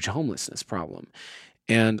huge homelessness problem.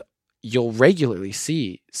 And you'll regularly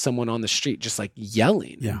see someone on the street just like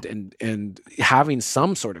yelling and having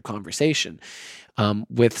some sort of conversation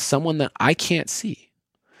with someone that I can't see.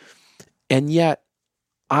 And yet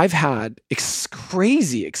I've had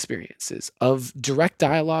crazy experiences of direct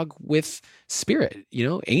dialogue with spirit,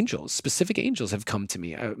 angels, specific angels have come to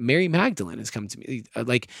me. Mary Magdalene has come to me,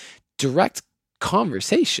 like direct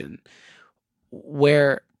conversation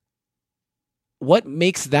where what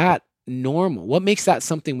makes that normal? What makes that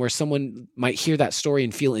something where someone might hear that story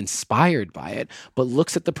and feel inspired by it, but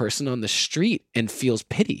looks at the person on the street and feels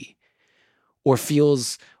pity or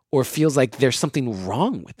feels like there's something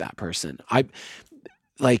wrong with that person? I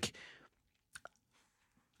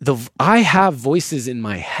have voices in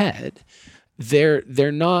my head.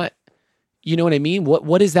 They're not, you know what I mean?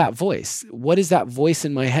 What is that voice? What is that voice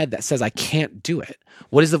in my head that says I can't do it?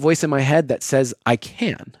 What is the voice in my head that says I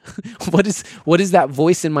can? What is that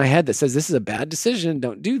voice in my head that says this is a bad decision,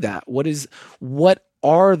 don't do that? What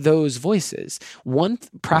are those voices? One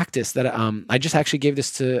practice that I just actually gave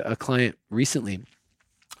this to a client recently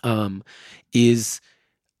is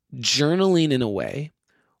journaling in a way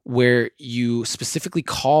where you specifically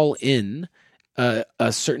call in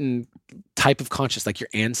a certain type of conscious, like your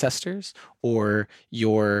ancestors or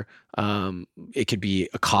your, it could be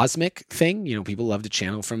a cosmic thing. People love to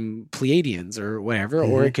channel from Pleiadians or whatever,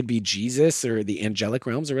 or it could be Jesus or the angelic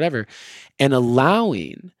realms or whatever, and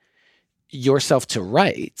allowing yourself to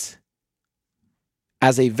write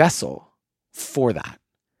as a vessel for that.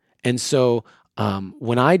 And so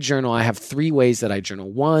when I journal, I have 3 ways that I journal.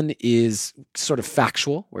 One is sort of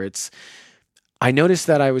factual, where I noticed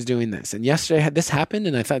that I was doing this, and yesterday this happened,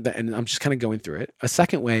 and I thought that, and I'm just kind of going through it. A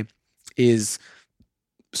second way is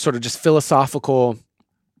sort of just philosophical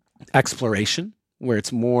exploration, where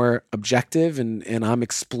it's more objective, and I'm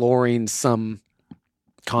exploring some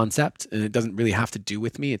concept, and it doesn't really have to do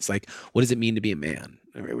with me. It's like, what does it mean to be a man?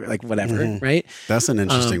 Like whatever, right? That's an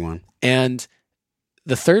interesting one. And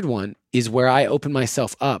the third one is where I open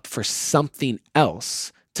myself up for something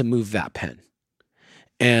else to move that pen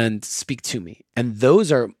and speak to me. And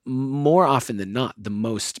those are more often than not the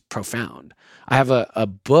most profound. I have a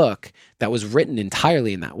book that was written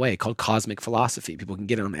entirely in that way called Cosmic Philosophy. People can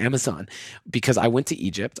get it on Amazon, because I went to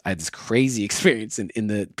Egypt. I had this crazy experience in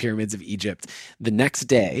the pyramids of Egypt. The next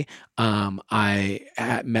day, I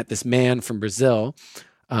met this man from Brazil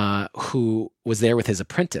who was there with his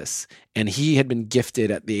apprentice, and he had been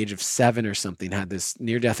gifted at the age of 7 or something, had this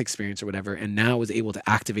near-death experience or whatever, and now was able to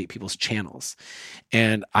activate people's channels.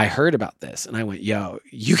 And I heard about this, and I went, yo,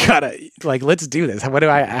 you gotta, let's do this. What do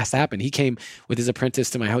I ask to happen? He came with his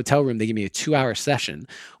apprentice to my hotel room. They gave me a 2-hour session,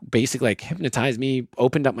 basically hypnotized me,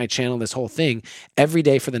 opened up my channel, this whole thing. Every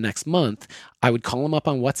day for the next month, I would call him up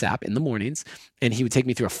on WhatsApp in the mornings, and he would take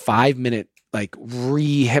me through a 5-minute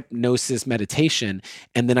re-hypnosis meditation,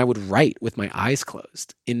 and then I would write with my eyes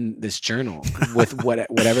closed in this journal with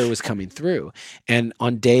whatever was coming through. And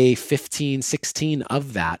on day 15, 16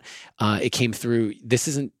 of that, it came through, this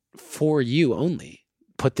isn't for you only.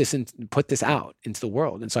 Put this out into the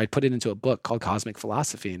world. And so I put it into a book called Cosmic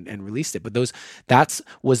Philosophy and released it. But that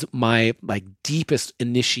was my deepest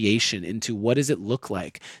initiation into what does it look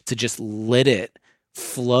like to just let it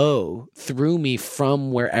flow through me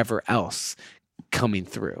from wherever else coming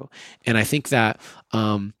through. And I think that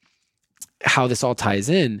how this all ties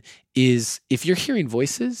in is, if you're hearing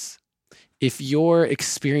voices, if you're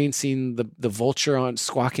experiencing the vulture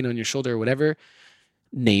squawking on your shoulder or whatever,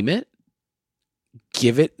 name it,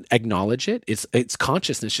 give it, acknowledge it. It's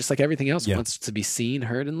consciousness, just like everything else, wants to be seen,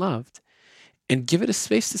 heard, and loved, and give it a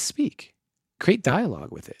space to speak. Create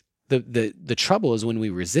dialogue with it. The trouble is when we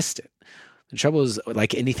resist it. The trouble is,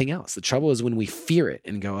 like anything else, the trouble is when we fear it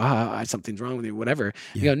and go, something's wrong with you, whatever.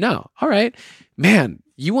 You go, no, all right, man,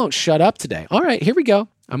 you won't shut up today. All right, here we go.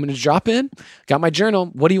 I'm going to drop in. Got my journal.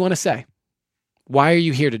 What do you want to say? Why are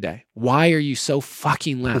you here today? Why are you so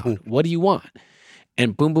fucking loud? What do you want?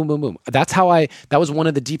 And boom, boom, boom, boom. That was one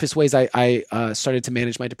of the deepest ways I started to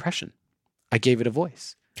manage my depression. I gave it a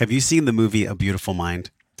voice. Have you seen the movie A Beautiful Mind?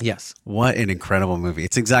 Yes. What an incredible movie.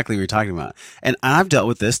 It's exactly what you're talking about. And I've dealt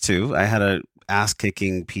with this too. I had a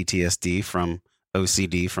ass-kicking PTSD from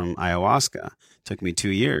OCD from ayahuasca. It took me 2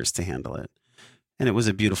 years to handle it. And it was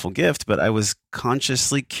a beautiful gift, but I was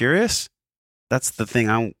consciously curious. That's the thing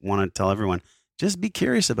I want to tell everyone. Just be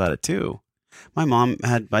curious about it too. My mom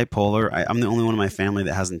had bipolar. I'm the only one in my family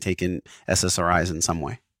that hasn't taken SSRIs in some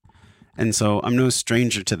way. And so I'm no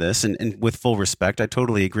stranger to this. And with full respect, I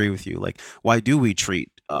totally agree with you. Like, why do we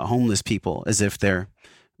treat homeless people as if they're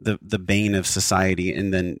the bane of society,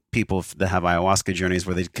 and then people that have ayahuasca journeys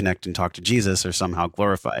where they connect and talk to Jesus are somehow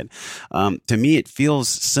glorified? To me, it feels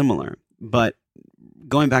similar. But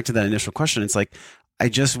going back to that initial question, it's like, I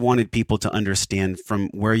just wanted people to understand from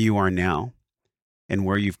where you are now and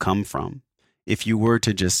where you've come from. If you were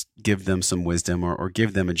to just give them some wisdom or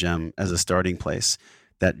give them a gem as a starting place,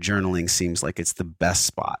 that journaling seems like it's the best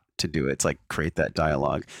spot to do it. It's like create that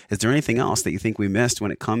dialogue. Is there anything else that you think we missed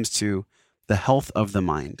when it comes to the health of the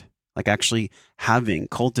mind? Like actually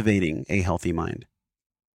cultivating a healthy mind?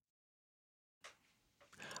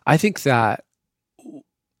 I think that,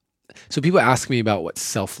 so people ask me about what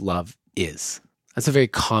self-love is. That's a very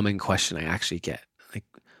common question I actually get. Like,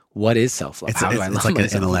 what is self-love? How do I love it's like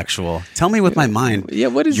myself? an intellectual. Tell me with my mind. Yeah,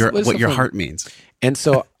 what your heart means. And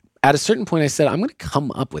so at a certain point I said, I'm going to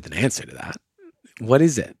come up with an answer to that. What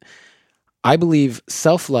is it? I believe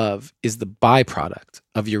self-love is the byproduct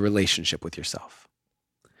of your relationship with yourself.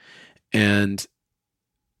 And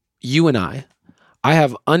you and I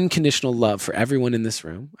have unconditional love for everyone in this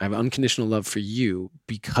room. I have unconditional love for you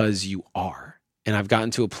because you are. And I've gotten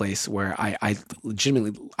to a place where I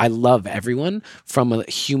legitimately, I love everyone from a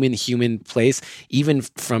human place, even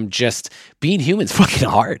from just being human is fucking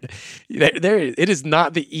hard. It is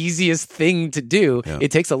not the easiest thing to do. Yeah. It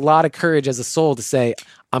takes a lot of courage as a soul to say,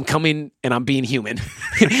 I'm coming and I'm being human.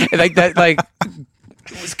 Like that, like,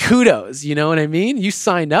 kudos, you know what I mean? You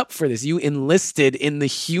signed up for this. You enlisted in the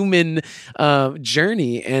human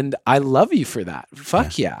journey, and I love you for that.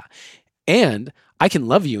 Fuck yeah. And I can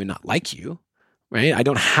love you and not like you. Right? I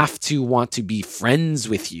don't have to want to be friends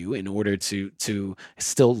with you in order to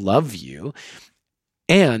still love you.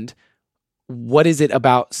 And what is it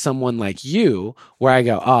about someone like you where I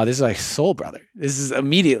go, oh, this is like soul brother. This is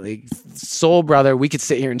immediately soul brother. We could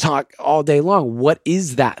sit here and talk all day long. What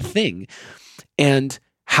is that thing? And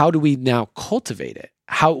how do we now cultivate it?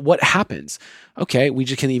 What happens? Okay, we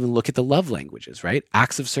just can even look at the love languages, right?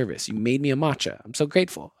 Acts of service. You made me a matcha. I'm so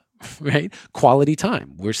grateful. Right? Quality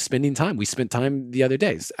time. We're spending time. We spent time the other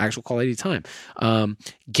day. It's actual quality time.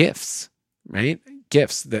 Gifts, right?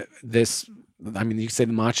 Gifts. You could say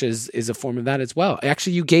the matcha is a form of that as well.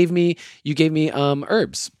 Actually, you gave me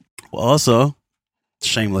herbs. Well, also,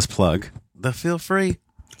 shameless plug, the Feel Free.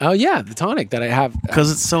 Oh yeah, the tonic that I have.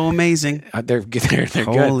 Because it's so amazing. They're good.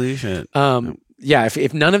 Holy shit. Yeah,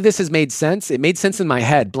 if none of this has made sense, it made sense in my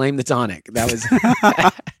head. Blame the tonic. That was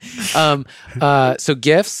so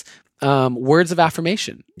gifts, words of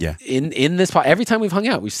affirmation. Yeah. In this every time we've hung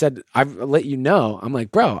out, we've said, I've let you know, I'm like,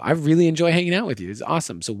 bro, I really enjoy hanging out with you. It's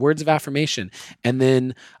awesome. So words of affirmation, and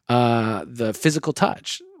then the physical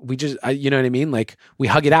touch. We just, you know what I mean? Like we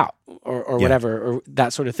hug it out or whatever, or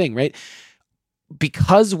that sort of thing, right?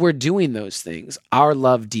 Because we're doing those things, our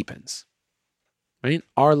love deepens. Right?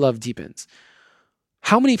 Our love deepens.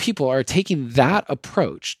 How many people are taking that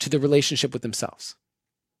approach to the relationship with themselves?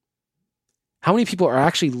 How many people are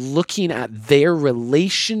actually looking at their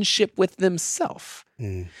relationship with themselves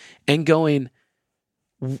and going,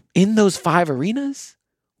 in those 5 arenas,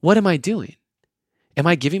 what am I doing? Am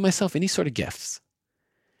I giving myself any sort of gifts?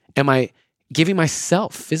 Am I giving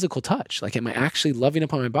myself physical touch? Like, am I actually loving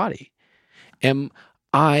upon my body? Am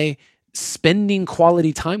I spending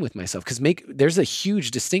quality time with myself? Because there's a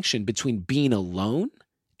huge distinction between being alone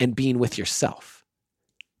and being with yourself.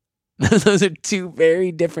 Those are 2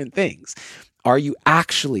 very different things. Are you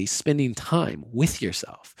actually spending time with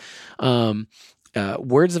yourself?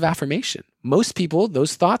 Words of affirmation. Most people,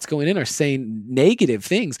 those thoughts going in are saying negative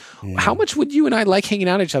things. How much would you and I like hanging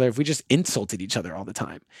out with each other if we just insulted each other all the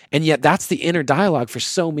time? And yet that's the inner dialogue for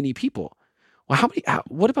so many people. Well,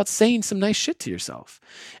 what about saying some nice shit to yourself?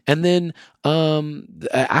 And then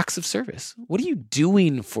acts of service. What are you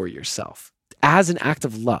doing for yourself as an act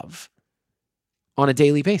of love on a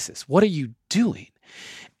daily basis? What are you doing?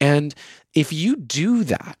 And if you do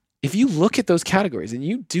that, if you look at those categories and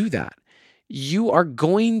you do that, you are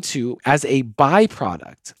going to, as a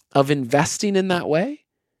byproduct of investing in that way,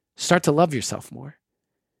 start to love yourself more.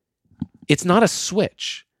 It's not a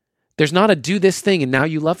switch. There's not a do this thing and now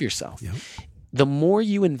you love yourself. Yep. The more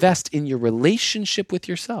you invest in your relationship with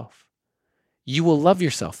yourself, you will love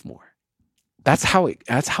yourself more. That's how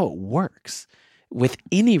it works with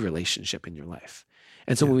any relationship in your life.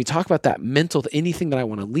 And so when we talk about that mental, anything that I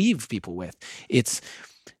want to leave people with, it's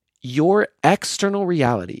your external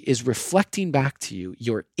reality is reflecting back to you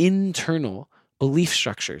your internal belief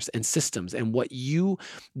structures and systems and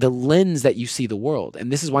the lens that you see the world.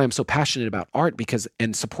 And this is why I'm so passionate about art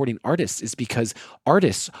and supporting artists is because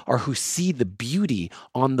artists are who see the beauty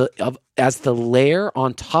as the layer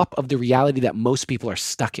on top of the reality that most people are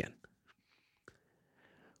stuck in.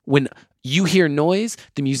 When you hear noise,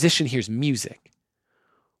 the musician hears music.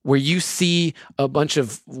 Where you see a bunch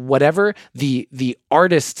of whatever, the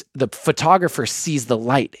artist, the photographer sees the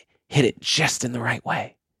light hit it just in the right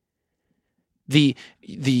way. The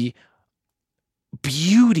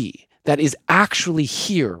beauty that is actually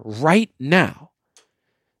here right now,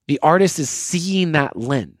 the artist is seeing that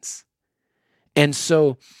lens. And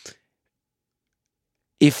so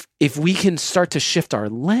if we can start to shift our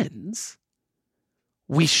lens,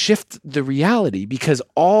 we shift the reality because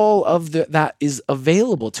all of that is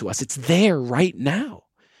available to us. It's there right now.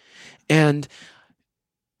 And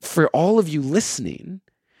for all of you listening,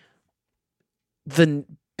 the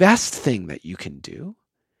best thing that you can do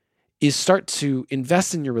is start to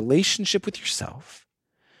invest in your relationship with yourself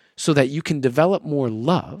so that you can develop more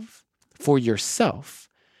love for yourself,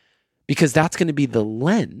 because that's going to be the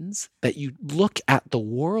lens that you look at the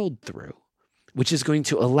world through, which is going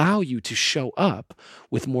to allow you to show up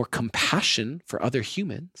with more compassion for other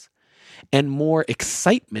humans and more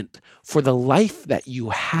excitement for the life that you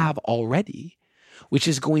have already, which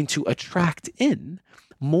is going to attract in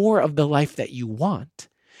more of the life that you want,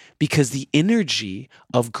 because the energy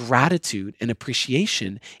of gratitude and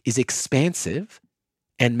appreciation is expansive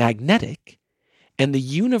and magnetic. And the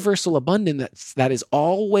universal abundance that is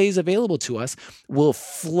always available to us will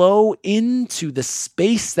flow into the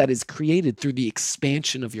space that is created through the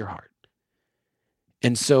expansion of your heart.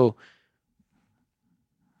 And so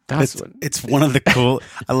it's one of the cool,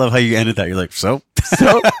 I love how you ended that. You're like, so?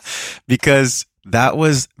 Because that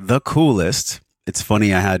was the coolest. It's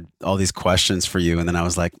funny, I had all these questions for you, and then I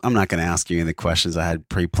was like, I'm not going to ask you any of the questions I had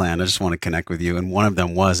pre-planned. I just want to connect with you. And one of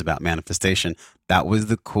them was about manifestation. That was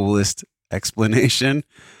the coolest explanation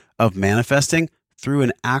of manifesting through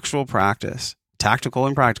an actual practice, tactical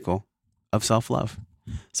and practical, of self-love.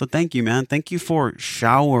 So thank you, man. Thank you for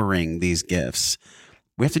showering these gifts.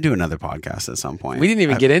 We have to do another podcast at some point. We didn't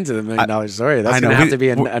even get into the $1 million story. That's going to have to be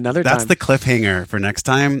another time. That's the cliffhanger for next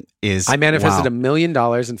time. I manifested $1 million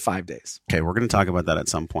in 5 days. Okay, we're going to talk about that at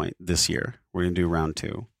some point this year. We're going to do round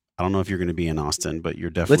 2. I don't know if you're going to be in Austin, but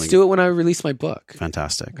you're definitely... Let's do it when I release my book.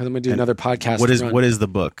 Fantastic. Because I'm going to do another podcast. What is the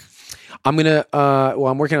book? I'm going to...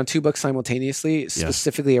 I'm working on 2 books simultaneously,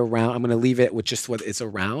 specifically around... I'm going to leave it with just what it's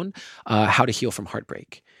around, how to heal from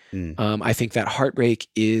heartbreak. I think that heartbreak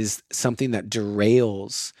is something that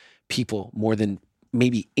derails people more than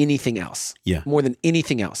maybe anything else. Yeah. More than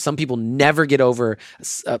anything else. Some people never get over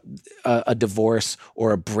a divorce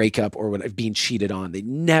or a breakup or being cheated on. They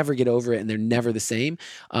never get over it, and they're never the same.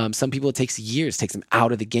 Some people, it takes years, takes them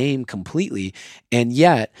out of the game completely. And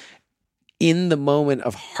yet, in the moment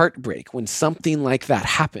of heartbreak, when something like that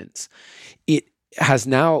happens, it has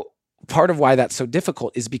now... Part of why that's so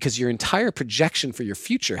difficult is because your entire projection for your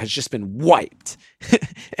future has just been wiped.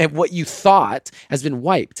 And what you thought has been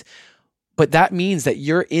wiped. But that means that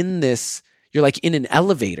you're like in an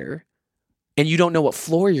elevator and you don't know what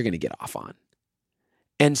floor you're going to get off on.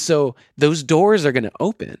 And so those doors are going to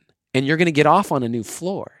open and you're going to get off on a new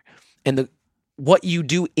floor. And what you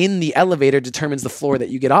do in the elevator determines the floor that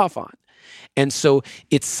you get off on. And so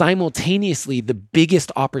it's simultaneously the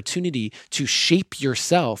biggest opportunity to shape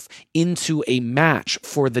yourself into a match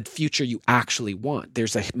for the future you actually want.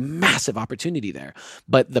 There's a massive opportunity there,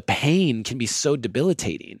 but the pain can be so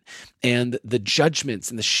debilitating, and the judgments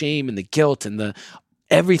and the shame and the guilt and the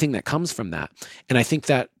everything that comes from that. And I think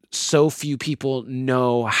that so few people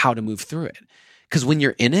know how to move through it. Because when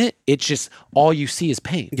you're in it, it's just all you see is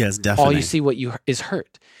pain. Yes, definitely. All you see is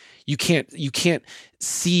hurt. You can't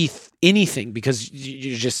see anything because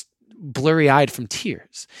you're just blurry-eyed from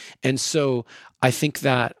tears. And so I think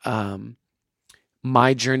that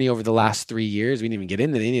my journey over the last 3 years, we didn't even get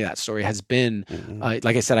into any of that story, has been,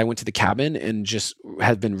 like I said, I went to the cabin and just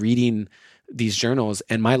have been reading these journals.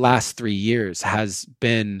 And my last 3 years has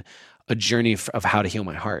been a journey of how to heal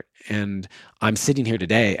my heart. And I'm sitting here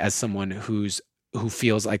today as someone who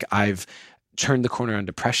feels like I've turned the corner on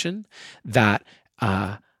depression, that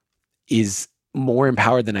is more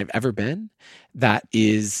empowered than I've ever been, that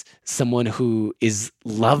is someone who is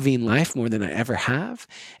loving life more than I ever have,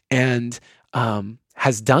 and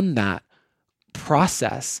has done that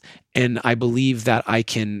process. And I believe that I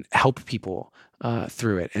can help people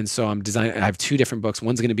through it. And so I have 2 different books.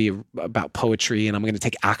 One's going to be about poetry, and I'm going to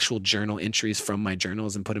take actual journal entries from my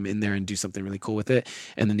journals and put them in there and do something really cool with it.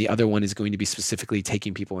 And then the other one is going to be specifically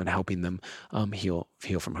taking people and helping them heal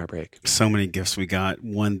from heartbreak. So many gifts we got.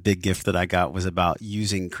 One big gift that I got was about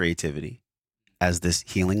using creativity as this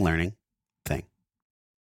healing learning thing,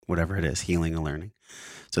 whatever it is, healing and learning.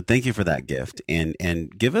 So thank you for that gift, and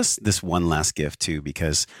give us this one last gift too,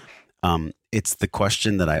 because it's the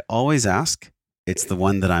question that I always ask. It's the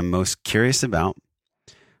one that I'm most curious about.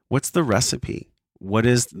 What's the recipe? What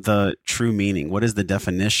is the true meaning? What is the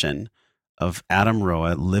definition of Adam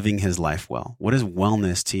Roa living his life well? What is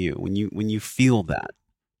wellness to you? When you feel that,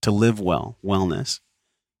 to live well, wellness,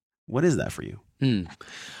 what is that for you?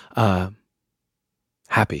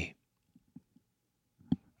 Happy.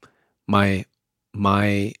 My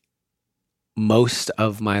most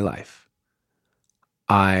of my life,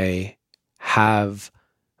 I have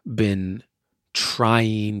been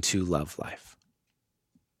trying to love life.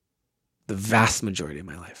 The vast majority of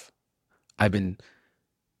my life, I've been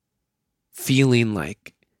feeling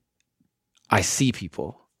like I see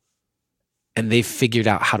people and they've figured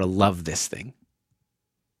out how to love this thing.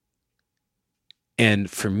 And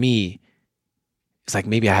for me, it's like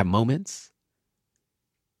maybe I have moments,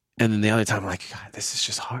 and then the other time I'm like, God, this is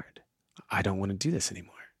just hard. I don't want to do this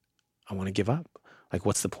anymore. I want to give up. Like,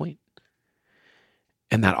 what's the point?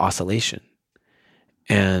 And that oscillation.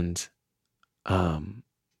 And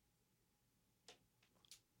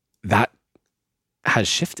that has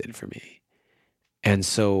shifted for me. And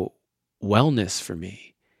so wellness for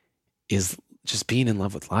me is just being in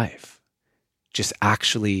love with life, just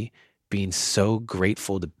actually being so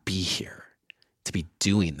grateful to be here, to be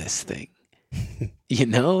doing this thing.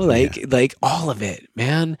 Like all of it,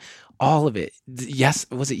 man, all of it. Yes.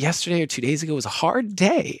 Was it yesterday or 2 days ago? It was a hard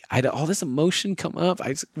day. I had all this emotion come up.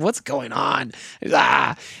 What's going on?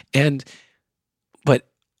 But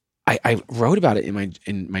I wrote about it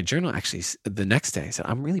in my journal, actually, the next day. I said,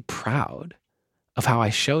 I'm really proud of how I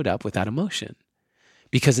showed up with that emotion.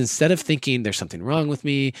 Because instead of thinking there's something wrong with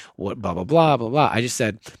me, what, blah, blah, blah, blah, blah, I just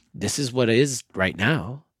said, this is what it is right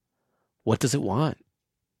now. What does it want?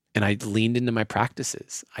 And I leaned into my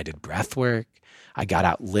practices. I did breath work. I got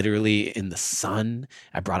out literally in the sun.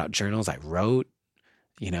 I brought out journals. I wrote,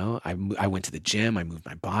 I went to the gym. I moved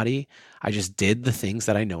my body. I just did the things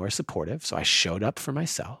that I know are supportive. So I showed up for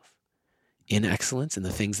myself in excellence in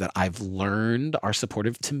the things that I've learned are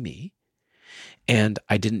supportive to me. And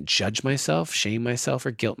I didn't judge myself, shame myself,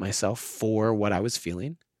 or guilt myself for what I was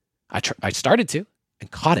feeling. I started to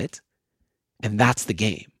and caught it. And that's the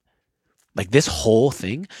game. Like this whole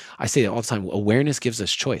thing, I say it all the time, awareness gives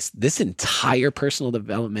us choice. This entire personal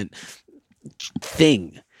development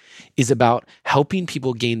thing is about helping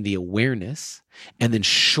people gain the awareness and then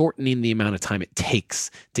shortening the amount of time it takes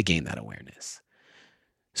to gain that awareness.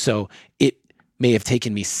 So it may have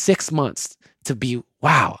taken me 6 months to be,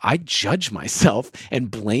 wow, I judge myself and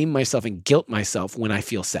blame myself and guilt myself when I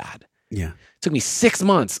feel sad. Yeah. It took me 6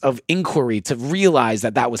 months of inquiry to realize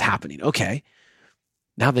that was happening. Okay.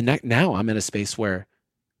 Now I'm in a space where,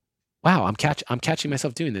 wow, I'm catching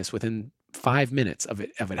myself doing this within 5 minutes of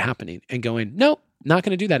it happening and going, nope, not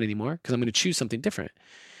going to do that anymore because I'm going to choose something different.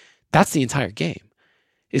 That's the entire game.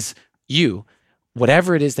 Is you,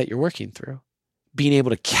 whatever it is that you're working through, being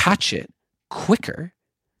able to catch it quicker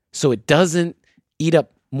so it doesn't eat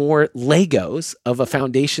up more Legos of a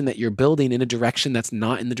foundation that you're building in a direction that's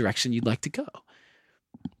not in the direction you'd like to go.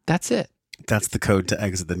 That's it. That's the code to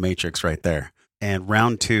exit the matrix right there. And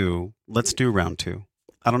round 2, let's do round 2.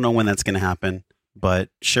 I don't know when that's going to happen, but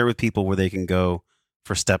share with people where they can go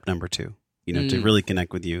for step number 2, to really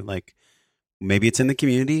connect with you. Like maybe it's in the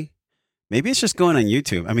community. Maybe it's just going on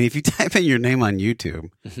YouTube. I mean, if you type in your name on YouTube,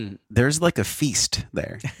 there's like a feast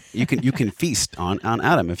there. You can feast on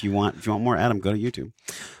Adam if you want more Adam, go to YouTube.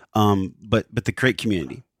 But the Create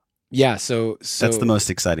community. Yeah, so that's the most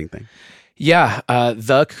exciting thing. Yeah,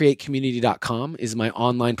 thecreatecommunity.com is my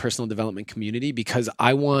online personal development community because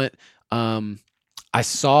I want, I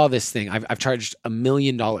saw this thing. I've charged $1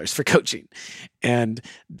 million for coaching, and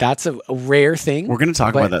that's a rare thing. We're going to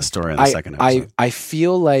talk about that story in the second episode. I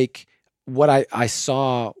feel like what I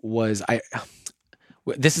saw was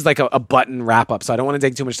this is like a button wrap up, so I don't want to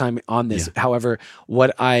take too much time on this. Yeah. However,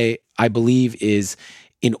 what I believe is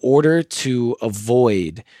in order to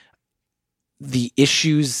avoid the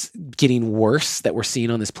issues getting worse that we're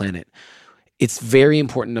seeing on this planet, it's very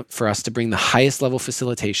important for us to bring the highest level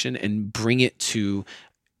facilitation and bring it to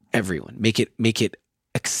everyone, make it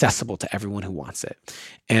accessible to everyone who wants it.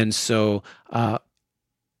 And so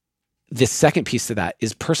the second piece to that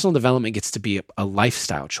is personal development gets to be a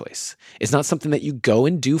lifestyle choice. It's not something that you go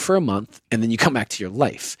and do for a month and then you come back to your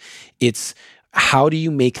life. It's how do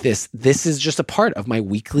you make this is just a part of my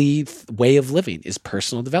weekly way of living, is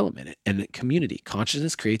personal development and community,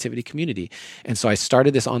 consciousness, creativity, community. And so I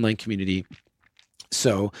started this online community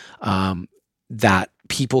so that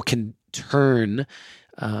people can turn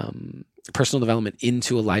personal development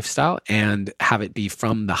into a lifestyle and have it be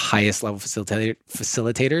from the highest level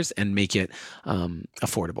facilitators and make it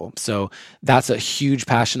affordable. So that's a huge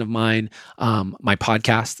passion of mine. My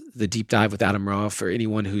podcast, The Deep Dive with Adam Roa, for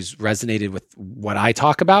anyone who's resonated with what I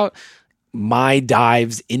talk about, my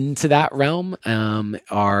dives into that realm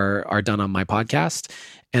are done on my podcast.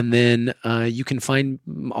 And then you can find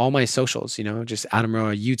all my socials, just Adam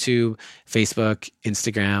Roa, YouTube, Facebook,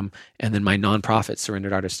 Instagram, and then my nonprofit,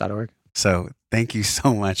 surrenderedartist.org. So thank you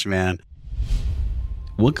so much, man.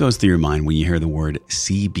 What goes through your mind when you hear the word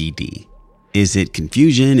CBD? Is it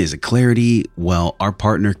confusion? Is it clarity? Well, our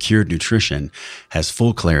partner Cured Nutrition has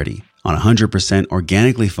full clarity on 100%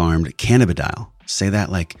 organically farmed cannabidiol. Say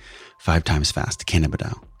that like 5 times fast.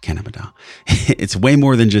 Cannabidiol. It's way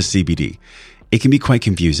more than just CBD. It can be quite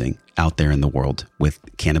confusing out there in the world with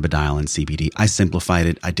cannabidiol and CBD. I simplified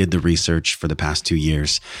it. I did the research for the past 2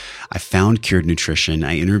 years. I found Cured Nutrition.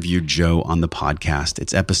 I interviewed Joe on the podcast.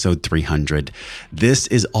 It's episode 300. This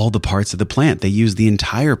is all the parts of the plant. They use the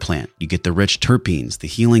entire plant. You get the rich terpenes, the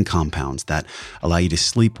healing compounds that allow you to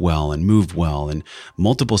sleep well and move well. And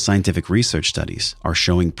multiple scientific research studies are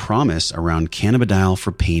showing promise around cannabidiol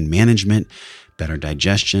for pain management, better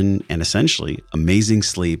digestion, and essentially amazing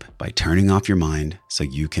sleep by turning off your mind so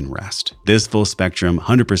you can rest. This full spectrum,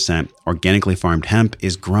 100% organically farmed hemp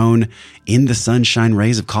is grown in the sunshine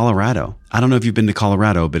rays of Colorado. I don't know if you've been to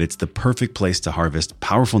Colorado, but it's the perfect place to harvest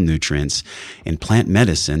powerful nutrients and plant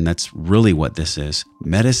medicine. That's really what this is.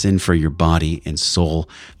 Medicine for your body and soul.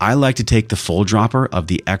 I like to take the full dropper of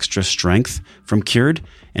the extra strength from Cured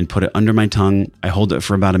and put it under my tongue. I hold it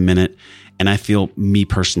for about a minute. And I feel, me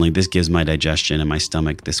personally, this gives my digestion and my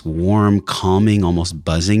stomach this warm, calming, almost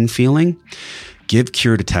buzzing feeling. Give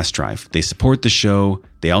Cured a test drive. They support the show.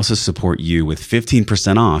 They also support you with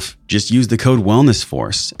 15% off. Just use the code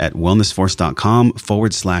WellnessForce at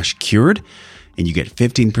wellnessforce.com/cured, and you get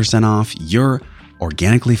 15% off your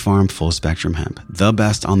organically farmed full spectrum hemp. The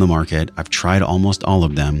best on the market. I've tried almost all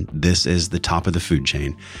of them. This is the top of the food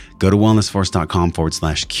chain. Go to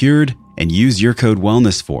wellnessforce.com/cured and use your code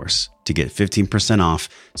WellnessForce to get 15% off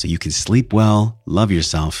so you can sleep well, love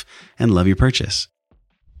yourself, and love your purchase.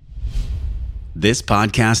 This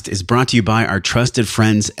podcast is brought to you by our trusted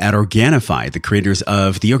friends at Organifi, the creators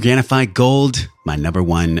of the Organifi Gold, my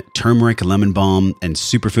 #1 turmeric lemon balm and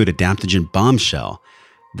superfood adaptogen bombshell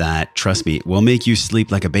that, trust me, will make you sleep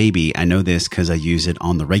like a baby. I know this because I use it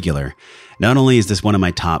on the regular. Not only is this one of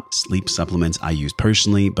my top sleep supplements I use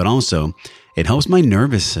personally, but also it helps my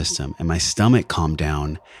nervous system and my stomach calm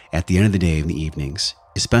down at the end of the day in the evenings,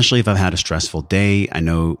 especially if I've had a stressful day. I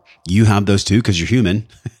know you have those too because you're human.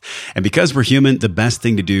 And because we're human, the best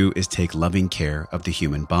thing to do is take loving care of the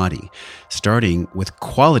human body, starting with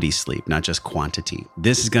quality sleep, not just quantity.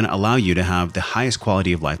 This is going to allow you to have the highest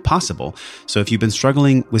quality of life possible. So if you've been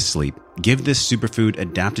struggling with sleep, give this superfood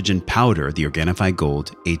adaptogen powder, the Organifi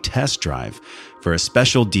Gold, a test drive for a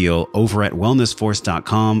special deal over at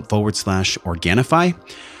wellnessforce.com/Organifi.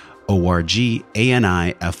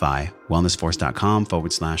 ORGANIFI,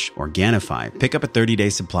 wellnessforce.com/Organifi. Pick up a 30-day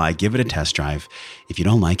supply, give it a test drive. If you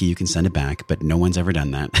don't like it, you can send it back, but no one's ever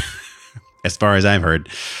done that. As far as I've heard,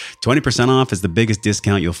 20% off is the biggest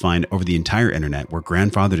discount you'll find over the entire internet. We're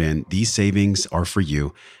grandfathered in. These savings are for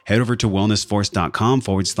you. Head over to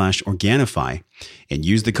wellnessforce.com/Organifi and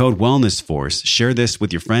use the code WellnessForce. Share this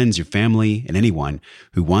with your friends, your family, and anyone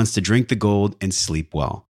who wants to drink the gold and sleep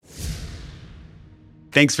well.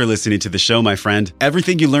 Thanks for listening to the show, my friend.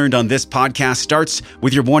 Everything you learned on this podcast starts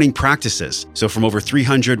with your morning practices. So from over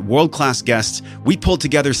 300 world-class guests, we pulled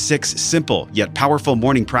together 6 simple yet powerful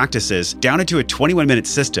morning practices down into a 21-minute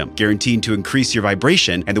system, guaranteed to increase your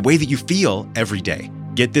vibration and the way that you feel every day.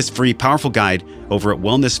 Get this free, powerful guide over at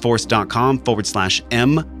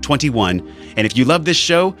wellnessforce.com/M21. And if you love this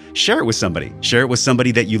show, share it with somebody. Share it with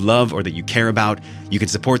somebody that you love or that you care about. You can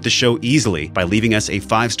support the show easily by leaving us a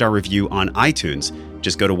 5-star review on iTunes.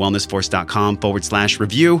 Just go to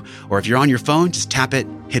wellnessforce.com/review, or if you're on your phone, just tap it,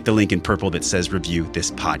 hit the link in purple that says review this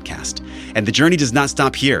podcast. And the journey does not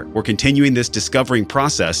stop here. We're continuing this discovering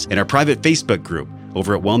process in our private Facebook group,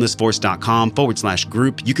 over at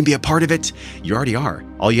wellnessforce.com/group. You can be a part of it. You already are.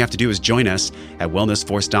 All you have to do is join us at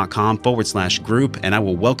wellnessforce.com/group, and I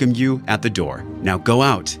will welcome you at the door. Now go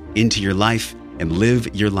out into your life and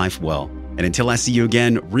live your life well. And until I see you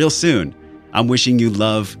again real soon, I'm wishing you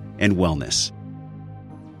love and wellness.